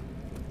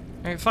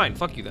 Alright, fine.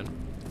 Fuck you then.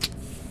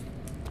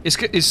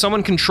 Is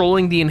someone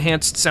controlling the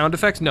enhanced sound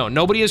effects? No,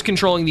 nobody is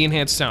controlling the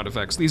enhanced sound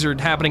effects. These are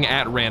happening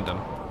at random.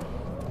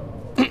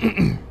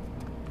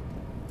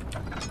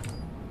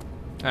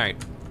 Alright.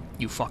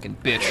 You fucking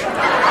bitch.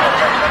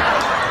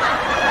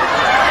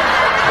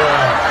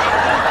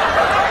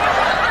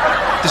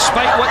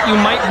 Despite what you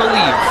might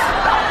believe,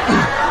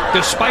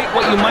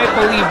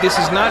 this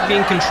is not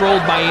being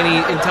controlled by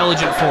any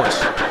intelligent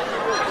force.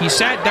 He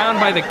sat down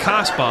by the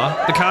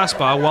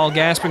Kasbah, while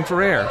gasping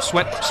for air.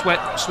 Sweat,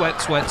 sweat,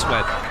 sweat, sweat,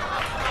 sweat.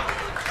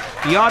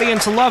 The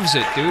audience loves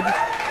it, dude.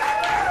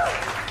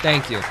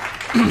 Thank you.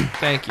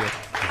 Thank you.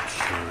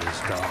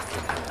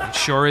 It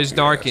sure is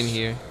dark in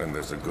here. And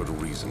there's a good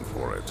reason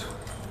for it.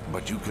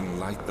 But you can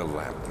light the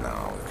lamp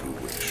now if you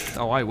wish.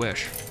 Oh, I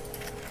wish.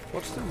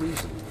 What's the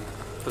reason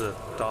for the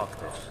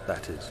darkness,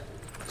 that is?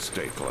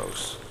 Stay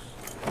close.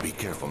 Be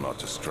careful not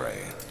to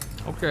stray.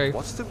 Okay.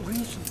 What's the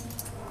reason?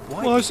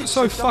 Why is it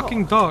so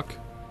fucking dark?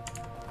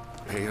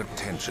 Pay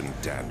attention,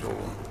 Daniel.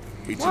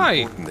 It's Why?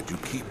 important that you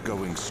keep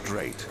going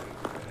straight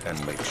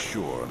and make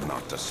sure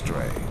not to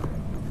stray.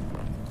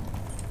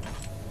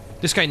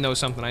 This guy knows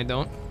something I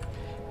don't.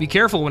 Be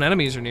careful when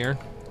enemies are near.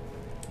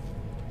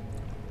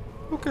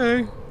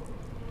 Okay.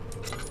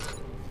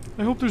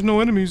 I hope there's no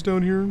enemies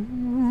down here.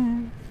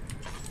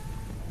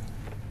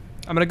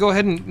 I'm gonna go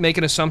ahead and make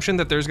an assumption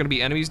that there's gonna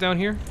be enemies down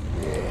here.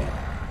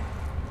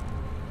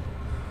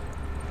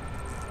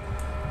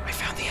 I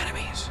found the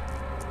enemies.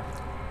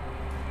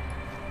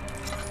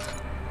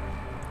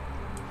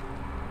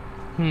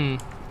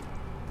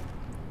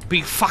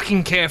 Be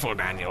fucking careful,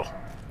 Daniel.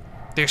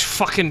 There's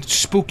fucking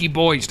spooky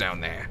boys down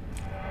there.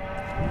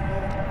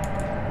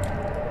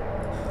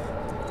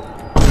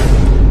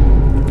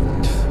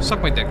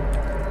 Suck my dick.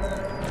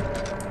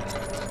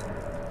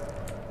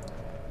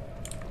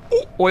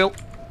 Ooh, oil.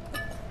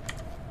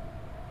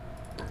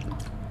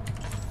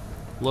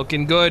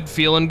 Looking good,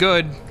 feeling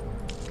good.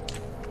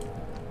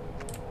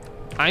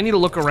 I need to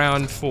look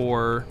around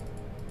for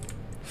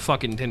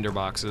fucking tinder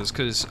boxes,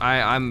 because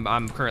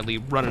I'm currently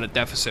running a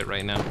deficit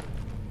right now.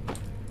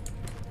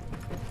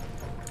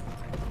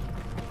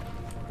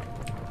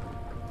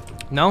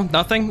 No?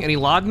 Nothing? Any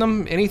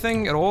laudanum?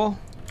 Anything at all?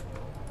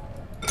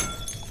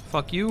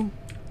 Fuck you.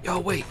 Yo,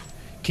 wait.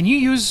 Can you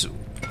use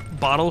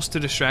bottles to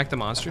distract the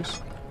monsters?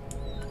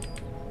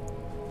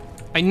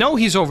 I know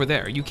he's over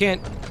there. You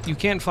can't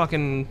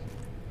fucking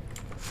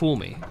fool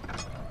me.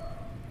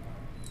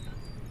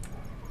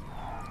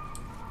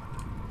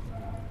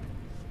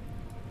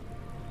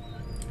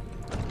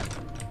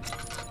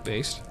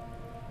 Based.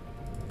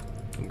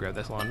 Can grab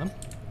this laudanum.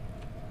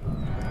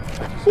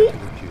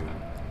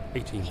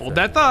 Hold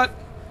that thought.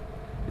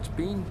 It's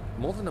been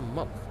more than a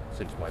month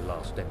since my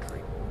last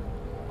entry.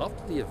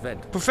 After the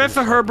event,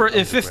 Professor Herbert,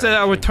 if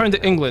I return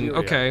to England,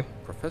 okay.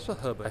 Professor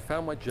Herbert, I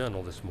found my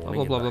journal this morning.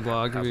 Blah blah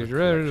blah blah.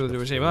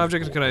 The same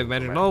object. Could I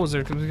imagine it all? Was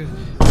there? Okay.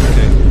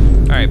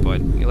 All right,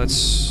 bud.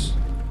 Let's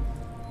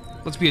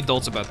be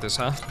adults about this,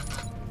 huh?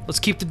 Let's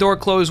keep the door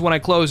closed when I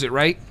close it,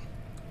 right?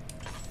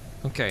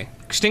 Okay.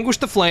 Extinguish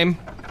the flame.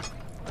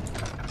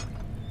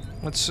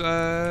 Let's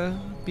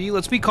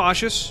Let's be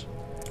cautious.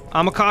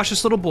 I'm a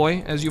cautious little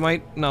boy, as you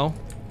might know.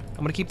 I'm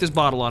gonna keep this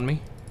bottle on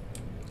me.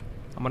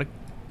 I'm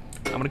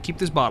gonna keep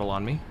this bottle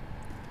on me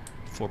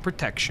for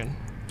protection.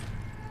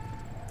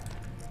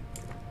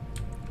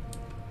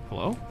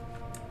 Hello?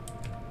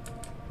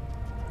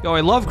 Yo,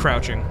 I love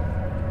crouching.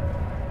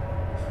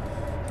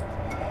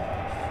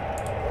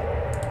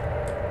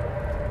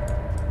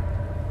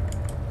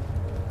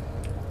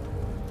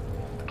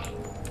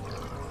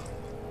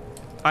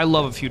 I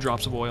love a few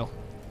drops of oil.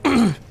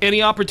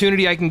 Any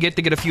opportunity I can get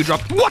to get a few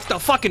drops. What the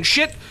fucking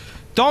shit?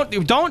 Don't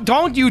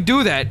you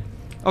do that.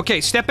 Okay,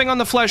 stepping on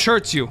the flesh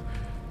hurts you.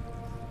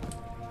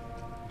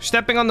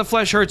 Stepping on the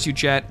flesh hurts you,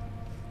 chat.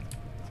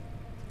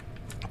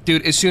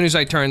 Dude, as soon as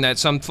I turn that,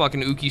 some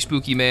fucking ooky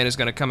spooky man is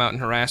gonna come out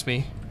and harass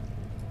me.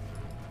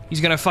 He's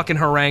gonna fucking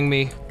harangue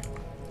me.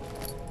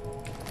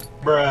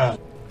 Bruh.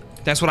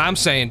 That's what I'm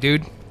saying,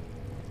 dude.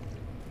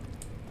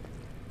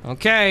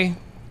 Okay.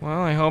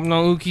 Well, I hope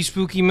no ooky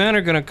spooky men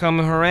are gonna come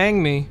and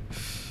harangue me.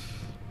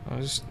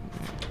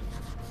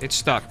 It's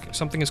stuck.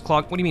 Something is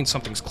clogged. What do you mean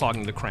something's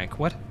clogging the crank?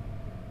 What?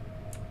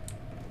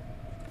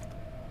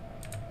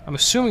 I'm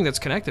assuming that's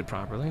connected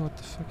properly. What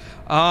the fuck?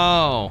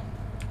 Oh.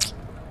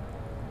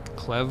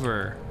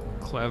 Clever.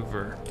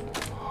 Clever.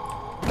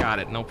 Got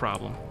it. No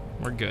problem.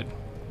 We're good.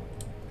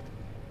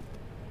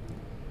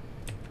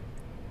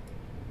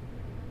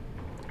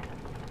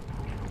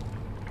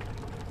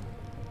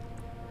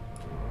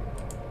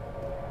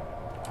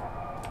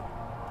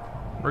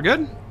 We're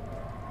good?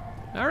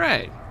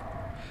 Alright.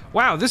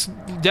 Wow, this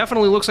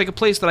definitely looks like a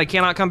place that I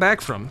cannot come back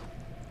from.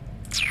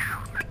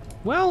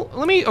 Well,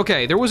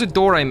 okay, there was a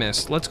door I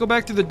missed. Let's go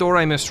back to the door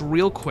I missed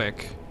real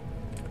quick.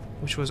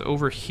 Which was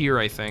over here,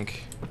 I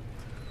think.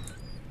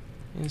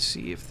 And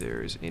see if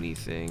there's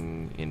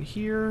anything in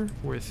here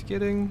worth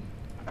getting.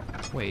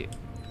 Wait,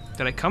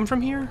 did I come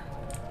from here?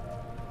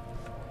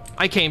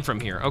 I came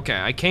from here.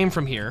 Okay, I came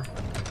from here.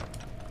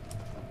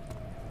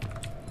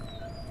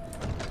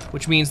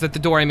 Which means that the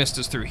door I missed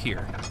is through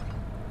here.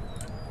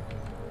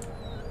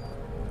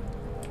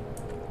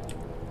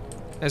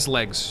 As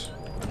legs.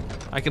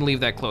 I can leave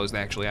that closed,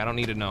 actually. I don't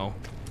need to know.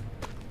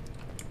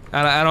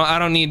 I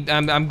don't need.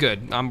 I'm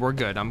good. We're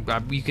good.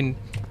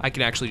 I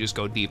can actually just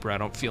go deeper. I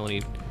don't feel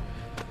any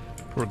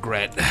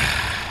regret.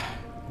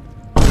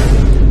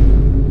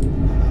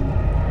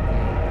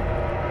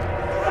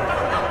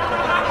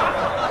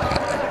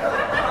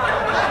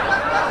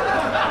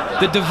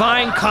 The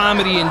divine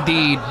comedy,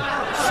 indeed.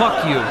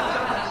 Fuck you.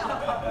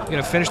 You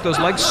gonna finish those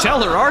legs?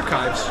 Cellar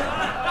archives.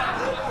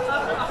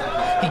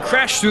 He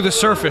crashed through the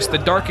surface. The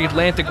dark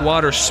Atlantic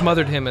water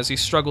smothered him as he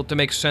struggled to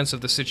make sense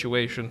of the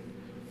situation.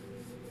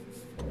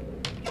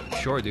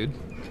 Sure, dude.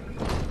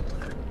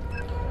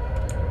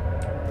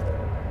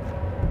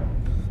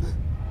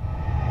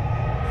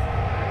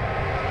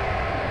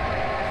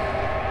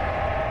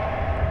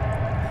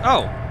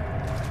 Oh.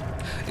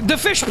 The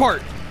fish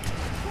part!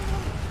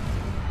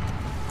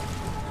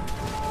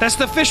 That's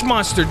the fish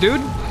monster,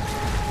 dude!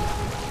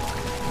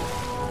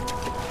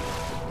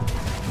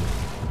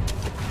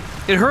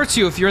 It hurts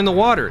you if you're in the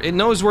water. It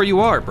knows where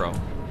you are, bro.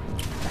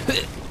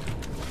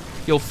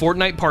 Yo,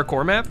 Fortnite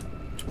parkour map?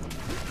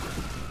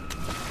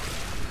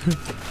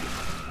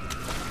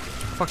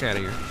 Fuck out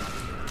of here.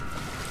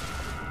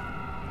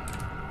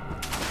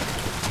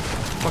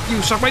 Fuck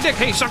you, suck my dick.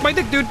 Hey, suck my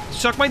dick, dude.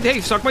 Suck my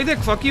dick.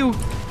 Fuck you,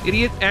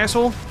 idiot,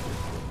 asshole.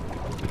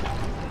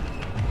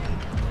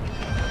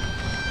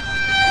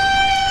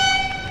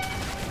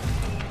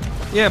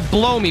 Yeah,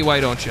 blow me, why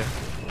don't you?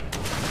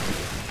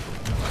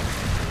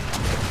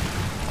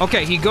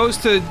 Okay, he goes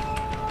to...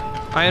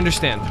 I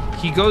understand.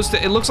 He goes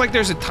to... It looks like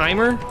there's a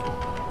timer.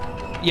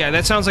 Yeah,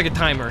 that sounds like a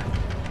timer.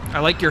 I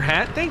like your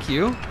hat. Thank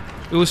you.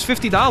 It was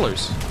 $50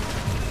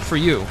 for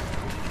you.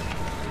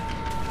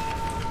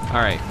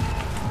 All right.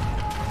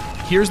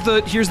 Here's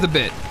the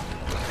bit.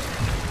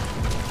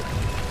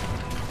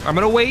 I'm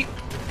gonna wait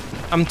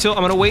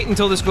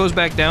until this goes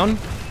back down.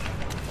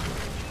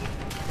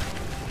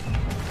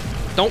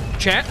 Don't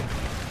chat.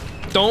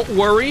 Don't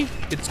worry.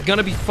 It's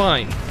gonna be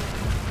fine.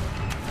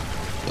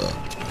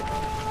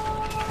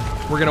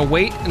 We're gonna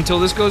wait until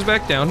this goes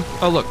back down.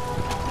 Oh, look.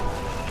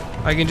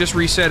 I can just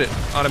reset it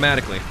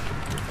automatically.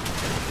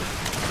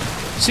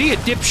 See it,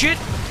 dipshit?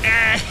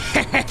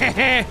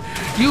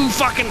 You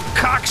fucking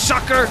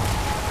cocksucker!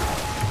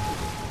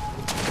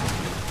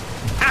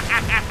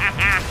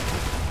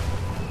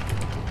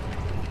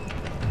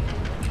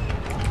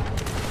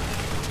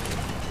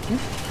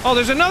 Oh,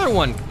 there's another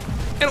one!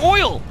 An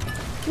oil!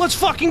 Let's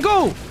fucking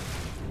go!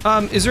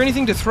 Is there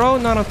anything to throw?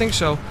 No, I don't think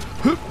so.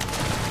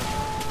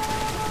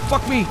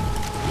 Fuck me!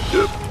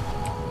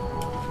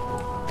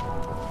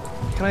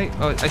 Can I?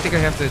 Oh, I think I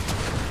have to...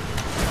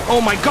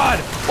 Oh my god!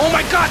 Oh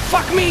my god!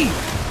 Fuck me!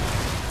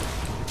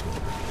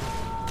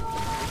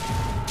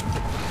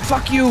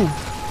 Fuck you!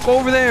 Go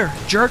over there,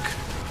 jerk!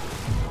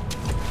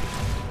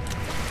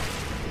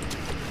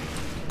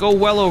 Go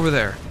well over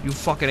there, you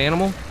fucking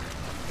animal.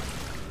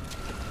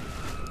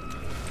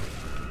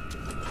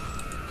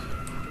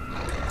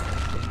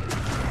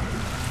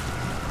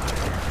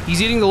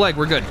 He's eating the leg.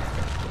 We're good.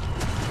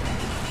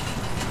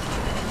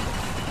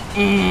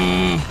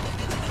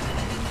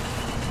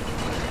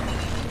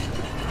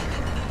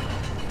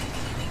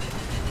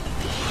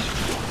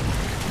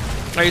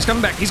 Alright, he's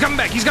coming back. He's coming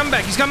back. He's coming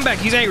back. He's coming back.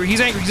 He's angry. He's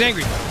angry. He's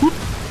angry. Whoop.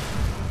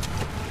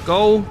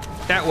 Go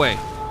that way.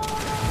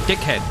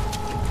 Dickhead.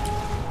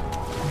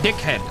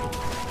 Dickhead.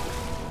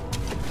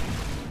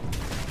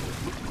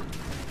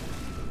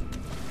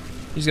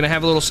 He's gonna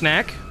have a little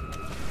snack.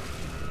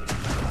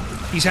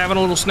 He's having a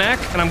little snack,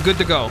 and I'm good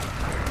to go.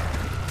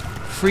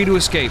 Free to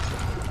escape.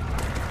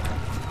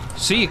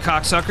 See you,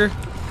 cocksucker.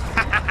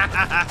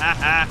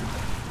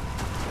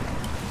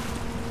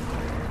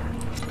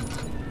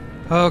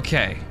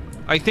 Okay.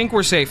 I think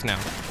we're safe now.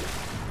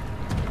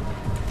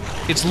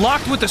 It's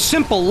locked with a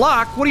simple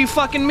lock? What do you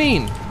fucking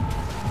mean?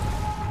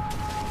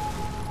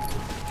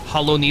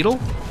 Hollow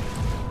needle?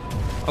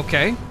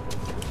 Okay.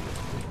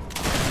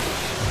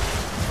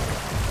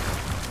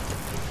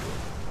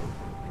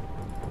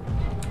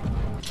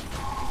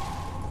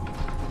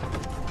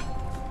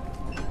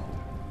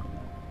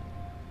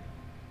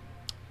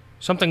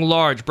 Something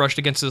large brushed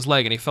against his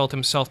leg, and he felt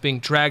himself being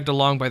dragged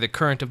along by the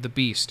current of the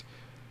beast.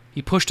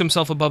 He pushed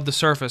himself above the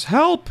surface.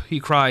 "Help!" he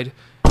cried,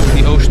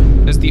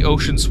 as the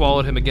ocean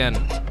swallowed him again.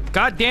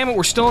 God damn it,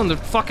 we're still in the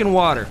fucking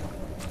water.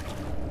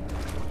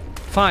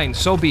 Fine,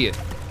 so be it.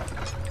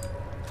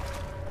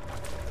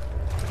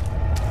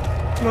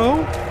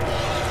 No?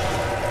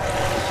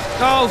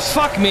 Oh,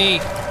 fuck me.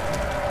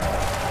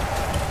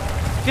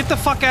 Get the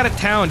fuck out of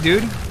town,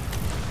 dude.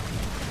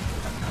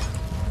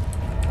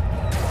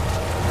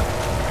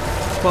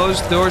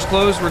 Closed, doors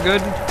closed, we're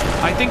good.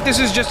 I think this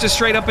is just a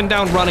straight up and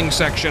down running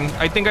section.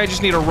 I think I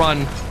just need a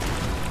run.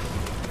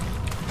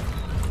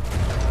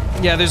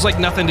 Yeah, there's like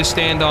nothing to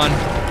stand on.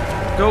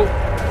 Go.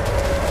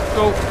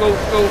 Go, go,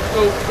 go,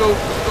 go, go,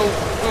 go,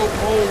 go.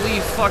 Holy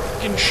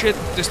fucking shit.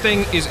 This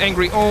thing is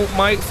angry. Oh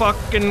my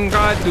fucking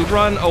god, dude,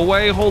 run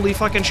away. Holy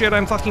fucking shit,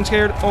 I'm fucking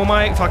scared. Oh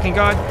my fucking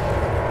god.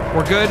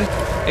 We're good.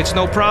 It's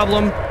no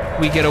problem.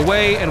 We get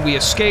away and we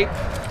escape.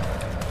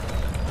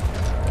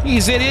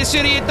 This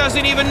idiot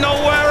doesn't even know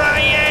where I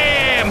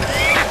am!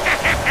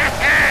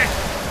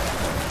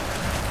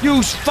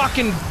 You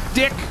fucking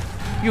dick!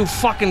 You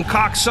fucking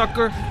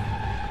cocksucker!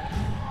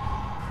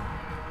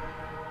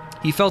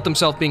 He felt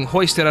himself being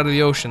hoisted out of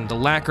the ocean. The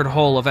lacquered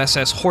hull of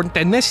SS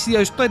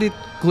Amnesia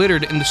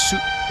glittered in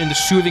the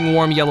soothing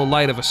warm yellow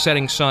light of a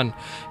setting sun.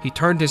 He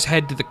turned his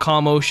head to the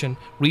calm ocean,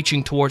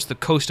 reaching towards the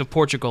coast of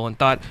Portugal, and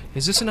thought,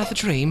 is this another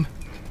dream?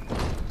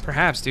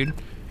 Perhaps, dude.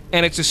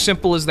 And it's as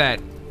simple as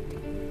that.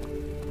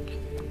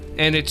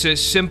 And it's as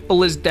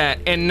simple as that.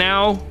 And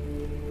now,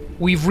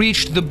 we've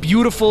reached the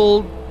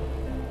beautiful...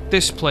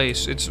 this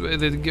place. It's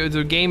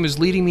the game is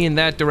leading me in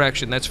that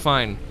direction. That's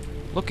fine.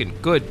 Looking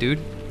good, dude.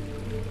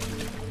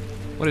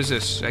 What is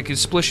this? I can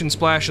splish and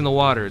splash in the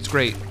water. It's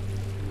great.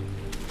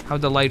 How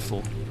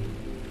delightful.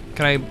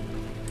 Can I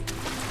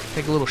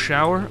take a little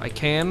shower? I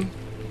can.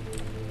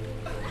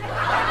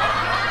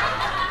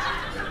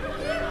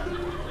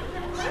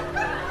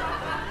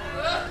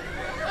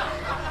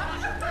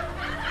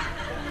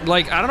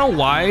 Like, I don't know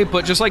why,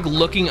 but just like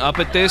looking up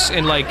at this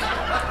and like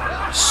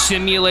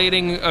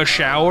simulating a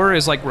shower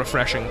is like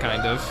refreshing,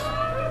 kind of.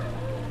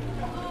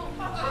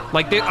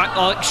 Like,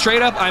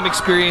 straight up, I'm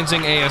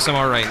experiencing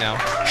ASMR right now.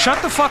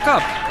 Shut the fuck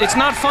up. It's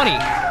not funny.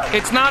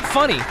 It's not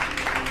funny.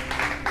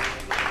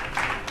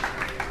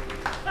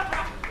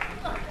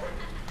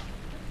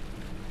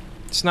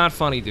 It's not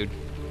funny, dude.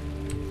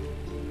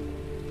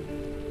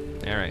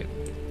 Alright.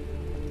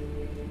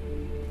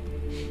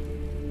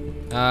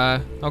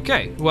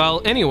 Okay.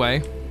 Well,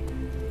 anyway.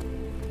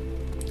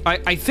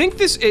 I think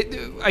this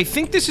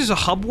is a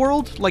hub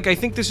world. Like, I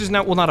think this is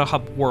not, well, not a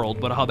hub world,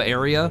 but a hub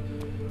area.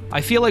 I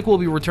feel like we'll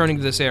be returning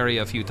to this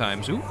area a few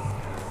times. Ooh.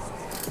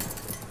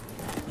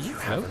 You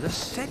have an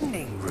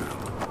ascending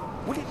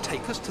room. Will it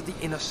take us to the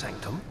inner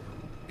sanctum?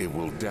 It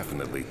will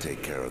definitely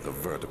take care of the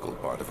vertical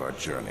part of our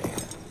journey.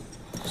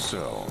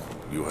 So,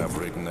 you have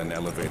ridden an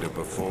elevator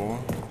before?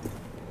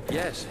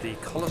 Yes, the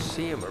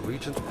Colosseum at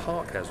Regent's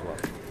Park has one.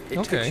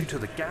 It takes you to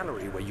the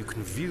gallery where you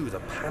can view the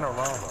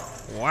panorama.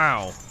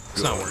 Wow.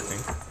 It's not working.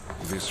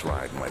 This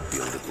ride might be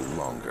a little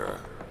longer,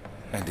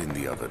 and in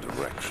the other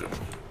direction.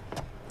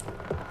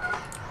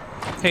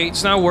 Hey,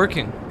 it's not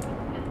working.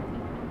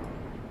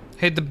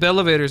 Hey, the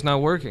elevator's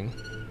not working.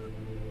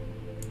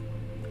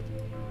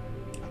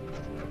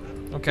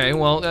 Okay,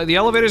 well, the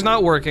elevator's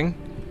not working.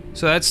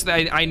 So that's,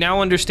 I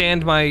now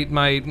understand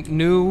my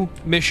new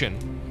mission.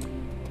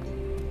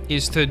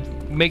 Is to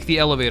make the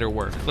elevator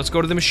work. Let's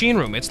go to the machine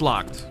room. It's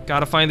locked.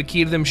 Gotta find the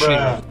key to the machine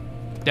room.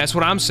 That's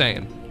what I'm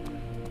saying.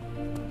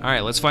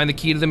 Alright, let's find the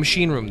key to the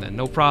machine room then.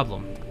 No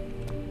problem.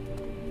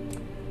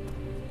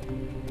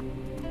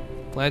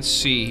 Let's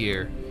see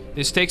here.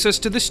 This takes us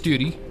to the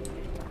studio.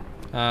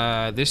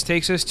 This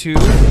takes us to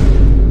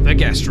the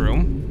guest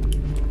room.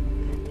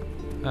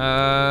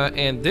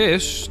 And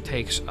this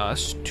takes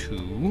us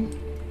to...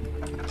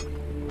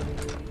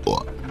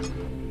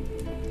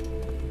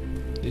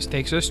 This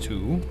takes us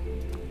to...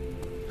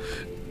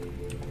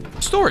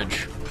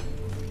 storage.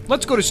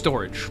 Let's go to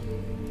storage.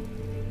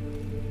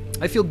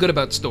 I feel good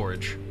about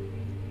storage.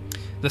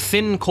 The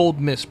thin,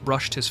 cold mist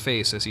brushed his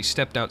face as he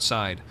stepped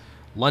outside.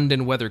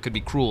 London weather could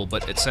be cruel,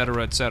 but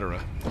etc.,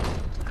 etc.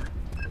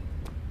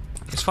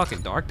 It's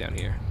fucking dark down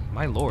here.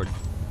 My lord.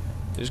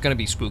 There's gonna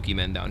be spooky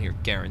men down here,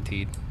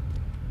 guaranteed.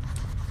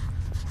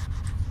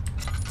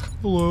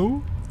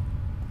 Hello?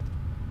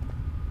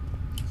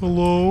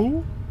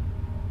 Hello?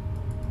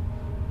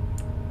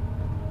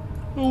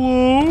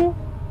 Hello?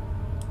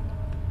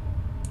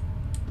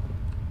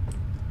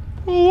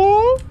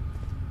 Hello?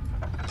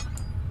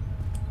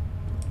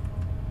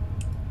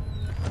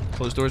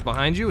 Close doors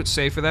behind you. It's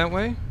safer that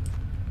way.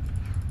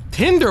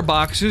 Tinder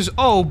boxes?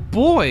 Oh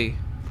boy.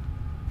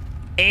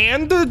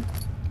 And the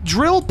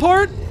drill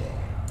part?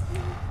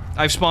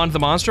 I've spawned the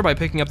monster by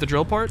picking up the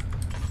drill part.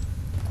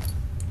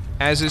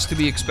 As is to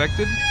be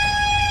expected.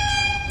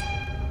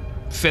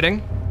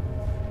 Fitting.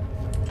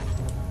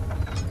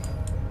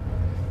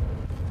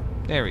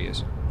 There he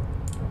is.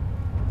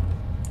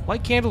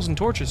 Light candles and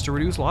torches to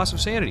reduce loss of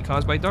sanity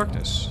caused by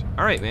darkness.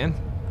 Alright, man.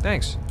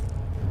 Thanks.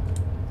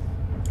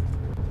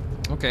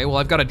 Okay, well,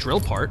 I've got a drill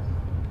part.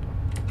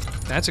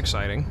 That's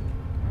exciting.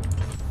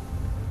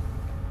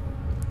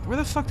 Where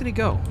the fuck did he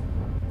go?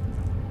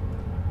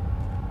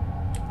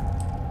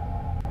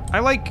 I,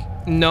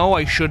 like, know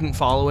I shouldn't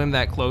follow him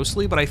that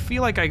closely, but I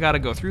feel like I gotta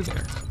go through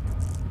there.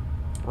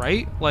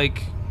 Right?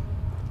 Like...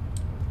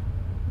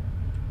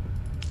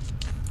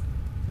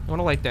 I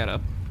wanna light that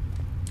up.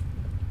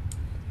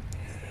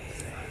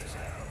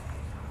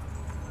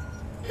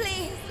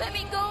 Please, let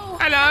me go.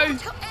 Hello? Don't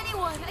tell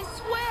anyone, I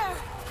swear.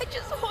 I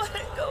just want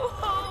to go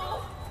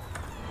home.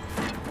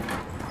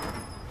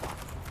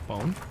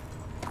 Bone?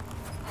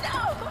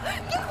 No!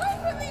 Get away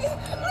from me!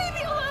 Leave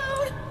me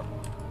alone!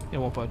 It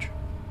won't budge.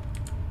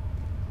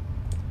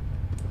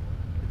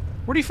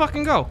 Where'd he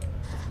fucking go?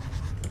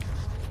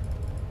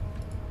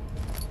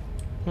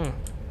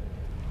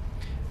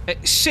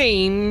 It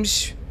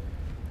seems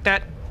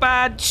that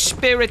bad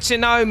spirits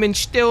and omens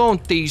still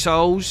haunt these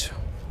holes.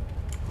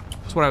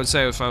 That's what I would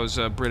say if I was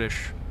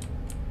British.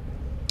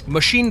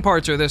 Machine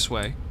parts are this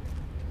way.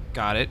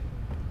 Got it.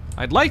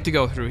 I'd like to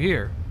go through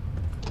here.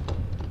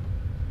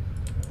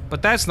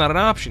 But that's not an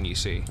option, you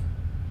see.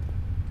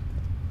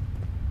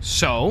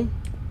 So...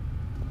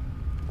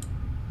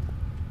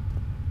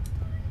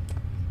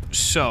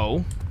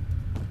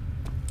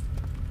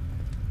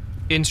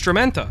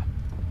 Instrumenta.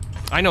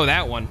 I know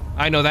that one.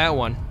 I know that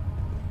one.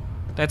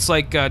 That's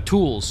like,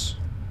 tools.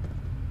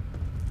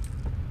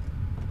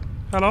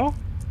 Hello?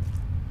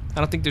 I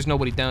don't think there's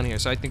nobody down here,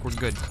 so I think we're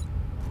good.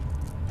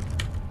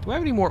 Do I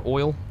have any more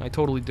oil? I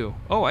totally do.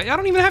 Oh, I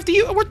don't even have to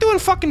use... We're doing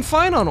fucking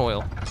fine on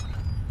oil.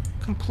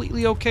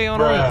 Completely okay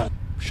on oil.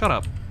 Shut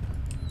up.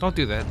 Don't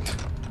do that.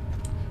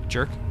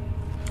 Jerk.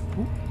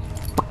 Ooh.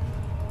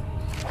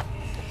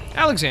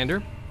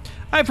 Alexander,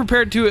 I have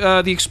prepared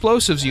the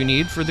explosives you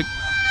need for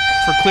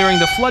clearing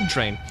the flood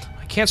drain.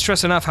 I can't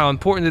stress enough how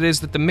important it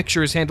is that the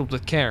mixture is handled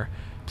with care.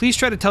 Please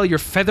try to tell your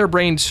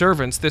feather-brained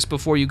servants this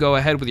before you go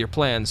ahead with your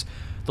plans.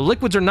 The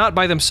liquids are not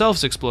by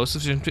themselves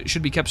explosives and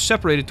should be kept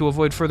separated to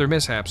avoid further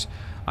mishaps.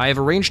 I have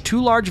arranged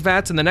 2 large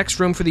vats in the next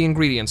room for the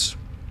ingredients.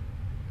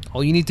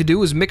 All you need to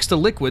do is mix the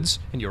liquids,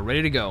 and you're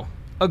ready to go.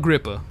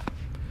 Agrippa.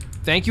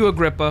 Thank you,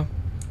 Agrippa.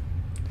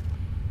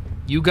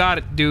 You got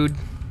it, dude.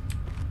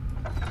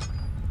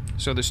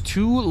 So there's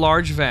 2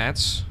 large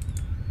vats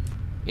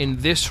in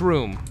this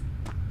room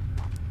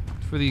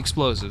for the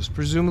explosives,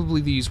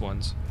 presumably these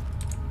ones.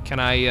 Can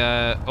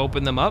I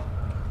open them up?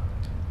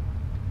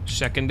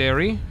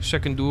 Secondary,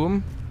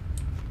 secondum.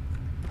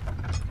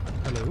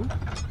 Hello?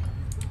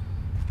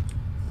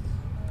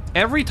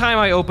 Every time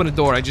I open a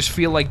door, I just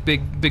feel like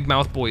Big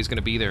Mouth Boy is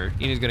gonna be there,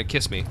 and he's gonna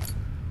kiss me.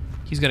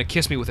 He's gonna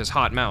kiss me with his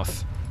hot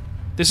mouth.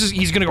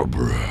 He's gonna go,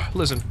 bruh.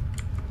 Listen.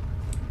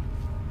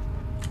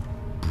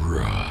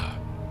 Bruh.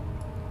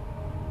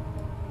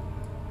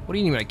 What do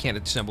you mean I can't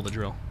assemble the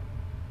drill?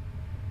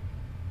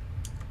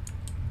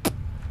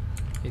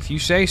 If you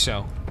say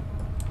so.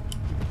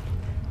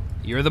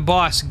 You're the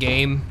boss,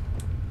 game.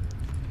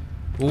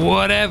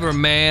 Whatever,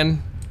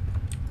 man.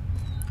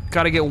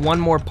 Gotta get one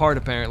more part,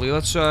 apparently.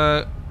 Let's,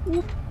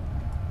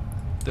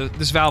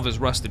 this valve is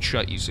rusted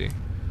shut, you see.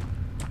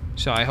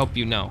 So I hope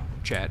you know,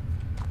 chat,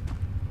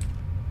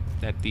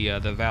 that the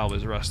valve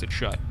is rusted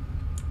shut.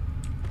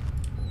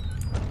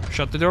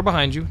 Shut the door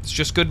behind you. It's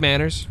just good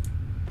manners.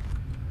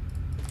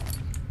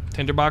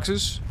 Tinder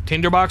boxes?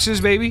 Tinder boxes,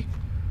 baby?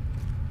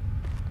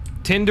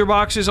 Tinder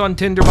boxes on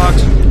Tinder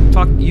boxes.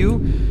 Fuck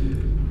you.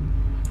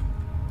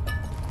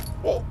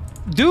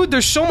 Dude,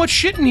 there's so much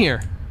shit in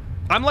here.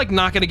 I'm, like,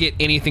 not gonna get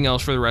anything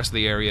else for the rest of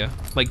the area.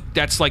 Like,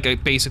 that's,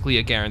 like, basically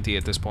a guarantee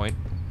at this point.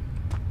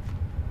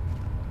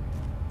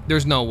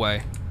 There's no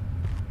way.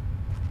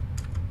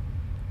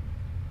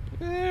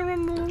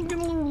 I'm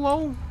getting a little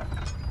low.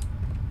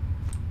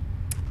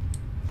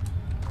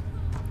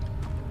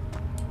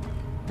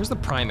 Where's the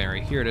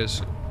primary? Here it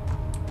is.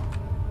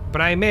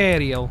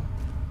 Primario.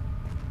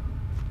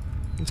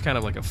 It's kind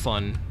of like a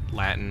fun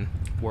Latin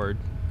word.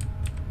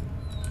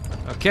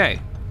 Okay.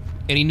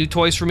 Any new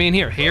toys for me in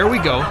here? Here we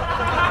go.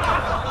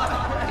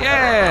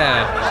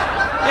 Yeah!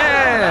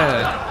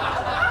 Yeah!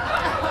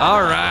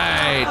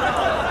 Alright.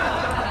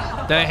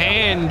 The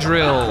hand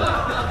drill.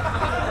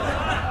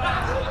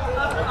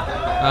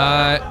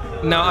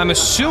 Now I'm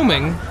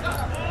assuming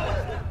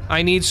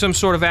I need some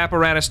sort of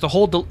apparatus to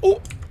hold the...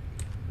 Ooh!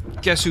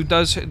 Guess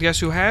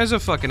who has a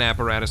fucking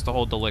apparatus to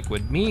hold the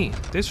liquid? Me.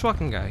 This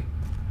fucking guy.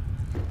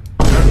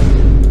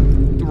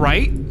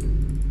 Right?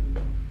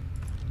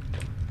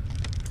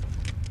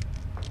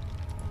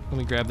 Let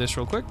me grab this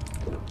real quick.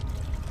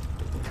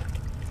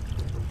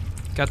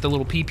 Got the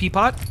little pee-pee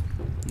pot.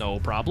 No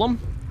problem.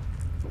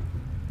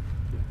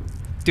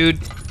 Dude.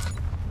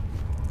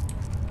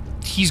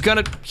 He's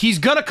gonna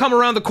come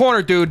around the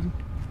corner, dude.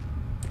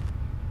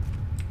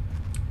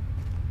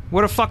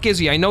 Where the fuck is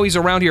he? I know he's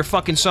around here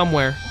fucking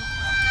somewhere.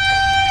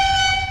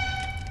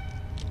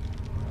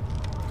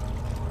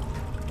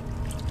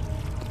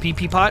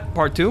 PP pot,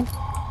 part 2.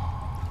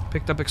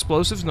 Picked up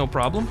explosives, no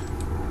problem.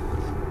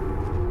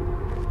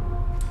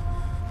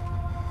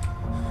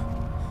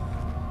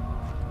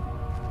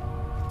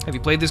 Have you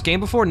played this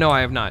game before? No,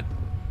 I have not.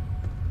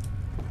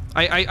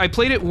 I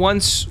played it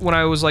once when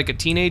I was like a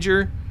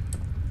teenager.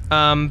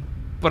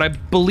 But I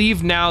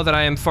believe now that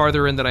I am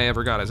farther in than I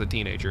ever got as a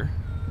teenager.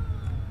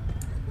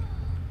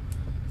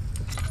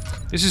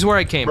 This is where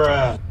I came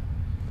from.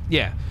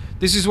 Yeah,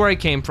 this is where I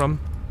came from.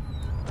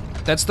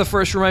 That's the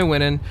first room I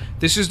went in.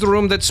 This is the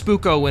room that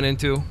Spooko went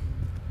into.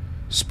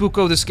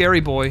 Spooko the scary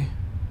boy.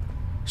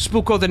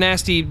 Spooko the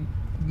nasty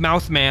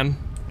mouth man.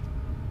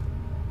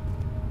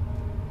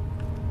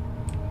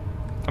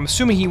 I'm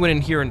assuming he went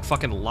in here and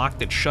fucking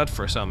locked it shut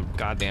for some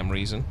goddamn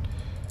reason.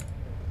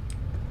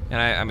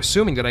 And I'm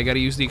assuming that I gotta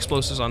use the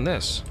explosives on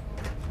this.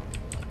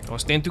 Don't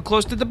stand too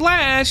close to the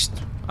blast!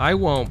 I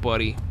won't,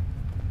 buddy.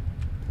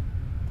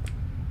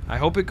 I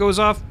hope it goes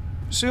off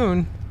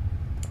soon.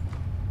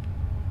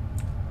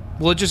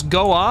 Will it just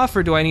go off,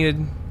 or do I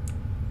need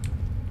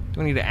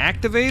to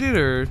activate it,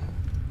 or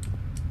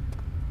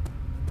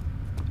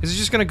is it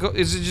just gonna go?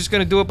 Is it just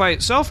gonna do it by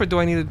itself, or do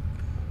I need to?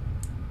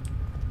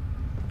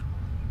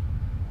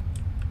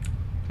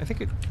 I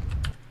think it.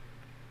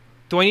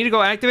 Do I need to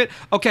go activate?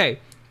 Okay.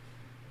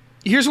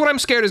 Here's what I'm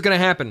scared is gonna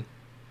happen.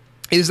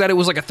 Is that it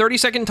was like a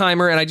 30-second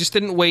timer, and I just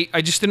didn't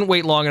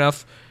wait long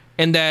enough,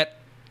 and that,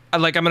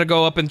 like, I'm gonna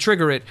go up and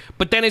trigger it,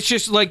 but then it's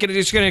just like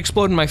it's gonna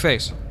explode in my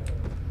face.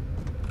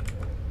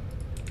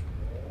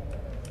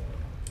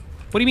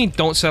 What do you mean,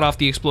 don't set off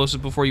the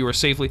explosive before you are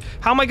safely?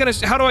 How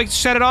do I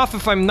set it off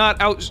if I'm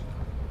not out?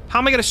 How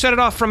am I gonna set it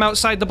off from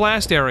outside the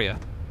blast area?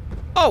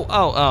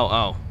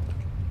 Oh.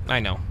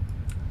 I know.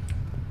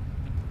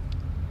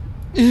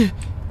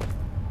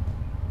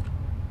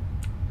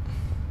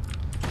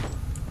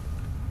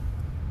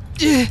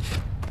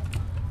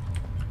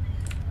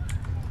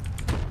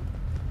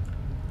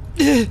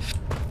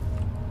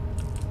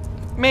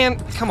 Man,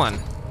 come on.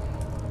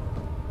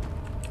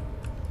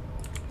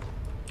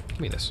 Give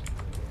me this.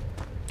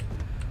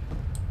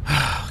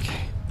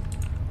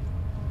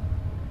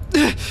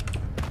 Okay.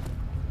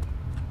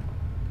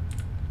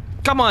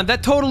 Come on,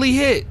 that totally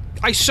hit.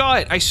 I saw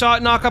it. I saw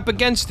it knock up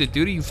against it,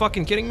 dude. Are you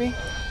fucking kidding me?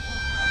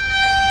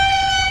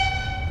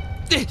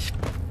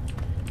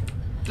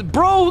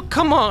 Bro,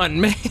 come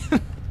on, man.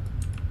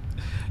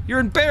 You're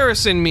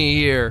embarrassing me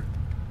here.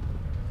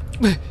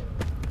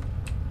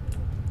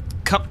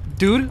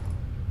 Dude,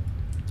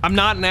 I'm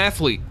not an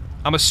athlete.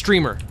 I'm a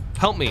streamer.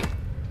 Help me.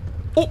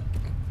 Oh.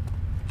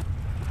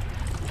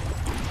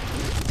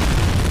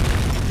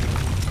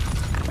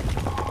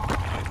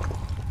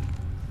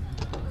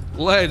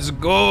 Let's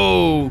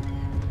go.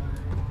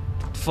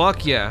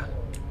 Fuck yeah.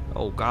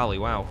 Oh, golly,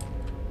 wow.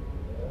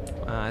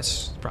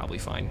 That's probably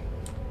fine.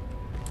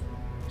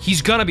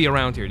 He's gonna be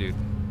around here, dude.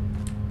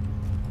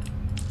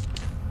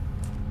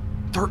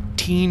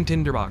 13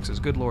 tinderboxes,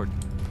 good lord.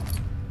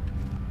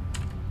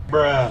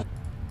 Bruh.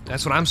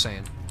 That's what I'm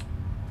saying.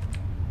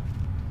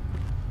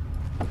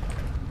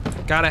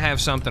 Gotta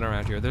have something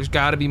around here. There's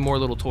gotta be more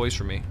little toys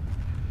for me.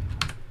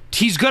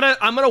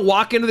 I'm gonna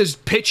walk into this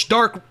pitch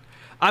dark.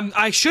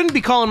 I shouldn't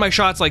be calling my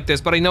shots like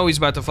this, but I know he's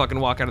about to fucking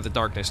walk out of the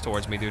darkness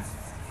towards me, dude.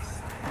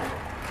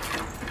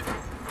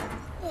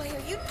 Why are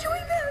you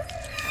doing this?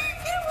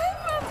 Get away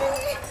from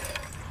me!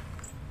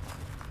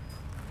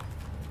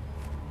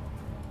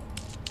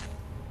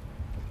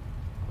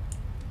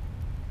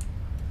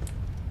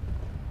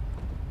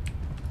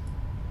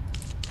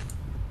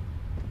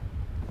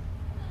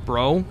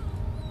 Bro.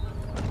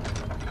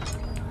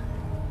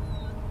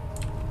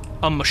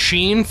 A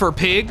machine for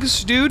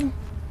pigs, dude?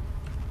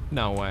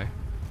 No way.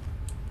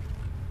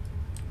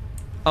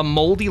 A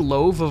moldy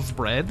loaf of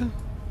bread?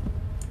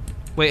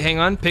 Wait, hang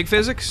on. Pig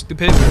physics? Do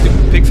pig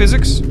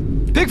physics?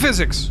 Pig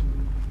physics!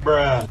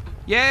 Bruh.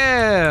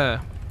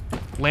 Yeah!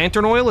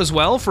 Lantern oil as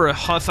well for a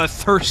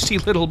thirsty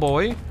little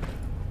boy.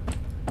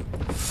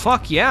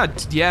 Fuck yeah,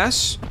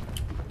 yes.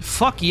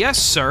 Fuck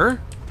yes, sir.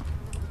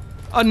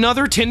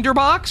 Another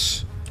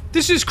tinderbox?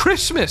 This is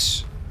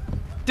Christmas.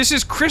 This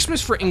is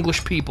Christmas for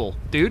English people,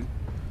 dude.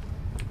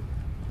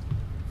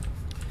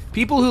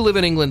 People who live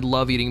in England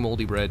love eating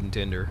moldy bread and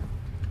tinder.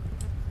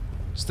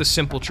 It's the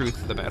simple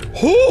truth of the matter.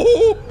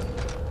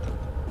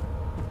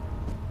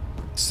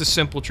 It's the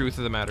simple truth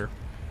of the matter.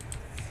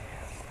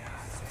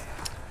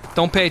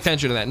 Don't pay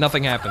attention to that.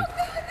 Nothing happened.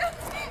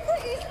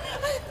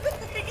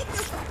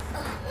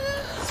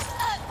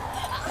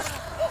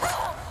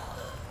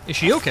 Is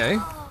she okay?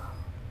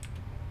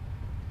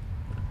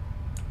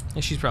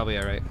 Yeah, she's probably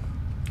alright.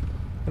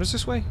 What is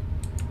this way?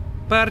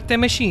 Parte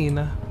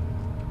machina.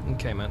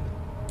 Okay, man.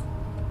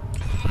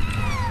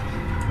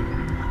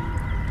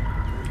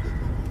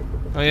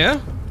 Oh yeah?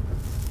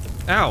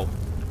 Ow.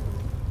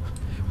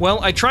 Well,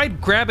 I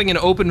tried grabbing an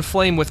open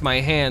flame with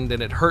my hand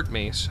and it hurt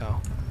me,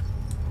 so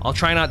I'll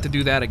try not to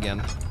do that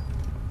again.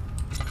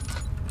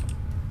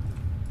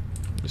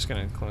 Just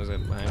gonna close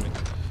that behind me.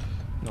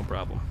 No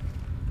problem.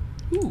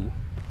 Ooh.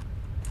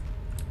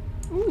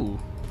 Ooh.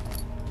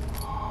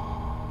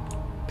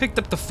 Picked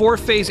up the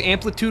 4-phase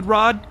amplitude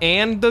rod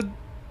and the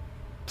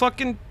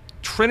fucking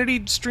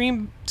Trinity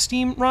steam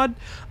rod.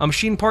 A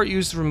machine part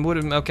used from wood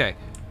and... Okay.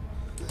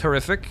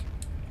 Terrific.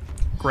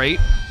 Great.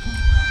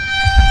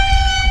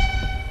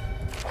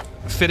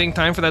 Fitting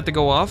time for that to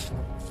go off.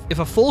 If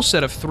a full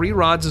set of 3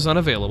 rods is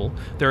unavailable,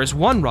 there is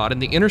 1 rod in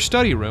the inner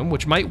study room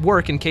which might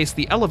work in case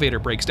the elevator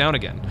breaks down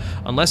again.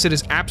 Unless it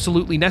is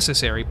absolutely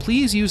necessary,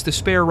 please use the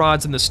spare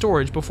rods in the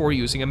storage before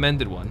using a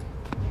mended one.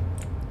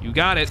 You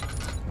got it.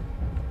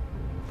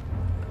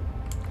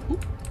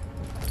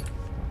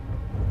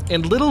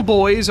 And little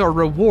boys are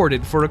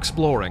rewarded for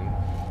exploring.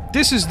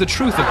 This is the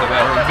truth of the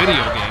matter in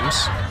video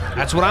games.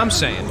 That's what I'm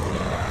saying.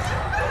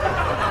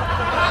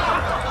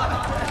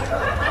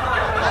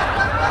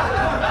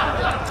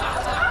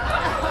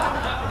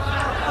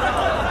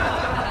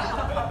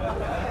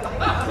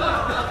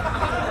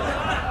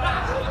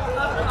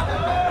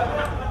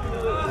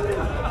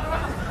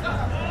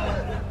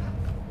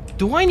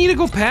 Do I need to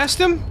go past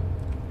him?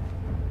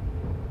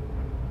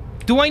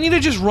 Do I need to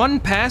just run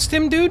past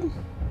him, dude?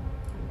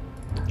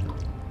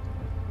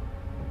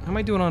 How am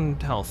I doing on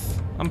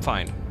health? I'm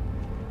fine.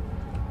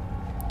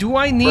 Do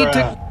I need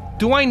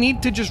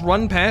to just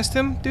run past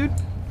him, dude?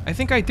 I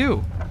think I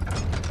do.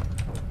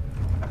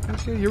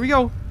 Okay, here we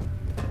go.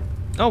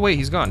 Oh wait,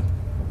 he's gone.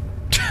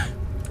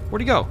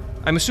 Where'd he go?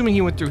 I'm assuming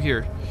he went through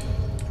here.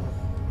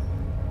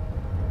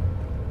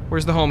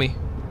 Where's the homie?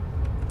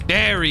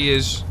 There he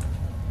is.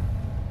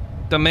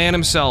 The man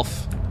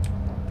himself.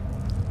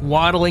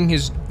 Waddling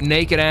his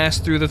naked ass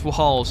through the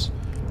halls.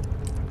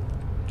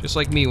 Just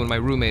like me when my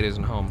roommate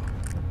isn't home.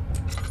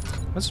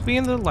 Let's be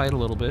in the light a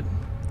little bit.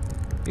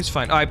 He's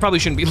fine. Oh, I probably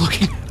shouldn't be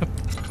looking at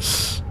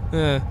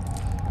him.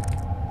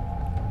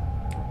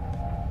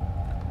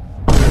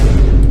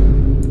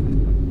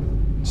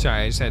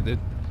 Sorry, I just had to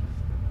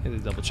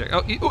double check.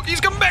 Oh,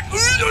 he's coming back!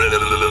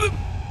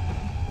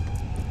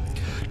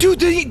 Dude,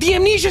 the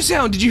amnesia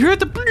sound! Did you hear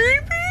it?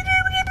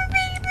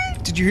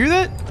 Did you hear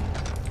that?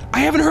 I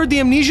haven't heard the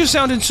amnesia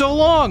sound in so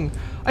long!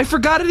 I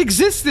forgot it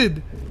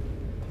existed!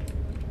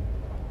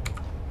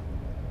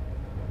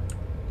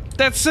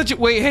 That's such a-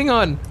 wait, hang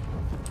on.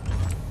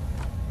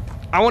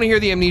 I want to hear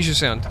the amnesia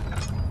sound.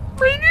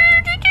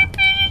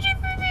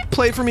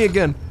 Play it for me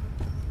again.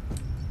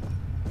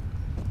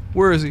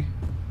 Where is he?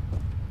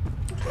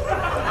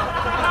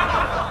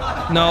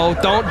 No,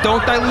 don't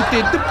dilute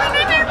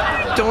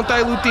the- don't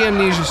dilute the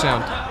amnesia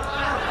sound.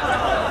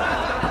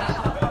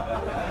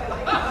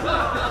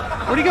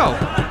 Where'd he go?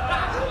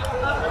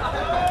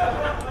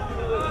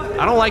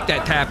 I don't like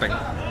that tapping.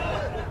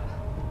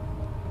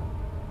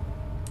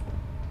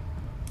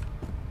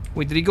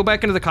 Wait, did he go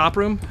back into the cop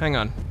room? Hang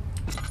on.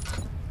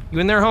 You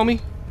in there,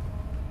 homie?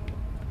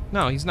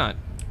 No, he's not.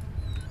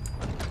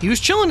 He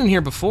was chilling in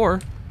here before.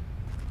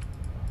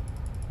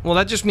 Well,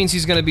 that just means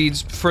he's gonna be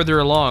further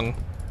along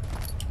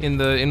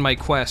in my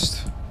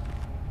quest.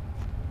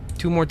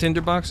 2 more tinder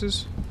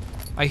boxes.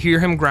 I hear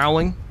him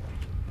growling.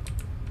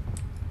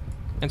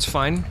 It's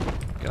fine.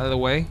 Get out of the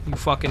way, you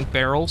fucking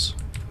barrels.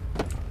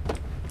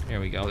 There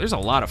we go. There's a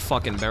lot of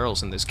fucking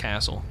barrels in this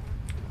castle.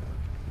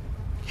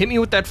 Hit me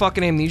with that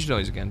fucking amnesia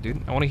noise again,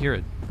 dude. I want to hear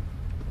it.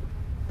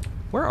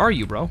 Where are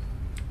you, bro?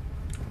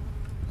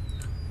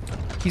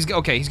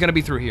 Okay, he's gonna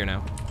be through here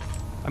now.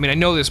 I mean, I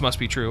know this must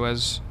be true,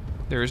 as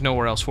there is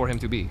nowhere else for him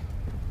to be.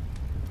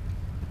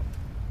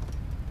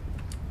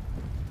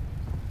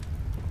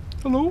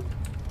 Hello?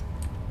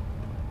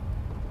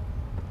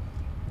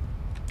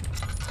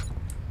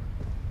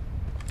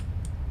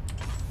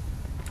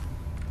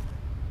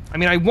 I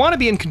mean, I want to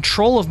be in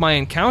control of my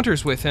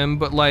encounters with him,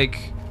 but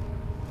like...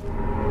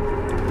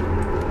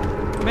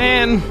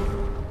 Man,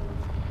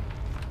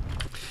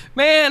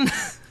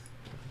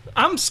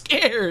 I'm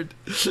scared.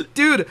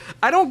 Dude,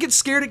 I don't get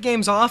scared at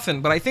games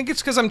often, but I think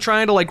it's because I'm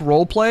trying to, like,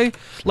 roleplay.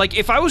 Like,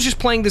 if I was just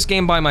playing this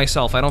game by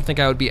myself, I don't think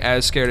I would be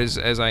as scared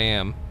as I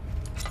am.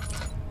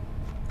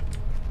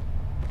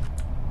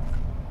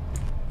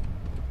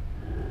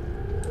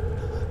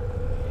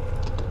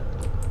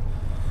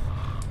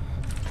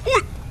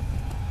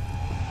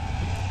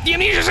 The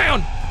amnesia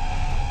sound!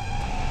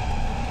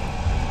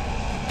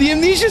 The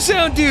amnesia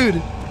sound,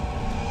 dude!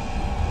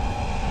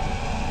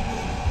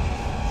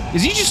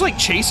 Is he just like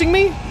chasing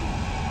me?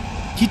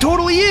 He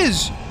totally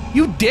is!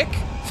 You dick!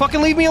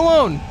 Fucking leave me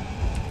alone!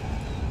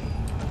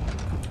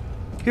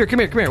 Here, come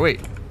here,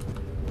 wait.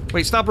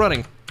 Wait, stop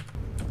running.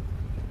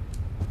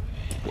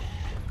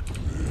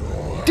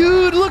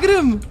 Dude, look at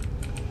him!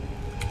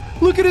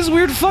 Look at his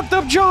weird fucked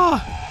up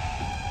jaw!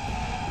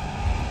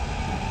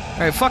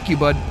 Alright, fuck you,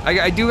 bud.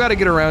 I do gotta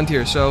get around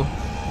here, so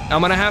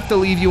I'm gonna have to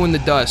leave you in the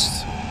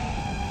dust.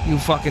 You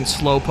fucking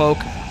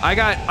slowpoke. I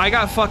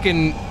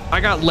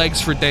got legs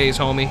for days,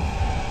 homie.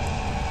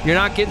 You're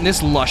not getting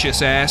this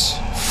luscious ass.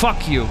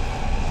 Fuck you.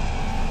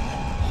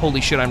 Holy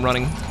shit, I'm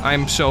running.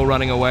 I'm so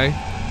running away.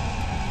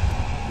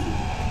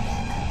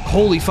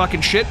 Holy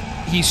fucking shit.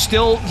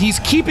 He's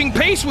keeping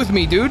pace with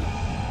me, dude.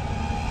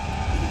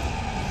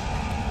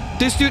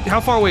 This dude, how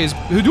far away is...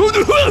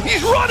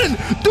 He's running!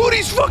 Dude,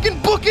 he's fucking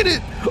booking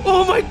it!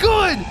 Oh my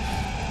god!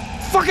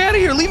 Fuck out of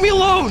here, leave me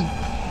alone!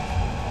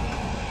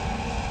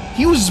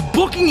 He was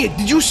booking it.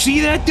 Did you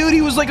see that, dude?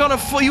 He was like on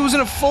he was in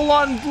a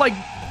full-on, like,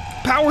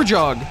 power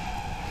jog.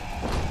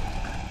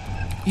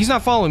 He's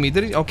not following me,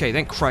 did he? Okay,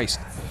 thank Christ.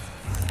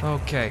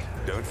 Okay.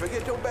 Don't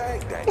forget your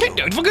bag, Daniel.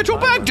 Don't forget your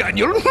bag,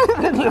 Daniel.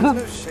 There's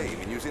no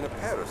shame in using a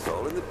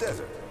parasol in the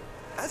desert.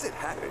 As it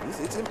happens,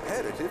 it's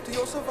imperative to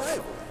your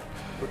survival.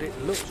 But it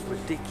looks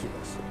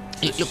ridiculous.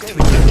 It looks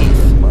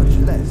ridiculous. Much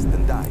less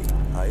than dying,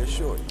 I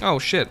assure you. Oh,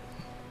 shit.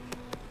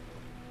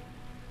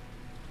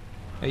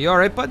 Hey, you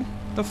alright, bud?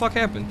 What the fuck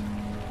happened?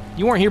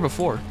 You weren't here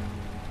before.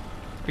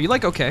 Are you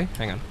like okay?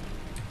 Hang on.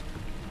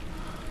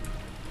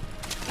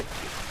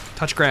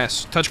 Touch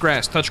grass, touch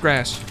grass, touch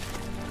grass.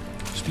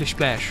 Splish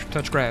splash,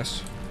 touch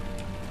grass.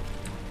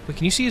 Wait,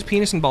 can you see his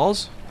penis and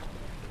balls?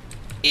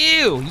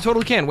 Ew! You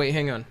totally can. Wait,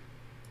 hang on.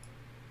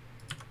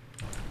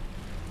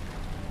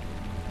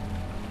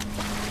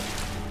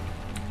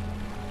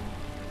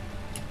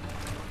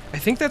 I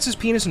think that's his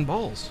penis and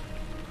balls.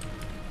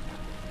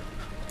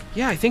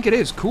 Yeah, I think it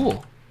is.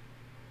 Cool.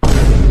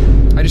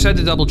 I just had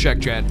to double check,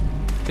 Chad.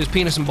 His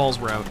penis and balls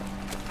were out.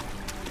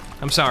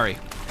 I'm sorry.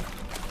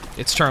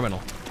 It's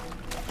terminal.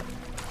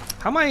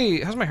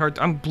 How's my heart?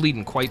 I'm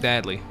bleeding quite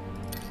badly.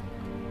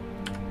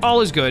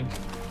 All is good.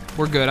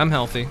 We're good. I'm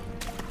healthy.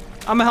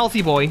 I'm a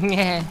healthy boy.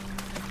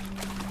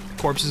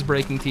 Corpse is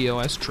breaking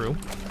TOS. True.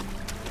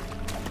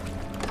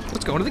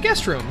 Let's go into the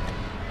guest room.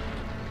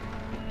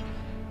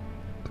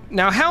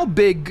 Now, how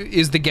big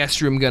is the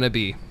guest room gonna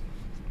be?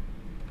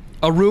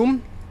 A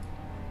room?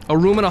 A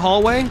room in a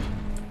hallway?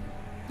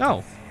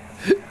 No.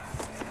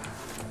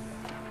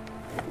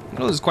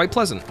 No, this is quite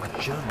pleasant. My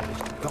journal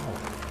is gone.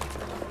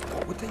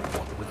 What would they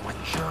want with my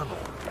journal?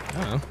 I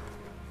don't know.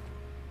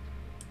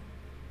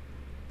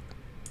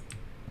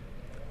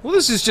 Well,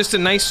 this is just a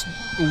nice,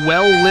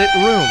 well-lit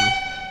room.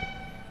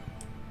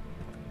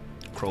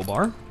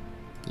 Crowbar.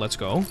 Let's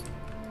go.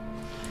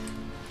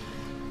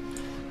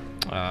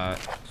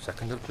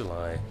 2nd of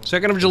July.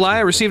 2nd of July, I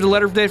received a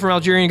letter today from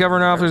Algerian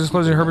governor officers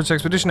closing Herbert's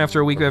expedition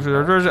after a week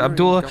after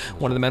Abdullah,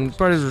 one of the men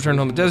parties, returned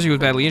home in the desert. He was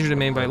badly injured and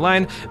maimed by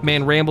line.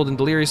 Man rambled and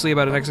deliriously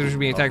about an expedition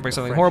being attacked by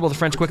something horrible. The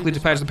French quickly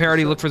dispatched the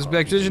party, looked for his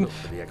expedition.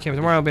 Came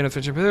tomorrow, been a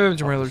French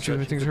tomorrow,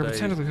 things Herbert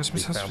tentatively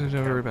customs.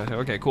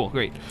 Okay, cool,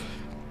 great.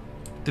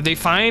 Did they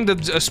find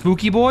a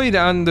spooky boy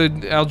down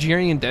the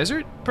Algerian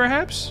desert,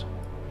 perhaps?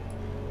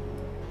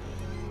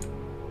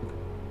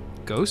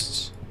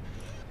 Ghosts?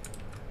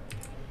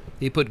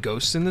 He put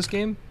ghosts in this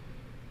game?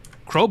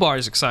 Crowbar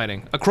is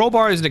exciting. A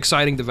crowbar is an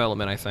exciting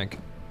development, I think.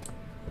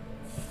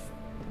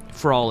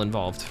 For all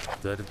involved.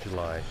 3rd of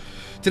July.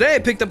 Today I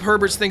picked up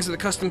Herbert's things at the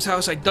customs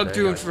house. I dug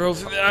through and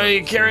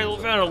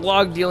found a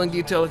log dealing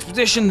detailed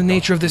expedition. The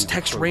nature of this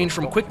text ranged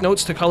from quick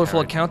notes to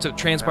colorful accounts of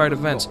transpired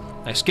events.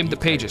 I skimmed the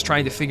pages,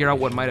 trying to figure out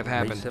what might have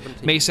happened.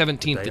 May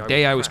 17th, the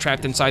day I was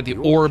trapped inside the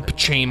orb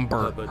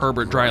chamber,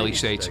 Herbert dryly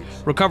states.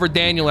 Recovered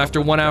Daniel after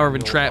 1 hour of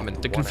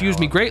entrapment. It confused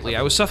me greatly.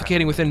 I was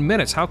suffocating within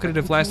minutes. How could it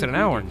have lasted an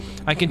hour?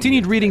 I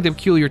continued reading the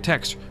peculiar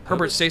text.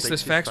 Herbert states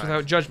this facts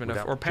without judgment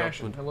or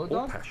passion. Hello,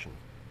 dog?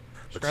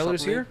 But Scarlet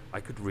is here? I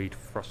could read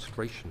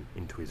frustration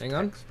into his Hang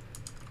on. text.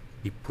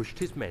 He pushed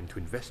his men to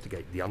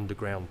investigate the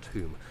underground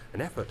tomb, an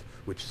effort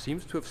which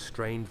seems to have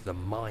strained the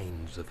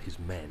minds of his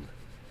men.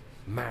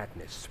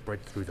 Madness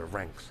spread through the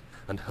ranks,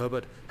 and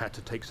Herbert had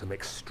to take some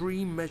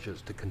extreme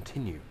measures to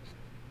continue.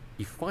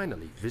 He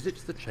finally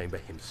visits the chamber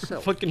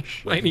himself, Fucking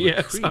where he shiny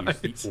ass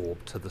retrieves the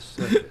orb to the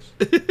surface.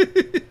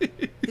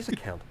 His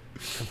account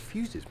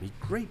confuses me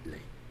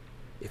greatly.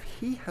 If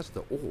he has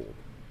the orb,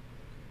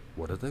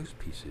 what are those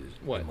pieces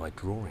in my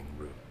drawing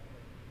room?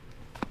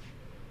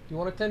 You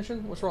want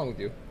attention? What's wrong with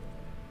you?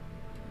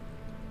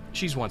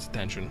 She wants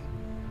attention.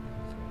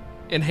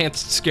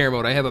 Enhanced scare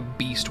mode. I have a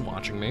beast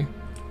watching me.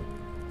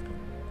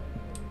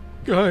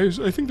 Guys,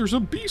 I think there's a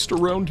beast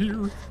around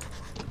here.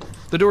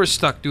 The door is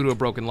stuck due to a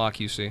broken lock,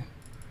 you see.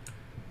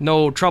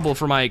 No trouble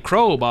for my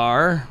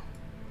crowbar.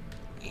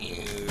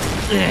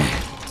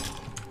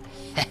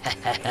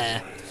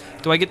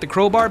 Do I get the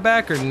crowbar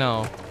back or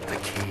no? The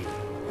key.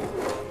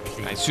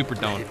 I super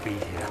don't.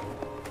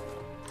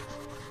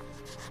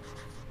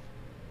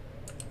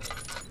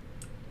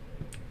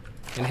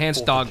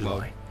 Enhanced dog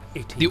mode.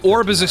 itty. The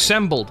orb is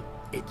assembled.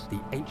 It's the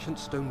ancient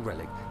stone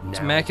relic. Its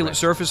immaculate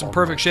surface and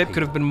perfect shape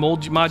could have been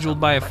modulated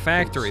by a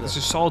factory. This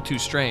is all too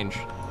strange.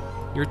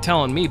 You're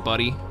telling me,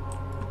 buddy.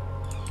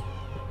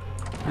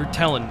 You're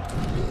telling.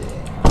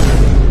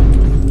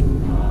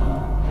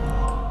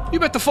 You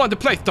better find a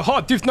place to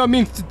hide if not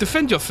means to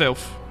defend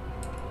yourself.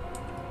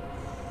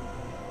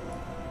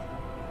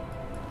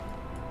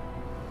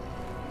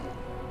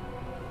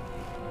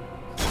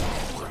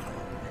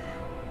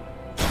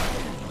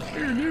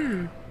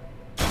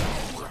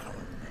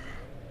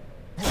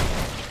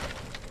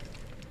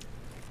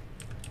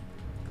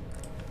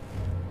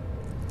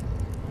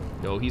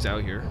 No, he's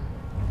out here.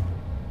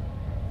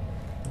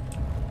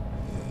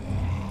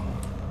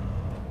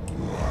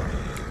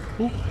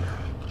 Ooh.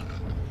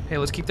 Hey,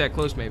 let's keep that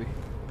closed, maybe.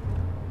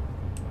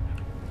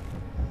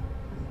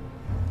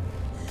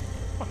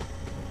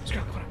 Let's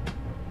go. Come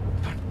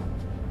on.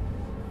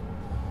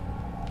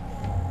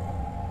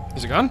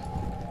 Is it gone?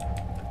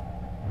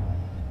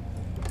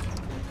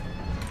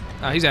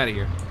 Ah, he's out of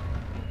here.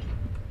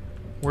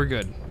 We're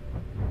good.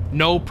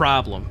 No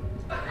problem.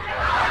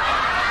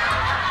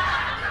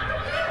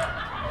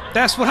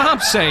 That's what I'm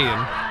saying.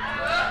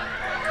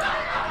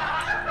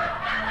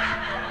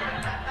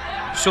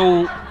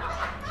 So,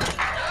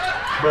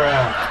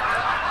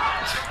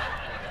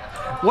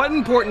 what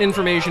important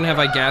information have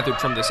I gathered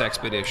from this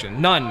expedition?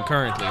 None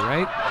currently,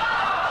 right?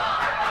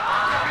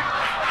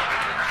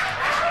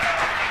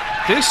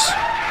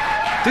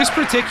 This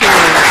particular...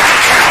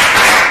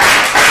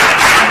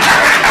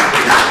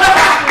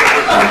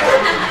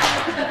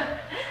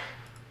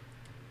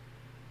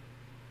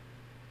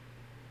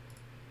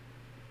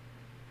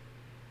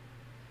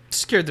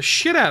 scared the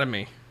shit out of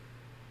me.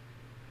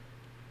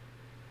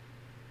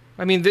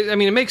 I mean,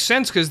 it makes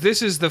sense because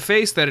this is the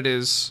face that it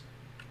is.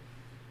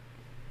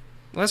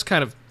 Well, that's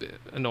kind of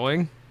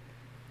annoying.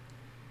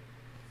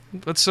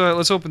 Let's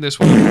open this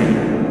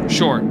one.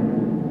 Short.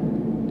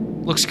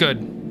 Looks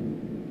good.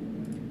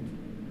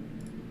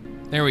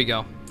 There we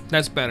go.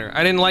 That's better.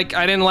 I didn't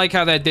like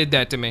how that did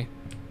that to me.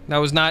 That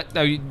was not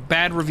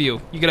bad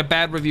review. You get a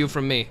bad review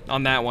from me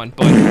on that one.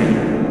 But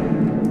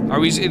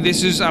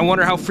I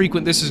wonder how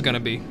frequent this is gonna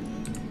be.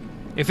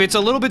 If it's a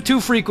little bit too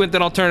frequent,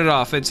 then I'll turn it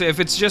off. If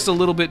it's just a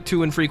little bit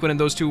too infrequent and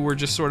those two were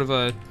just sort of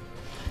a...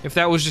 If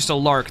that was just a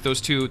lark, those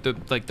two,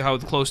 how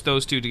close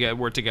those two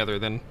were together,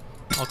 then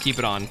I'll keep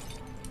it on.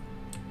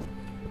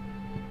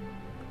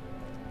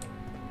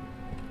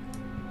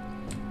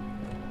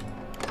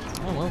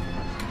 Oh well.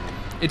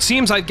 It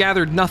seems I've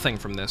gathered nothing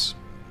from this.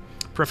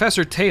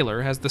 Professor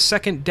Taylor has the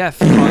second death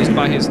caused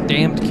by his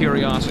damned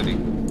curiosity.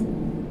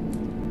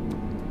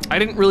 I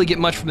didn't really get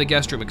much from the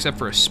guest room except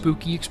for a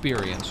spooky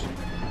experience.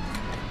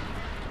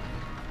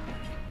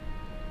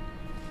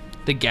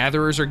 The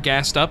gatherers are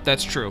gassed up,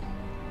 that's true.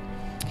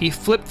 He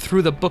flipped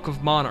through the Book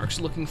of Monarchs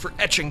looking for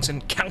etchings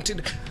and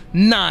counted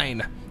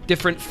 9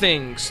 different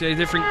things,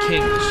 different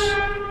kings.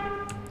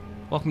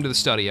 Welcome to the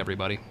study,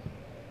 everybody.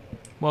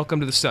 Welcome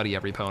to the study,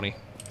 every pony.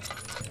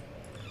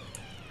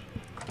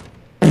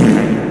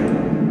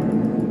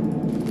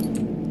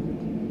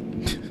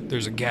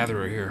 There's a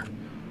gatherer here.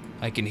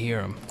 I can hear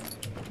him.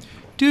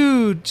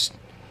 Dude!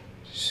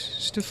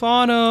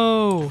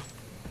 Stefano!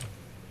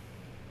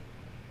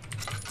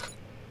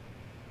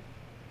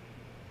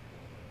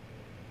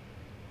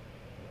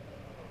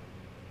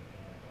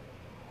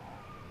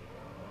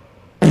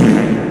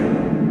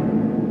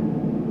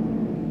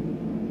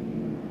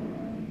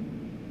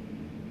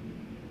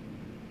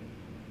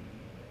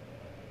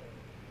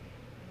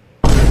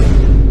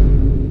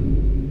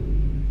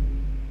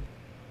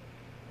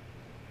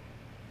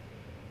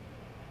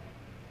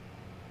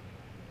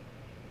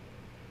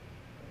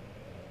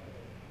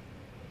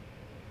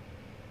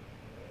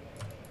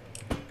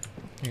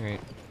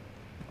 Alright.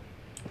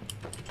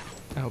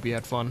 I hope you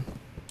had fun.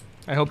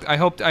 I hope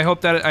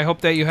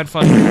that you had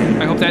fun.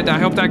 I hope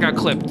that got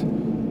clipped.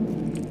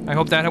 I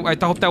hope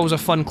that was a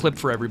fun clip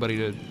for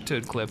everybody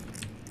to clip.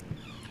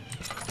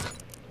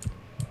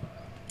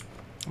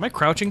 Am I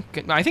crouching?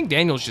 I think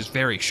Daniel's just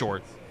very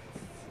short.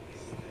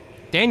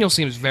 Daniel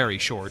seems very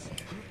short.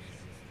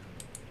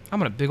 I'm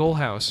in a big old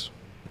house.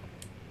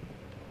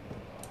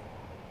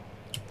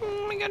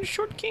 I got a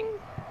short king.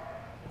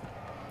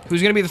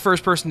 Who's gonna be the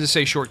first person to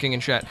say short king in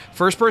chat?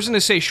 First person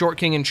to say short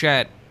king in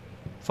chat,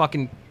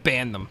 fucking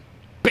ban them.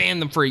 Ban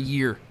them for a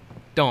year.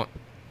 Don't.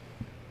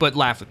 But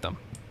laugh at them.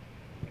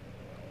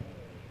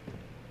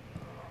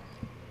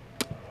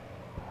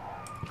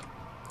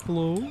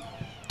 Hello?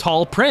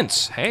 Tall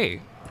Prince.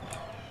 Hey.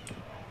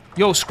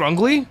 Yo,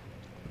 Scrungly?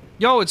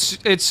 Yo,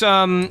 it's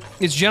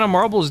Jenna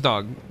Marbles'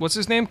 dog. What's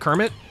his name?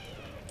 Kermit?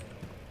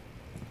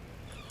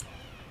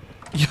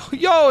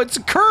 Yo, it's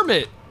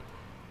Kermit!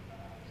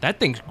 That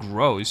thing's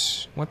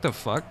gross. What the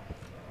fuck?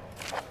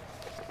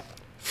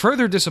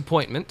 Further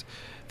disappointment.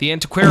 The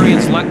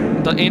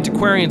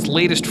antiquarian's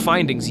latest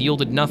findings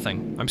yielded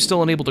nothing. I'm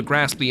still unable to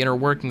grasp the inner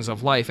workings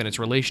of life and its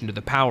relation to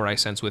the power I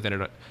sense within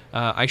it.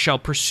 I shall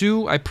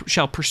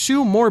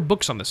pursue more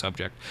books on the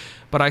subject,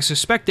 but I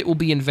suspect it will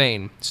be in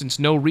vain. Since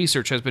no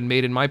research has been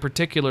made in my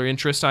particular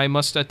interest, I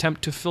must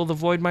attempt to fill the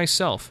void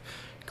myself.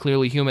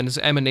 Clearly humans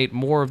emanate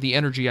more of the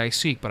energy I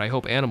seek, but I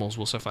hope animals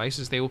will suffice,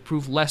 as they will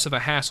prove less of a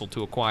hassle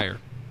to acquire.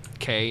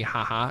 K,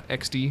 haha,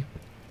 XD.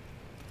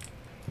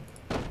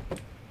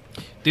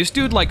 This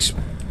dude likes...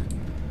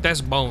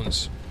 That's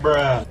bones.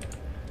 Bruh.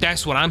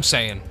 That's what I'm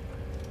saying.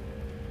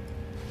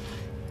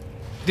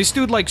 This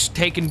dude likes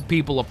taking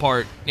people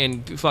apart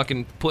and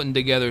fucking putting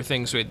together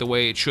things the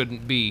way it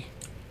shouldn't be.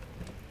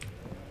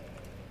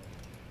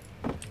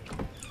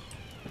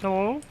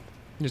 Hello?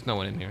 There's no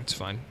one in here, it's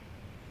fine.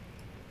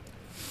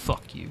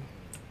 Fuck you.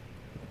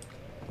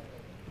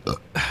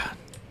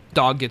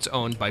 Dog gets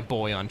owned by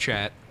boy on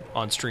chat,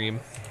 on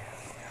stream.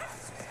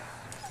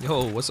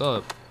 Yo, what's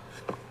up?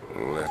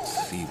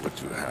 Let's see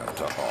what you have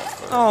to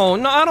offer. Oh,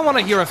 no, I don't want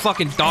to hear a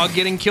fucking dog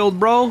getting killed,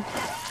 bro.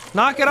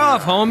 Knock it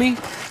off, homie.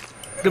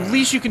 The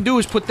least you can do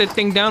is put that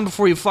thing down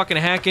before you fucking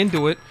hack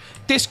into it.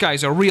 This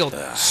guy's a real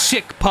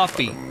sick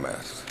puppy. What a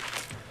mess.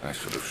 I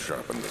should have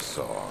sharpened the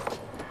saw.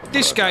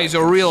 This guy's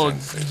a real...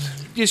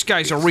 This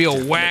guy's a real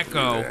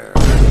wacko.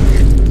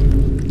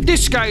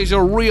 This guy's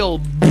a real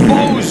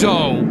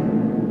bozo.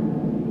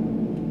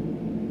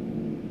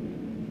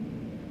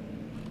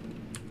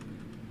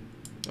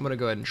 I'm gonna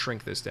go ahead and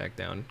shrink this deck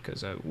down,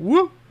 because Alright,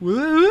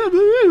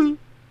 sorry.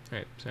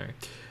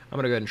 I'm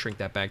gonna go ahead and shrink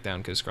that back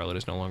down, because Scarlet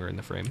is no longer in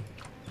the frame.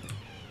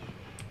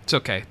 It's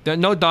okay.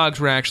 No dogs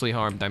were actually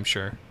harmed, I'm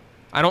sure.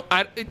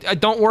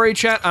 Don't worry,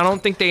 chat. I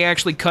don't think they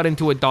actually cut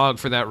into a dog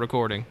for that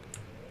recording.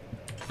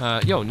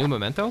 Yo, new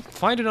memento?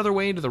 Find another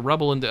way into the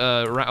rubble and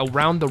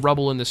around the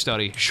rubble in the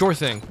study. Sure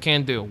thing.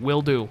 Can do.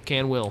 Will do.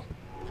 Can will.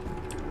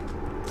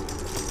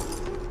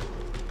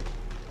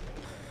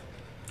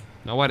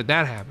 Now, why did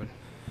that happen?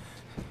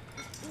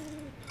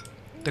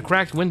 The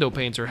cracked window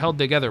panes are held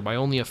together by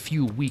only a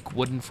few weak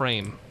wooden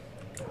frame.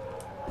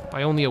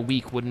 By only a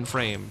weak wooden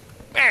frame.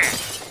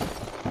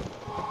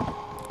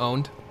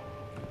 Owned.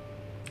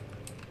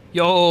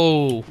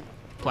 Yo!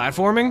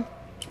 Platforming?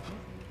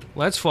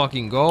 Let's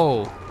fucking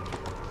go.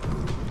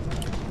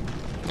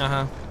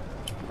 Uh-huh.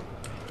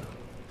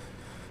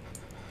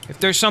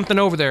 If there's something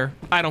over there,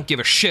 I don't give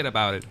a shit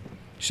about it.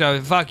 So,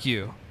 fuck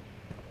you.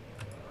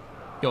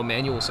 Yo,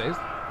 manual save.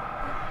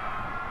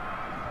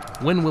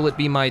 When will it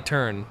be my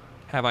turn?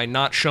 Have I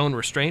not shown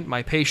restraint?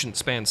 My patience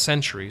spans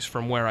centuries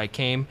from where I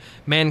came.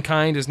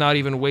 Mankind has not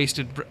even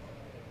wasted... What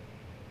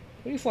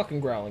are you fucking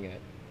growling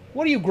at?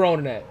 What are you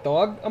groaning at,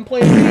 dog? I'm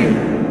playing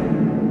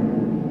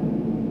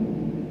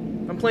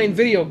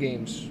video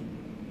games.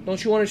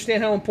 Don't you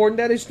understand how important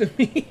that is to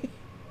me?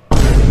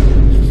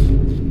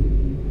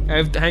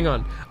 Hang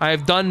on. I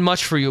have done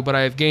much for you, but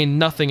I have gained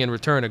nothing in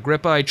return.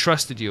 Agrippa, I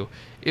trusted you.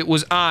 It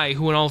was I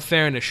who, in all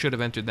fairness, should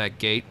have entered that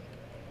gate.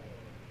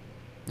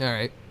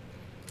 Alright.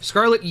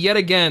 Scarlet, yet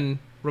again,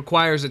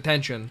 requires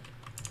attention.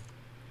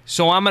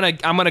 So I'm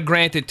gonna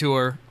grant it to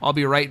her. I'll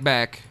be right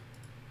back.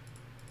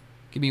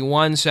 Give me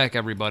 1 sec,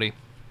 everybody.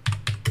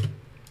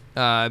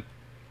 I'm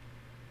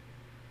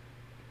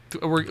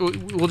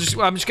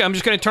just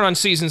gonna turn on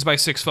Seasons by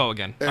 6FO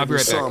again. I'll be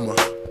right back.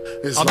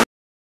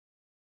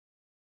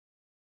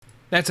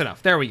 That's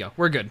enough. There we go.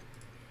 We're good.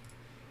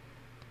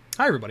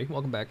 Hi, everybody.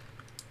 Welcome back.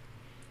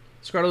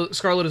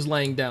 Scarlet is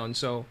laying down,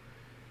 so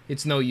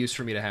it's no use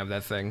for me to have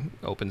that thing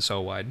open so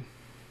wide.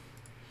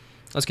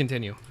 Let's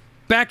continue.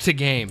 Back to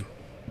game.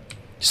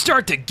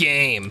 Start the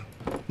game.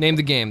 Name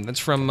the game. That's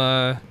from,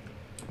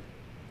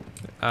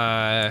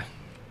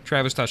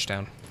 Travis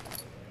Touchdown.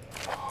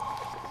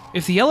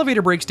 If the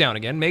elevator breaks down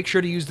again, make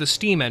sure to use the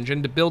steam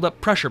engine to build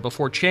up pressure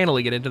before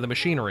channeling it into the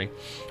machinery.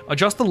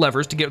 Adjust the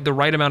levers to get the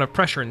right amount of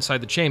pressure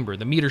inside the chamber.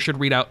 The meter should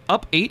read out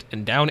up 8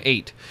 and down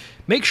 8.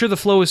 Make sure the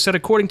flow is set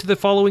according to the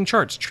following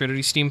charts.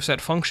 Trinity steam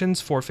set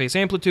functions, 4-phase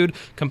amplitude,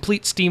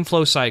 complete steam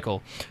flow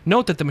cycle.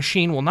 Note that the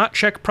machine will not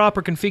check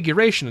proper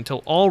configuration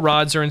until all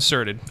rods are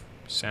inserted.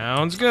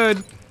 Sounds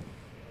good.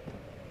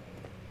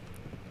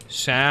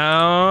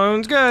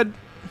 Sounds good.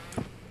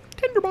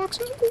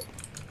 Tinderboxes.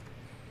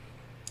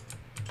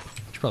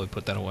 Should probably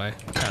put that away.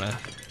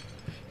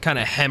 Kind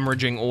of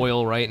hemorrhaging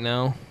oil right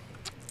now.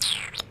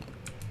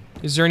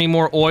 Is there any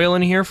more oil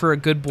in here for a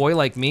good boy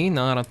like me?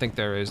 No, I don't think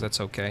there is. That's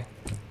okay.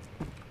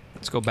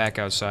 Let's go back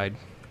outside.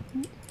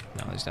 No,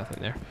 there's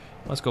nothing there.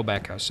 Let's go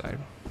back outside.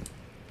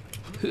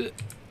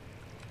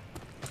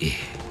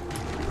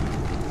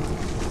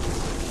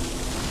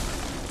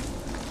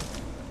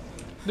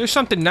 There's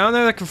something down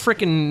there that can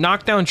freaking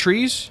knock down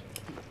trees?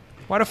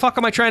 Why the fuck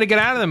am I trying to get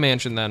out of the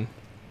mansion then?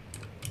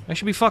 I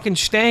should be fucking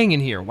staying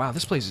in here. Wow,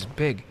 this place is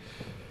big.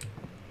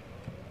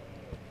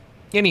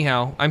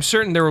 Anyhow, I'm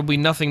certain there will be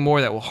nothing more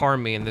that will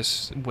harm me in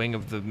this wing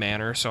of the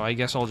manor, so I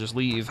guess I'll just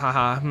leave.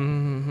 Haha.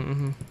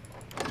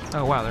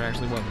 Oh wow, there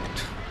actually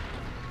wasn't.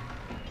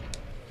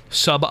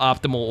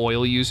 suboptimal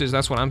oil uses.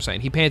 That's what I'm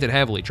saying. He panted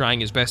heavily,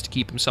 trying his best to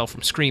keep himself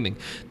from screaming.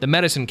 The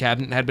medicine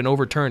cabinet had been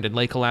overturned and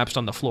lay collapsed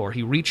on the floor.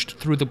 He reached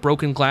through the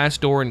broken glass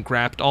door and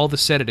grabbed all the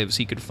sedatives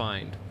he could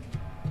find.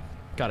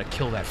 Gotta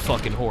kill that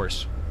fucking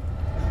horse.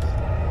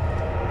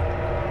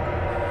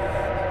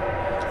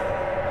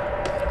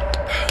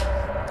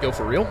 Go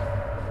for real?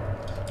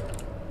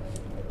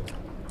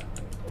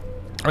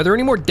 Are there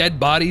any more dead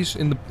bodies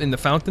in the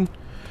fountain?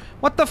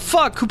 What the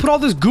fuck? Who put all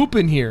this goop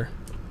in here?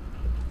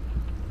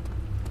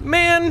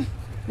 Man,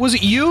 was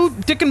it you,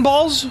 Dick and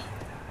Balls?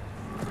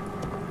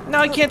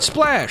 Now I can't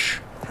splash.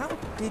 How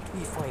did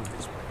we find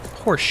this place?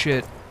 Horse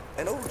shit.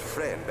 An old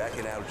friend back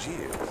in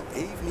Algiers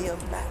gave me a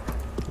map.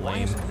 Why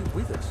Lame. isn't he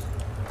with us?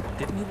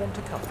 Didn't he want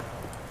to come?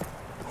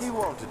 He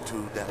wanted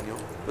to, Daniel,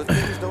 but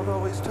things don't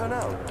always turn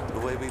out the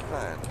way we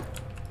planned.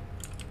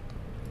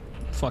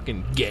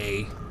 Fucking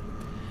gay.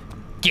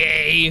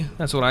 Gay.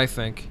 That's what I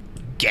think.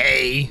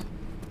 Gay.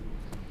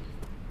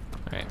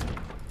 Alright.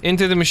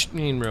 Into the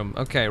machine room.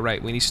 Okay,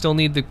 right. We still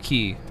need the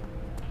key.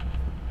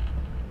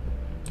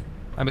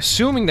 I'm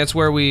assuming that's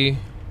where we...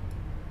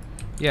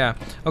 Yeah.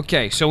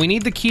 Okay, so we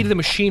need the key to the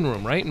machine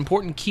room, right?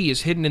 Important key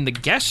is hidden in the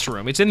guest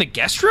room. It's in the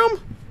guest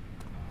room?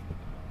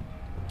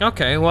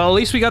 Okay, well at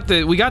least we got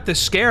the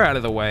scare out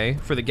of the way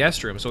for the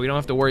guest room, so we don't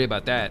have to worry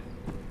about that.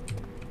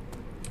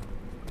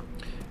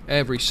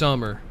 Every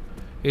summer.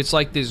 It's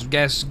like this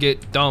guests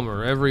get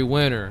dumber every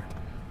winter.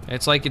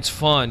 It's like it's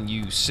fun,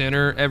 you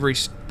sinner. Every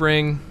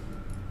spring.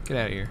 Get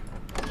out of here.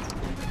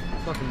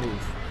 Fucking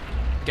move.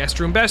 Guest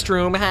room, best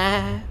room.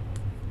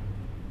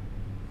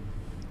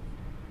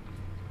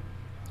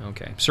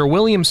 Okay. Sir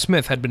William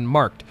Smith had been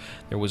marked.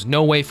 There was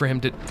no way for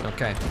him to...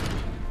 Okay.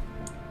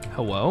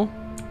 Hello?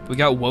 We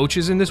got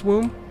woaches in this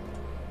womb?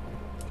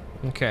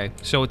 Okay.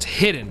 So it's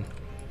hidden.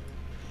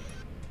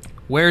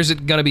 Where is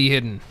it gonna be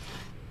hidden?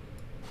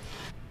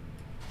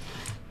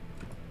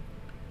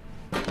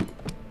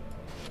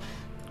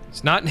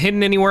 It's not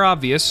hidden anywhere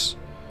obvious.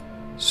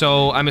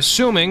 So I'm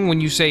assuming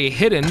when you say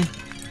hidden,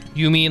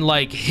 you mean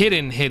like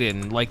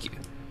hidden. Like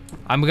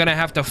I'm gonna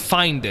have to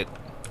find it.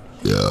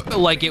 Yeah.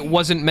 Like it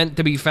wasn't meant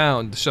to be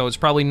found, so it's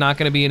probably not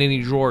gonna be in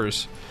any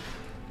drawers.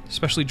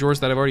 Especially drawers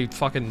that I've already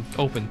fucking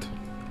opened.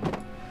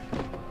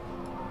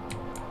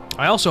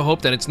 I also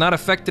hope that it's not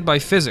affected by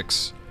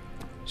physics.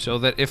 So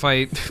that if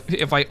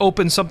I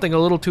open something a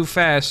little too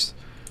fast,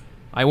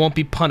 I won't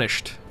be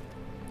punished.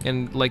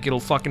 And like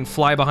it'll fucking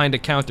fly behind a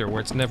counter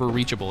where it's never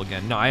reachable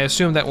again. No, I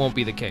assume that won't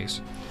be the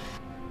case.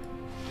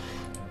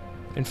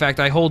 In fact,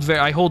 I hold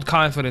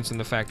confidence in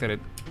the fact that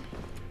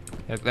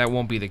that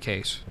won't be the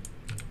case.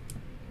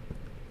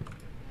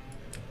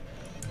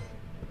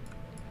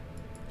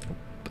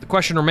 But the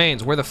question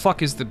remains, where the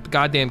fuck is the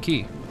goddamn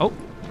key? Oh.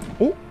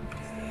 Oh.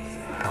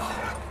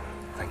 Oh,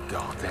 thank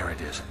God, there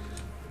it is.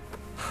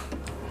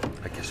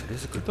 I guess it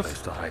is a good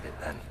place to hide it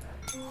then.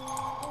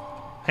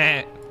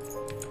 Heh.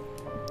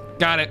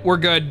 Got it. We're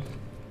good.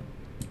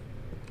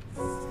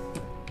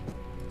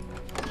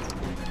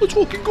 Let's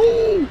fucking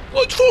go!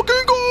 Let's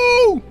fucking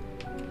go!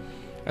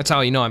 That's how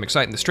you know I'm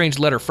excited. The strange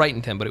letter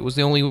frightened him, but it was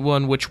the only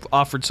one which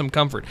offered some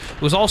comfort.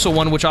 It was also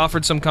one which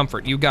offered some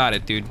comfort. You got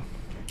it, dude.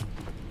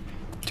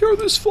 Tear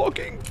this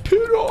fucking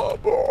pit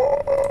up.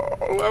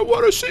 Oh, I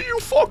want to see you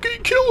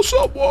fucking kill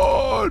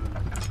someone.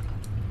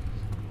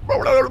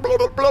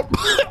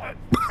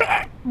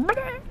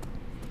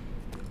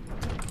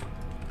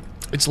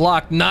 It's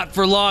locked. Not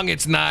for long,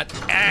 it's not.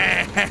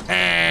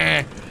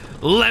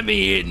 Let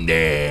me in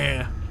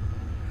there.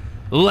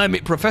 Let me.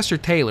 Professor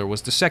Taylor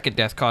was the second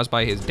death caused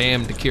by his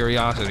damned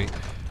curiosity.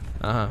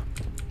 Uh-huh.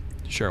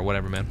 Sure,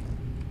 whatever, man.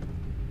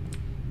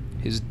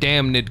 His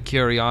damned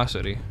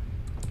curiosity.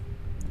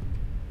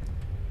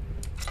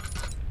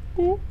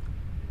 Ooh.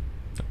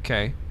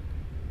 Okay.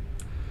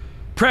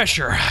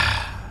 Pressure.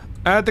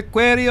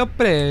 Adequatio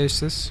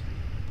presses.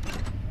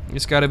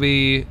 It's gotta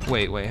be...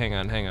 Wait, hang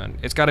on.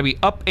 It's gotta be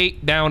up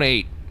 8, down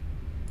 8.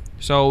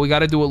 So we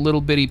gotta do a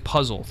little bitty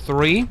puzzle.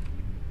 3.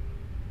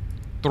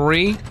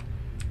 3.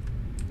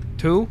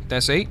 2.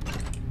 That's 8.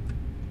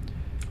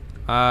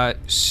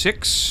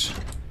 6.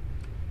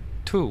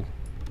 2.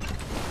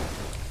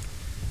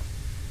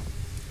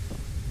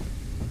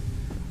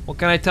 What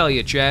can I tell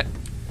you, chat?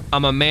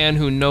 I'm a man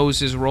who knows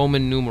his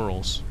Roman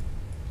numerals.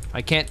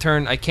 I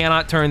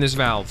cannot turn this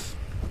valve.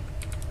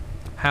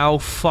 How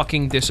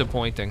fucking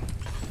disappointing.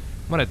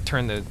 I'm gonna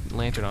turn the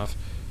lantern off.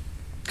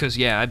 Cause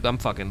yeah, I'm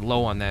fucking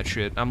low on that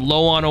shit. I'm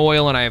low on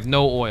oil and I have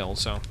no oil,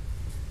 so.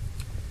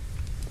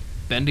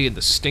 Bendy and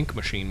the stink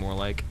machine, more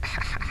like.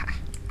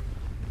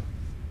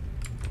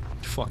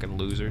 Fucking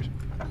losers.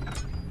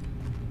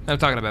 I'm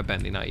talking about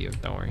Bendy, not you,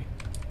 don't worry.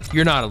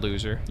 You're not a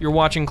loser. You're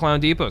watching Clown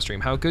Depot stream.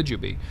 How could you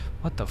be?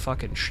 What the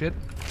fucking shit?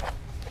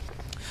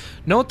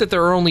 Note that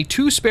there are only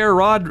 2 spare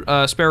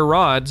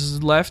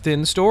rods left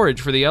in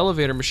storage for the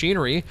elevator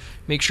machinery.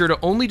 Make sure to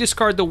only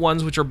discard the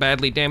ones which are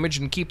badly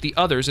damaged and keep the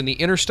others in the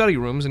inner study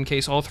rooms in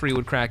case all 3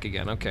 would crack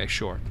again. Okay,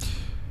 sure.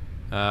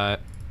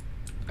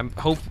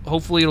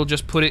 Hopefully it'll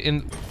just put it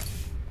in...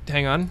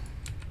 Hang on.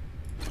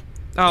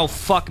 Oh,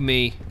 fuck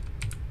me.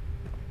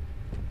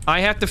 I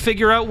have to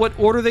figure out what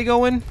order they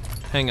go in?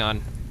 Hang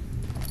on.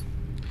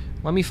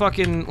 Let me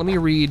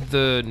read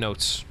the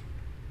notes.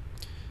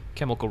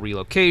 Chemical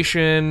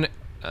relocation.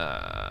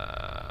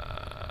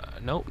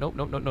 No.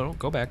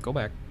 Go back.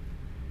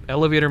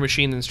 Elevator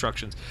machine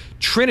instructions.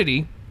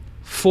 Trinity,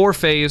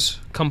 4-phase,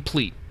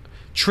 complete.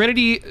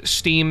 Trinity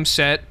steam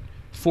set,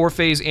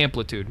 4-phase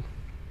amplitude.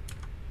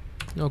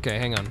 Okay,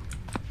 hang on.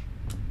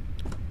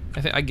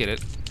 I get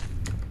it.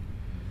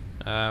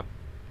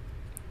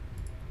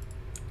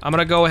 I'm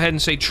gonna go ahead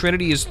and say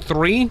Trinity is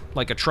 3,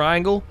 like a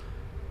triangle.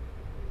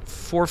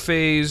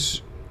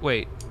 4-phase...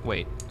 Wait.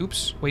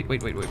 Oops. Wait.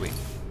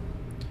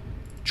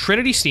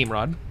 Trinity steam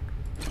rod.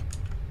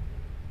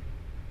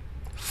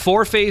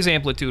 4-phase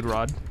amplitude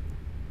rod.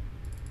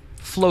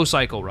 Flow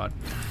cycle rod.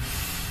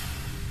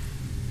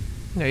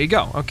 There you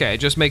go. Okay, it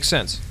just makes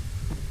sense.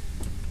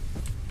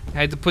 I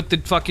had to put the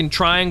fucking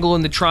triangle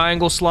in the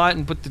triangle slot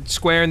and put the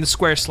square in the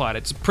square slot.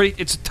 It's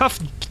a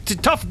tough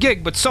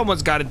gig, but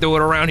someone's got to do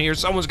it around here.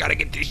 Someone's got to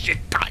get this shit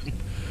done.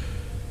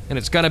 And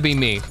it's gonna be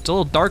me. It's a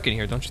little dark in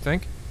here, don't you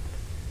think?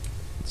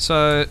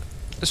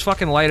 Let's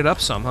fucking light it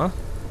up some, huh?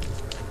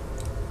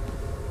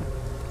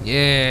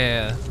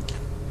 Yeah.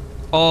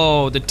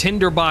 Oh, the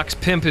tinderbox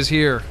pimp is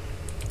here.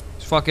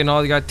 It's fucking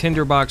all, you got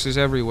tinderboxes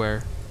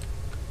everywhere.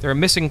 There are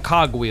missing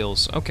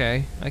cogwheels.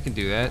 Okay, I can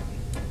do that.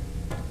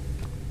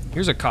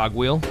 Here's a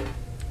cogwheel.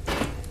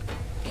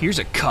 Here's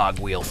a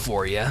cogwheel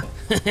for you.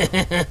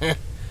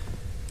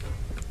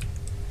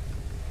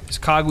 This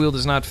cogwheel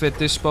does not fit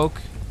this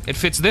spoke. It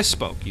fits this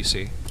spoke, you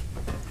see.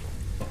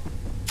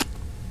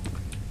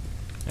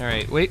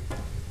 Alright, wait.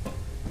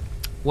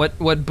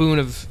 What boon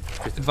of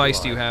advice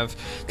do you have?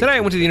 Today I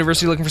went to the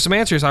university looking for some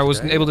answers. I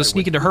was able to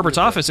sneak into Herbert's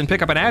office and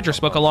pick up an address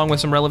book along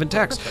with some relevant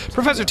text.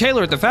 Professor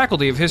Taylor at the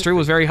Faculty of History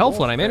was very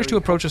helpful, and I managed to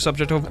approach the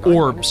subject of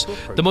orbs.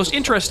 The most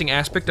interesting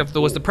aspect of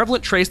was the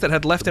prevalent trace that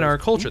had left in our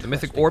culture. The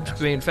mythic orbs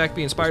may in fact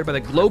be inspired by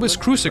the globus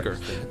cruciger.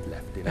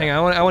 Hang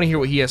on, I want to hear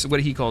what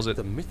he calls it.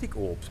 The mythic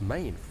orbs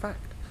may in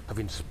fact have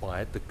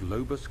inspired the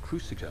globus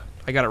cruciger.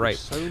 I got it right.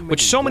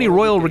 Which so many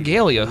royal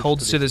regalia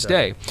holds to this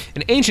day.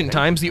 In ancient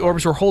times, the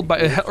orbs were held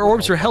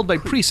by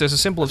priests as a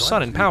symbol of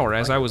sun and power.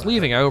 As I was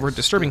leaving, I overheard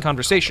disturbing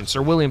conversation.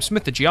 Sir William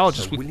Smith, the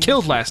geologist, was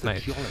killed last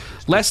night.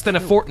 Less than a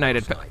fortnight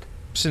had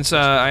since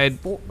I had...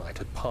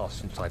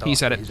 He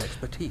said it.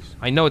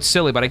 I know it's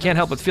silly, but I can't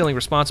help but feeling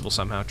responsible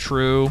somehow.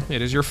 True.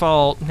 It is your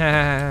fault.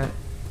 Gotta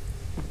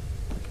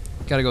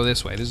go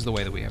this way. This is the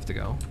way that we have to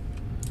go.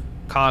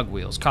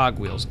 Cogwheels,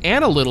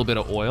 and a little bit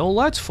of oil.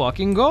 Let's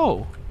fucking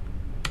go.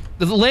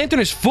 The lantern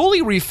is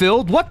fully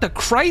refilled. What the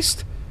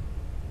Christ?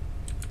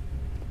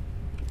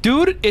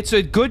 Dude, it's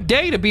a good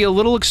day to be a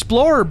little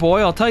explorer,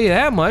 boy. I'll tell you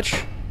that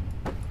much.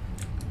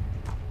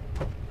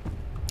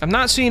 I'm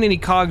not seeing any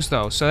cogs,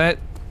 though, so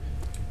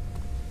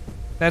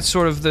that's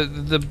sort of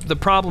the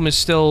problem is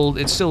still,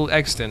 it's still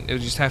extant. It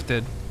would just have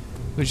to,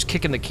 we're just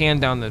kicking the can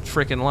down the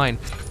frickin' line.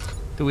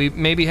 Do we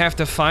maybe have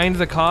to find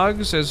the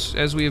cogs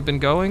as we have been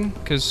going?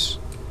 Because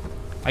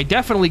I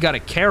definitely got to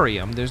carry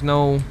them. There's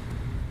no...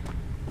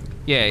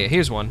 Yeah,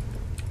 here's one.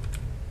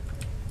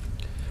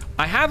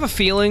 I have a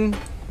feeling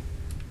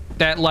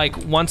that,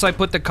 like, once I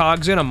put the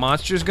cogs in, a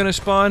monster's gonna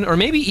spawn. Or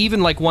maybe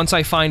even, like, once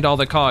I find all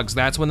the cogs,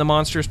 that's when the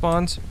monster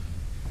spawns.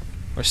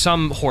 Or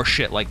some horse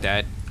shit like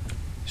that.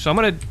 So I'm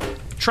gonna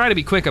try to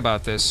be quick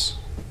about this.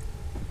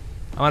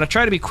 I'm gonna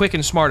try to be quick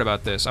and smart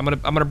about this. I'm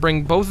gonna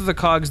bring both of the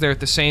cogs there at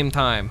the same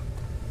time.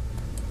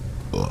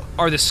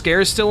 Are the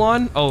scares still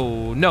on?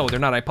 Oh, no, they're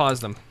not. I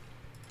paused them.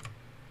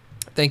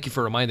 Thank you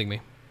for reminding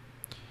me.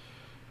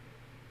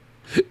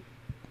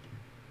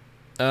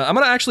 I'm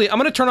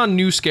gonna turn on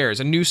new scares,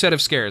 a new set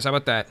of scares. How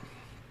about that?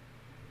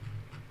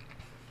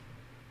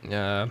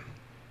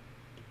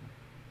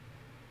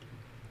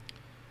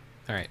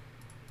 Alright.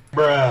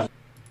 Bruh.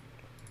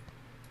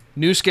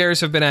 New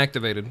scares have been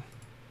activated.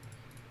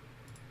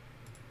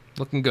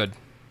 Looking good.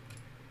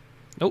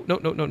 Nope,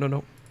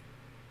 no.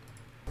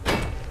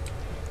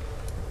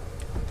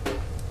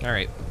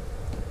 Alright.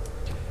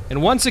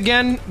 And once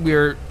again,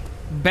 we're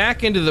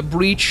back into the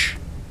breach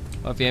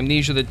of the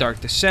Amnesia the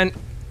Dark Descent.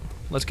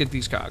 Let's get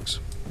these cogs.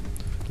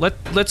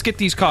 Let's get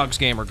these cogs,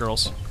 gamer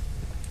girls.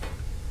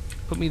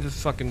 Put me the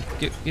fucking...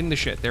 Get in the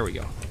shit. There we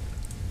go.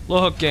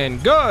 Looking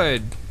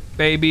good,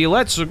 baby.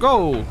 Let's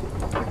go.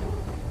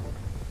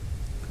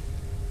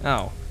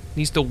 Oh.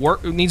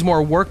 Needs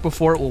more work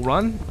before it will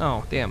run?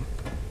 Oh, damn.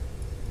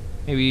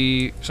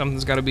 Maybe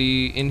something's gotta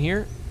be in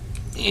here?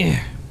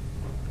 Yeah.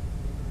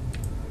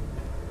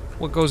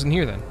 What goes in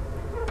here, then?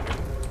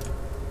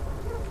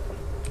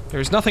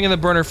 There's nothing in the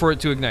burner for it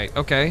to ignite.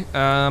 Okay,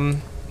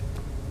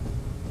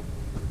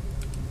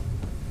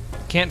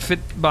 can't fit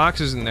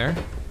boxes in there.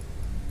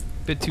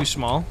 Bit too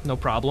small, no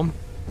problem.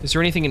 Is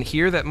there anything in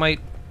here that might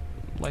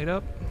light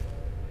up?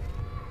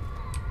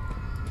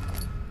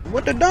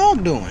 What the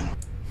dog doing?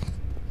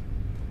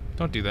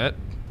 Don't do that.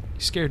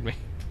 You scared me.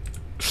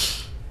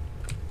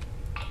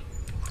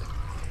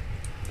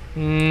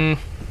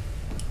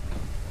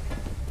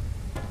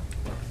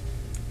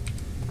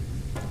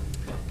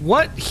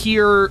 What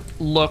here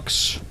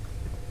looks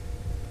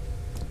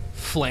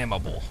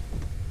flammable?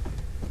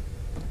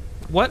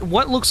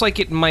 What looks like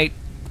it might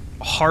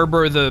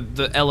harbor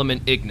the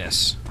element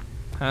Ignis?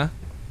 Huh?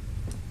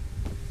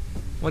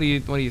 What do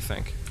you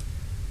think?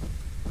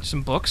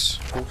 Some books?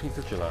 14th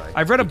of July.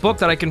 I've read a book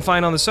that I can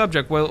find on the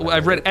subject. Well,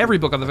 I've read every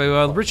book on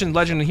the rich in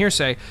legend and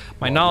hearsay.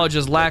 My knowledge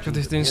is lack of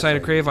the inside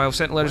of crave. I have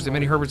sent letters to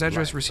many Herbert's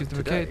address, received them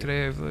okay.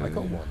 Today I've I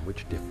got one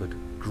which differed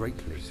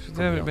greatly.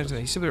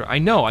 I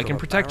know, I can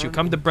protect you.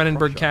 Come to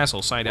Brennenburg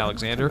Castle, signed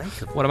Alexander.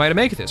 What am I to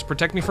make of this?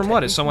 Protect me from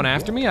what? Is someone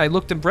after me? I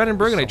looked at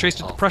Brennenburg and I traced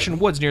it to the Prussian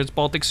woods near the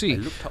Baltic Sea.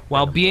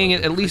 While being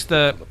at least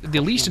the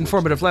least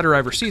informative letter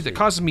I've received, it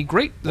causes me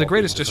the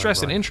greatest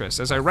distress and interest.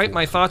 As I write,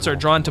 my thoughts are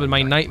drawn to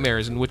my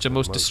nightmares in which a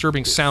most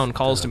disturbing sound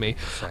calls to me.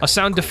 A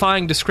sound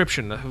defying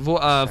description,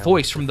 a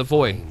voice from the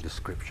void.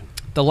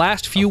 The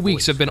last few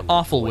weeks have been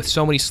awful with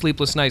so many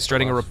sleepless nights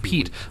dreading a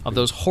repeat of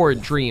those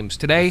horrid dreams.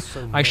 Today,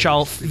 I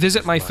shall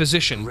visit my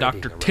physician,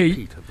 Dr.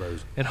 T,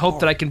 and hope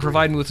that I can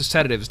provide me with the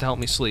sedatives to help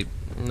me sleep.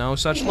 No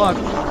such luck.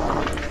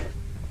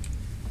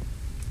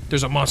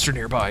 There's a monster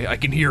nearby. I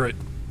can hear it.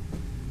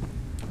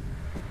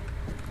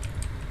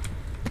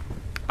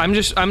 I'm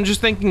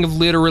just thinking of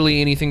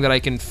literally anything that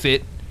I can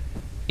fit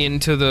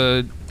into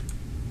the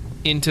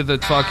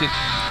fucking...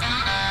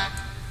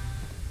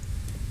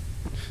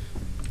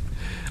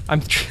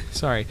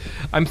 sorry.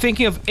 I'm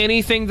thinking of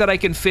anything that I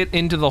can fit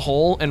into the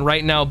hole, and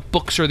right now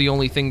books are the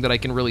only thing that I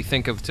can really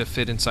think of to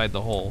fit inside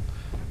the hole.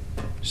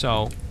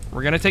 So,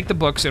 we're gonna take the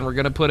books and we're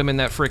gonna put them in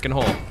that frickin'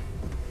 hole.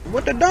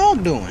 What the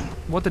dog doing?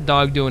 What the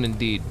dog doing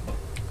indeed.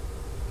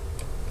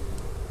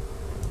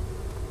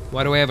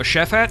 Why do I have a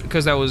chef hat?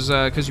 Because that was,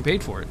 because you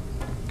paid for it.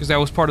 Because that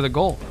was part of the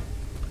goal.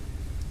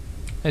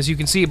 As you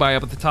can see by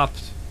up at the top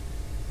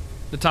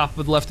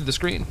of the left of the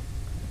screen.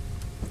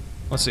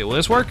 Let's see, will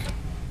this work?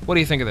 What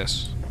do you think of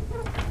this?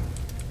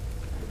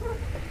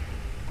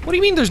 What do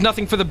you mean there's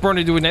nothing for the burner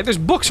to do at night? There's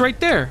books right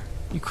there.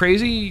 You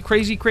crazy? You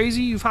crazy,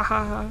 crazy? You ha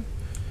ha ha.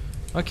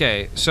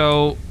 Okay,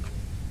 so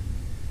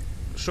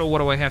what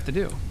do I have to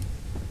do?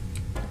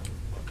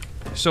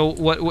 So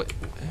what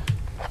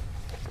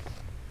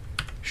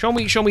Show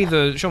me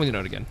the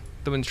note again.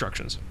 The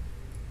instructions.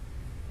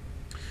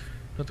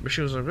 Not the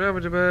machine was if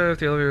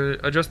the elevator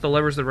adjust the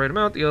levers the right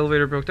amount. The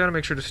elevator broke down.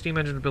 Make sure the steam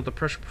engine to build the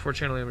pressure before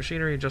channeling the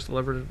machinery. Adjust the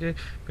lever.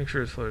 Make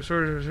sure it's flow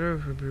sorted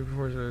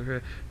before.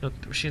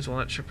 Note the machines will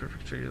not ship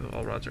perfectly.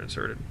 All rods are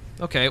inserted.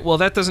 Okay, well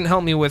that doesn't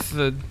help me with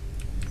the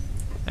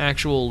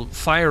actual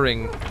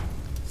firing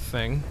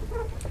thing.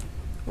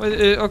 Well,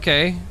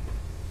 okay.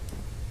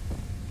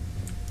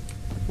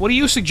 What do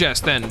you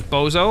suggest then,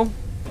 bozo?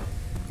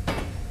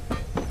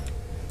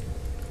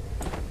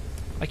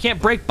 I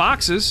can't break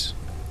boxes.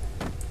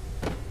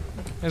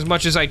 As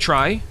much as I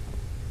try.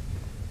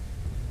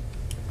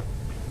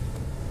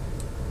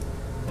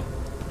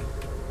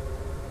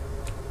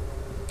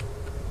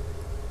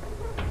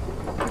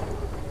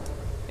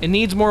 It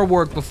needs more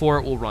work before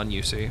it will run,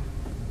 you see.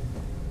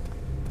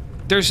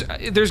 There's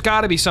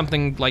gotta be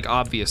something, like,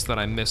 obvious that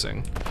I'm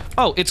missing.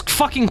 Oh, it's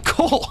fucking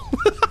coal!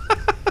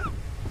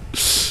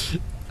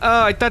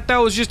 I thought that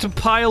was just a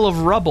pile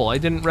of rubble. I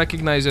didn't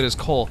recognize it as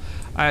coal.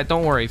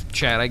 Don't worry,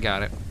 Chad, I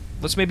got it.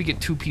 Let's maybe get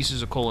 2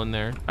 pieces of coal in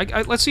there.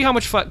 Let's see how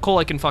much coal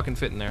I can fucking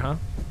fit in there, huh?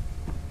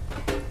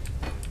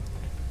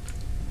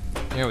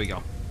 There we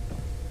go.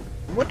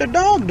 What the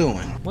dog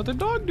doing? What the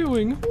dog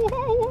doing?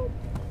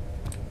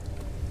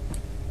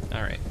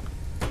 Alright.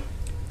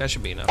 That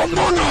should be enough.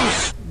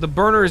 The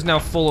burner is now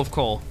full of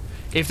coal.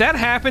 If that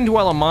happened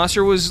while a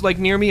monster was, like,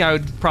 near me, I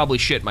would probably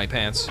shit my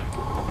pants.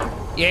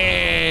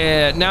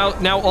 Yeah!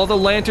 Now all the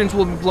lanterns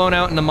will be blown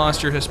out and the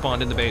monster has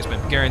spawned in the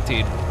basement.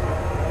 Guaranteed.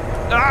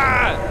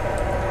 Ah!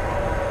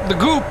 The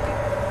goop!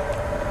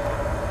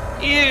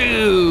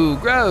 Ew!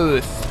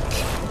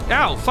 Growth!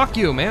 Ow! Fuck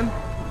you, man.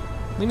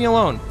 Leave me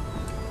alone.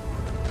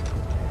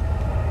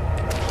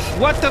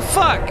 What the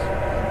fuck?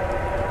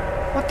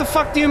 What the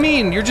fuck do you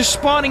mean? You're just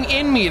spawning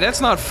in me.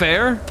 That's not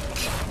fair.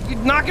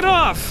 Knock it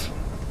off!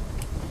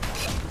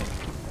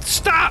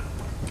 Stop!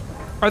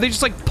 Are they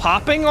just, like,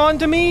 popping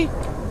onto me?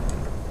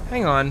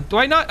 Hang on. Do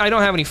I not? I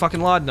don't have any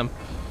fucking laudanum.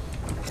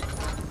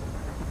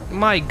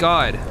 My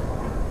god.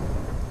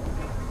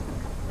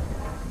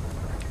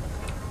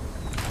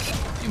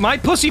 My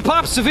pussy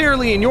pops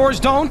severely and yours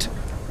don't.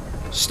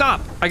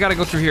 Stop. I gotta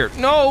go through here.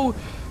 No!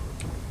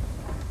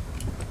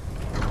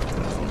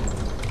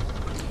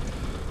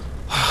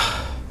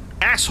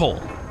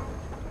 Asshole.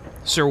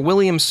 Sir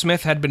William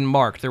Smith had been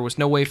marked. There was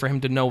no way for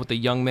him to know what the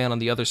young man on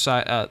the other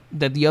side,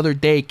 that the other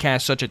day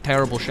cast such a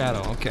terrible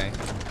shadow. Okay.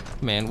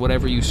 Man,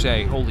 whatever you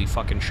say. Holy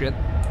fucking shit.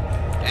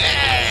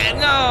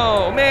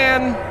 No,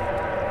 man.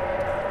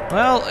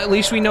 Well, at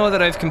least we know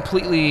that I've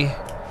completely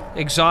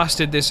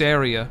exhausted this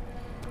area.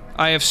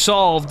 I have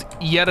solved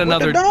yet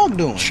another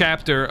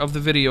chapter of the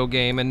video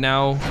game, and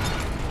now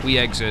we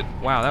exit.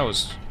 Wow, that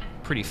was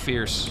pretty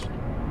fierce.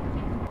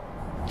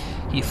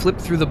 He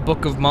flipped through the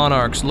Book of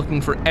Monarchs,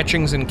 looking for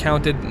etchings, and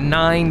counted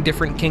 9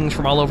 different kings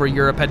from all over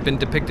Europe had been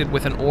depicted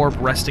with an orb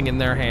resting in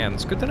their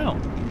hands. Good to know.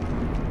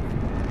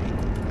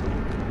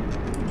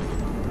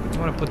 I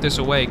want to put this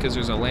away because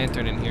there's a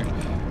lantern in here.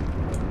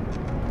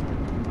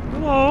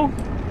 Hello.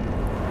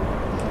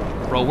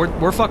 Bro,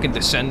 we're fucking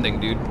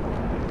descending, dude.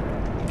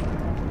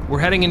 We're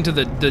heading into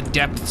the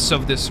depths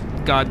of this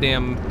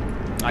goddamn...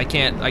 I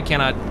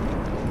cannot...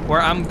 Where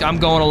I'm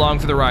going along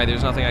for the ride.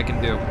 There's nothing I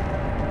can do.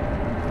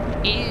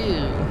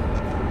 Ew.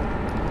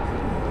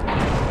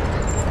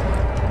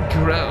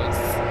 Gross.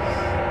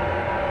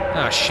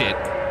 Oh, shit.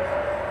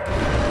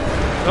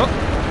 Oh.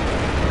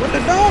 What the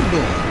dog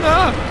doing?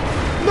 No!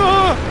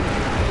 No!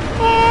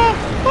 Oh!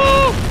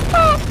 Oh!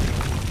 Oh!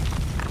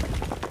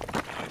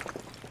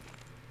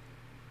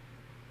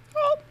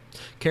 Oh!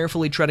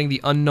 Carefully treading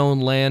the unknown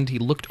land, he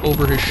looked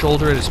over his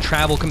shoulder at his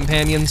travel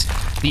companions.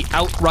 The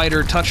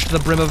outrider touched the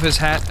brim of his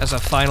hat as a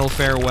final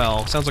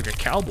farewell. Sounds like a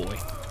cowboy.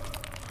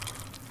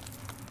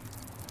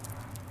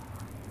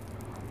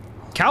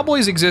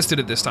 Cowboys existed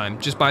at this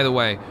time, just by the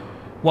way.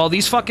 While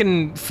these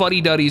fucking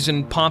fuddy-duddies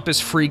and pompous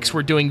freaks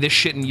were doing this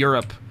shit in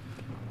Europe,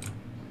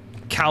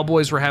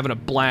 cowboys were having a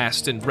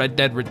blast and Red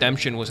Dead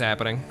Redemption was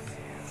happening.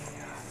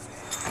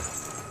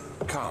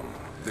 Come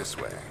this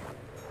way.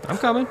 I'm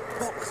coming.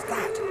 What was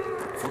that?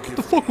 Forgive What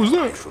the fuck was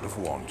that? I should have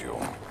warned you.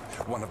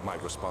 One of my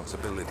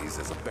responsibilities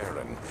as a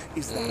baron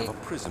is that of a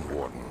prison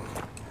warden.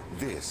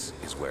 This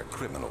is where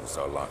criminals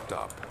are locked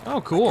up.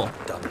 Oh, cool.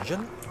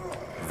 Dungeon?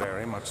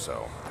 Very much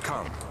so.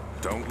 Come,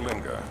 don't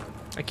linger.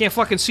 I can't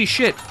fucking see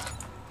shit.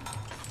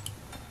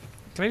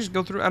 Can I just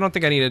go through? I don't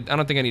think I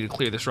need to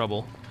clear this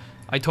rubble.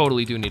 I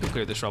totally do need to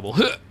clear this rubble.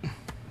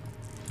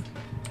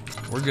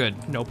 We're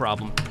good. No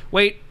problem.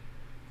 Wait.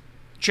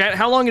 Chat,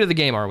 how long into the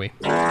game are we?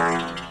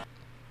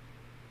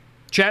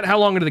 Chat, how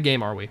long into the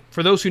game are we?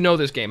 For those who know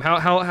this game,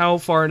 how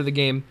far into the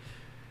game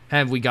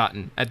have we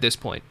gotten at this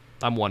point?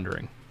 I'm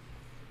wondering.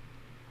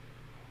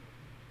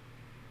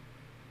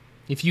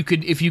 If you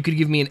could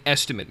give me an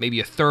estimate,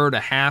 maybe a third, a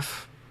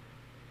half,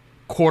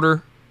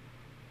 quarter.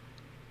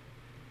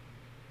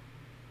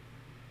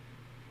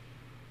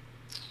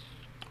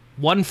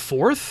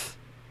 1/4?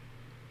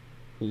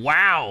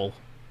 Wow.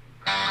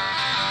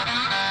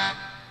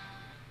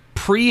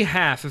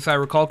 Pre-half, if I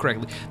recall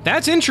correctly.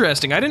 That's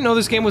interesting. I didn't know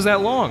this game was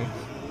that long.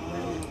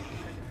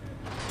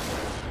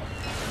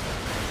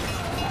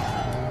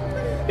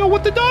 Yo,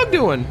 what the dog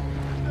doing?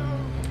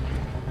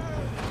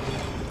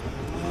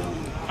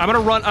 I'm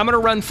gonna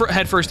run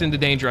headfirst into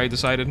danger, I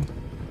decided.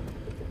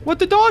 What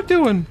the dog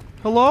doing?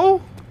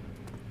 Hello?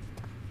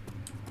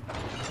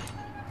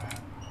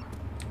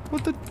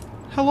 What the...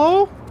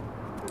 Hello?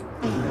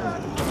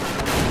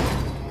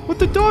 What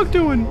the dog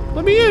doing?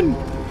 Let me in!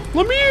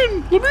 Let me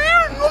in! Let me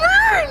in! Let me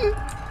in!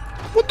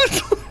 What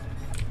the...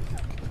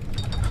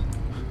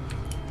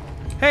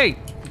 Hey!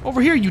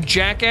 Over here, you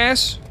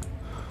jackass!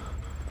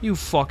 You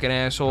fucking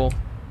asshole.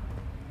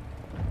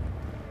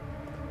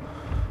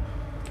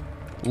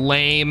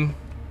 Lame.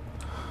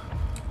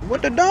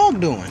 What the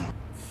dog doing?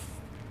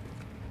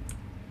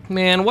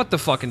 Man, what the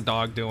fucking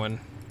dog doing?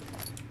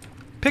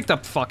 Picked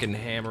up fucking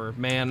hammer,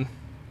 man.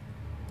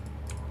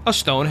 A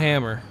stone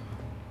hammer.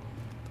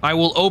 I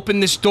will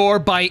open this door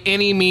by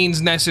any means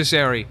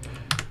necessary.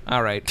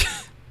 Alright.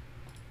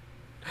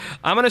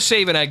 I'm gonna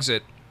save and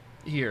exit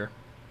here.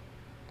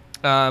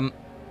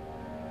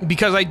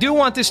 Because I do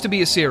want this to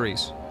be a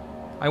series.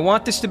 I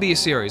want this to be a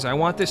series. I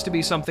want this to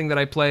be something that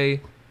I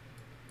play...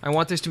 I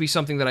want this to be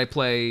something that I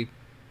play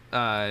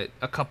a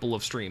couple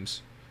of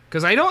streams.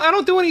 Because I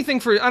don't do anything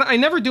for... I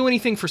never do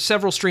anything for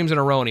several streams in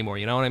a row anymore,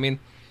 you know what I mean?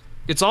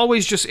 It's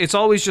always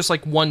just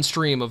like one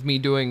stream of me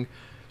doing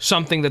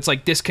something that's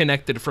like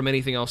disconnected from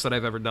anything else that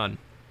I've ever done.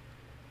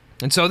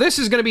 And so this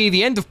is going to be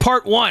the end of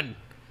part 1.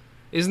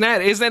 Isn't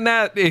that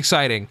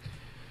exciting?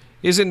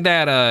 Isn't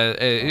that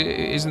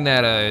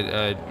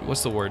a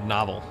what's the word?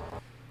 Novel.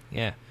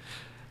 Yeah.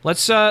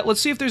 Let's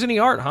see if there's any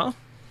art, huh?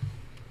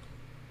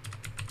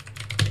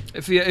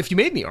 If you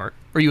made any art,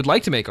 or you would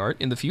like to make art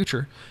in the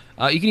future,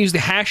 you can use the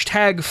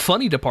hashtag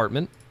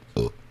 #FunnyDepartment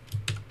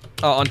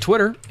on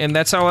Twitter, and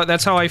that's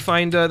how I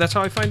find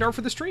art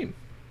for the stream.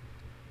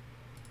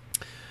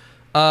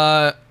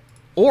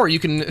 Or you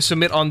can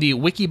submit on the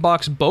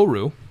Wikibox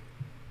Boru,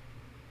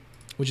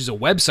 which is a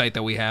website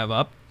that we have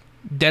up,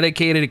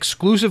 dedicated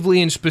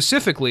exclusively and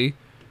specifically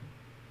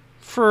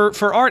for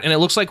art, and it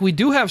looks like we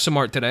do have some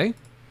art today.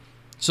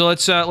 So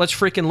let's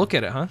freaking look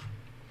at it, huh?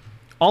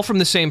 All from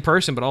the same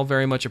person, but all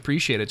very much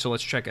appreciated. So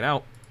let's check it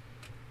out.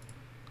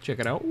 Check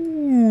it out.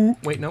 Ooh.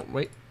 Wait, no,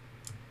 wait.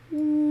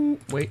 Ooh.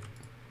 Wait.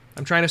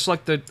 I'm trying to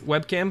select the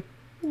webcam.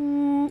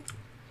 Ooh.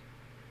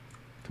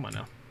 Come on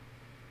now.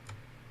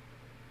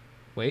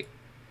 Wait.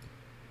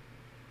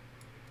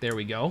 There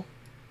we go.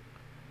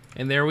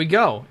 And there we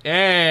go.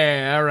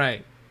 Yeah, all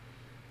right.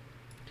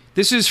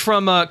 This is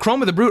from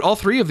Chrome of the Brute. All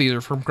three of these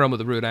are from Chrome of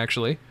the Brute,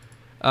 actually.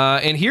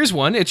 And here's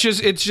one. It's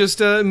just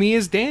me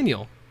as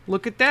Daniel.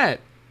 Look at that.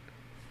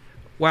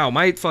 Wow,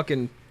 my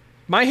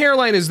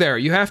hairline is there.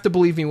 You have to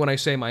believe me when I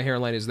say my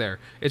hairline is there.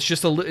 It's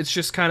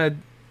just kind of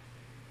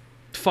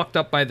fucked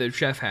up by the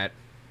chef hat.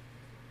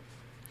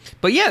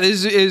 But yeah,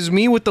 this is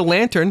me with the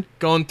lantern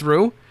going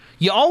through.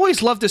 You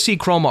always love to see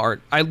chroma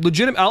art.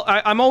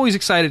 I'm always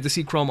excited to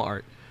see chroma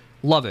art.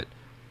 Love it.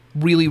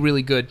 Really,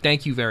 really good.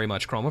 Thank you very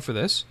much, Chroma, for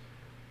this.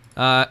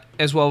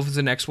 as well as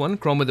the next one,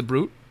 Chroma the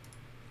Brute.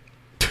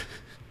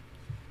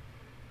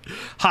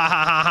 Ha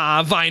ha ha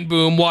ha! Vine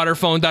Boom,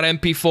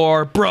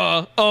 Waterphone.mp4,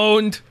 bruh,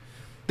 owned.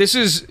 This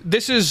is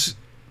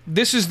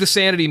the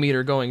sanity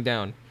meter going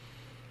down.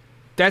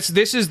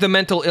 This is the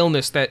mental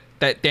illness that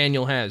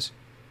Daniel has.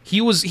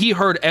 He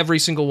heard every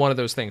single one of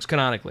those things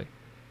canonically.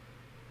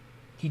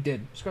 He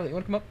did. Scarlett, you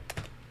want to come up?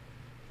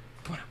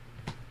 Come on.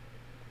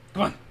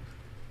 Come on.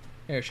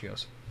 There she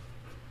goes.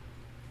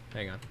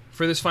 Hang on.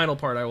 For this final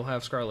part, I will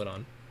have Scarlett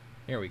on.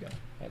 Here we go.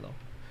 Hello.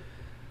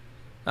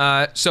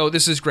 So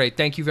this is great.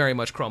 Thank you very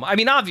much, Chroma. I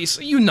mean,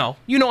 obviously, you know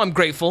I'm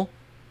grateful.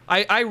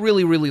 I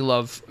really, really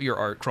love your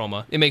art,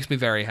 Chroma. It makes me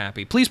very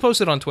happy. Please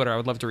post it on Twitter. I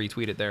would love to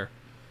retweet it there.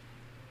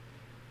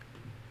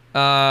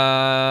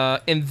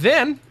 And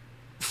then,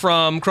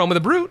 from Chroma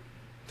the Brute,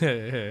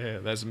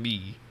 that's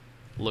me.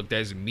 Look,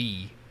 that's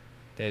me.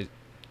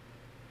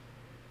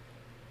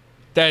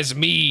 That's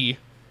me.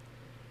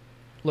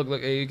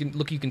 Look, you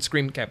can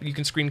screen cap. You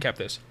can screen cap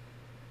this.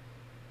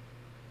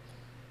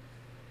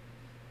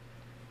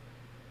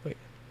 Wait.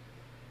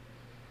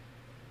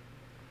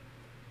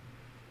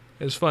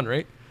 It was fun,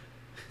 right?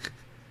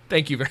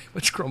 Thank you very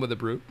much, Chroma the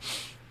Brute.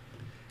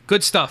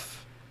 Good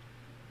stuff.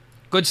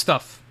 Good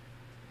stuff.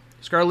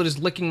 Scarlett is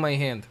licking my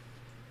hand.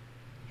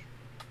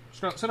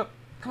 Scarlett, sit up.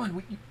 Come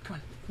on, come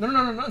on.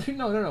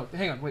 No.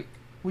 Hang on, wait.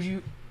 Would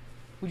you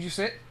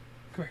sit?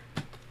 Come here.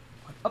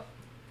 Up.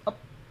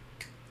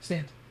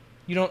 Stand.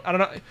 I don't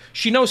know.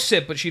 She knows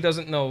sit, but she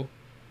doesn't know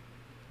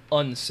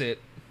unsit.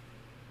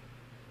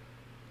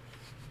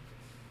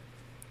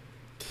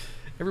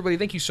 Everybody,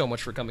 thank you so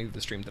much for coming to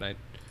the stream tonight.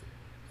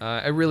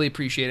 I really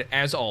appreciate it,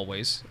 as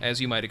always, as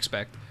you might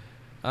expect.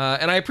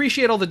 And I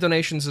appreciate all the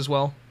donations as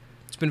well.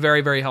 It's been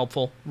very, very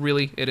helpful.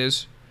 Really, it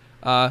is.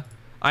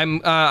 I'm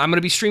going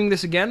to be streaming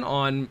this again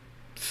on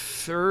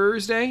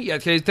Thursday. Yeah,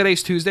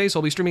 today's Tuesday, so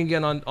I'll be streaming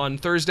again on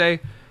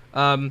Thursday.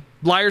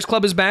 Liars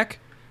Club is back.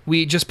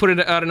 We just put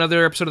out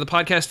another episode of the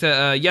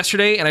podcast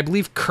yesterday, and I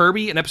believe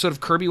an episode of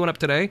Kirby went up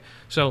today.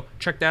 So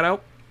check that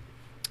out.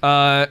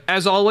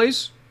 As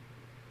always,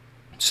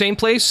 same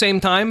place, same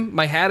time.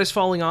 My hat is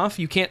falling off.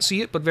 You can't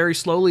see it, but very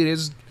slowly it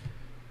is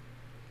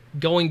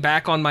going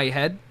back on my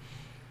head.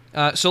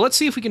 So let's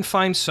see if we can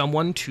find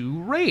someone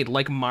to raid,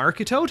 like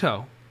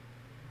Markitoto.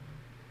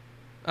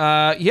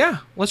 Yeah,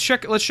 let's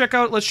check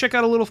out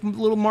a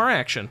little Mar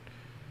action.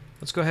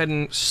 Let's go ahead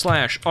and /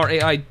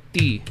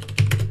 RAID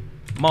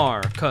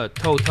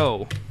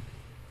Markitoto.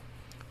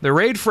 The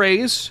raid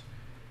phrase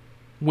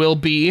will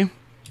be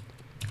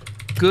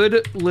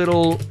good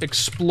little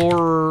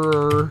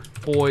explorer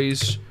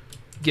boys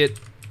get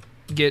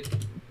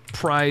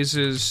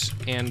prizes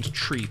and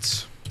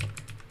treats.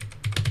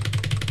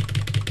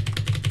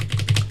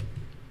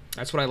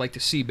 That's what I like to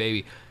see,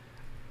 baby.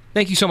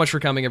 Thank you so much for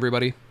coming,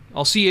 everybody.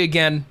 I'll see you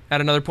again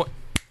at another point.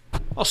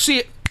 I'll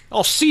see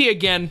you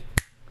again.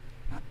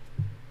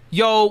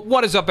 Yo,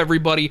 what is up,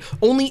 everybody?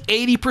 Only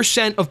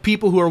 80% of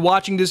people who are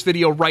watching this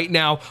video right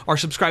now are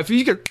subscribed. So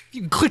you can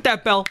click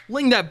that bell,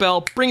 ring that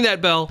bell, bring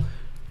that bell.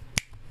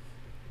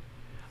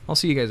 I'll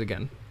see you guys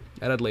again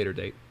at a later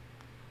date.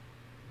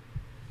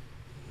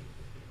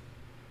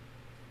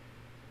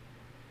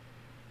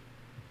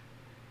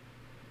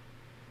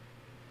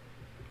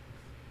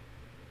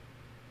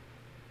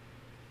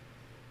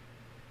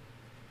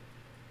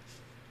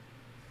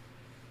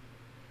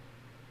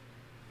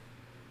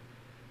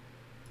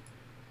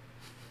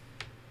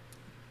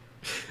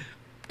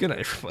 Good night,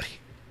 everybody.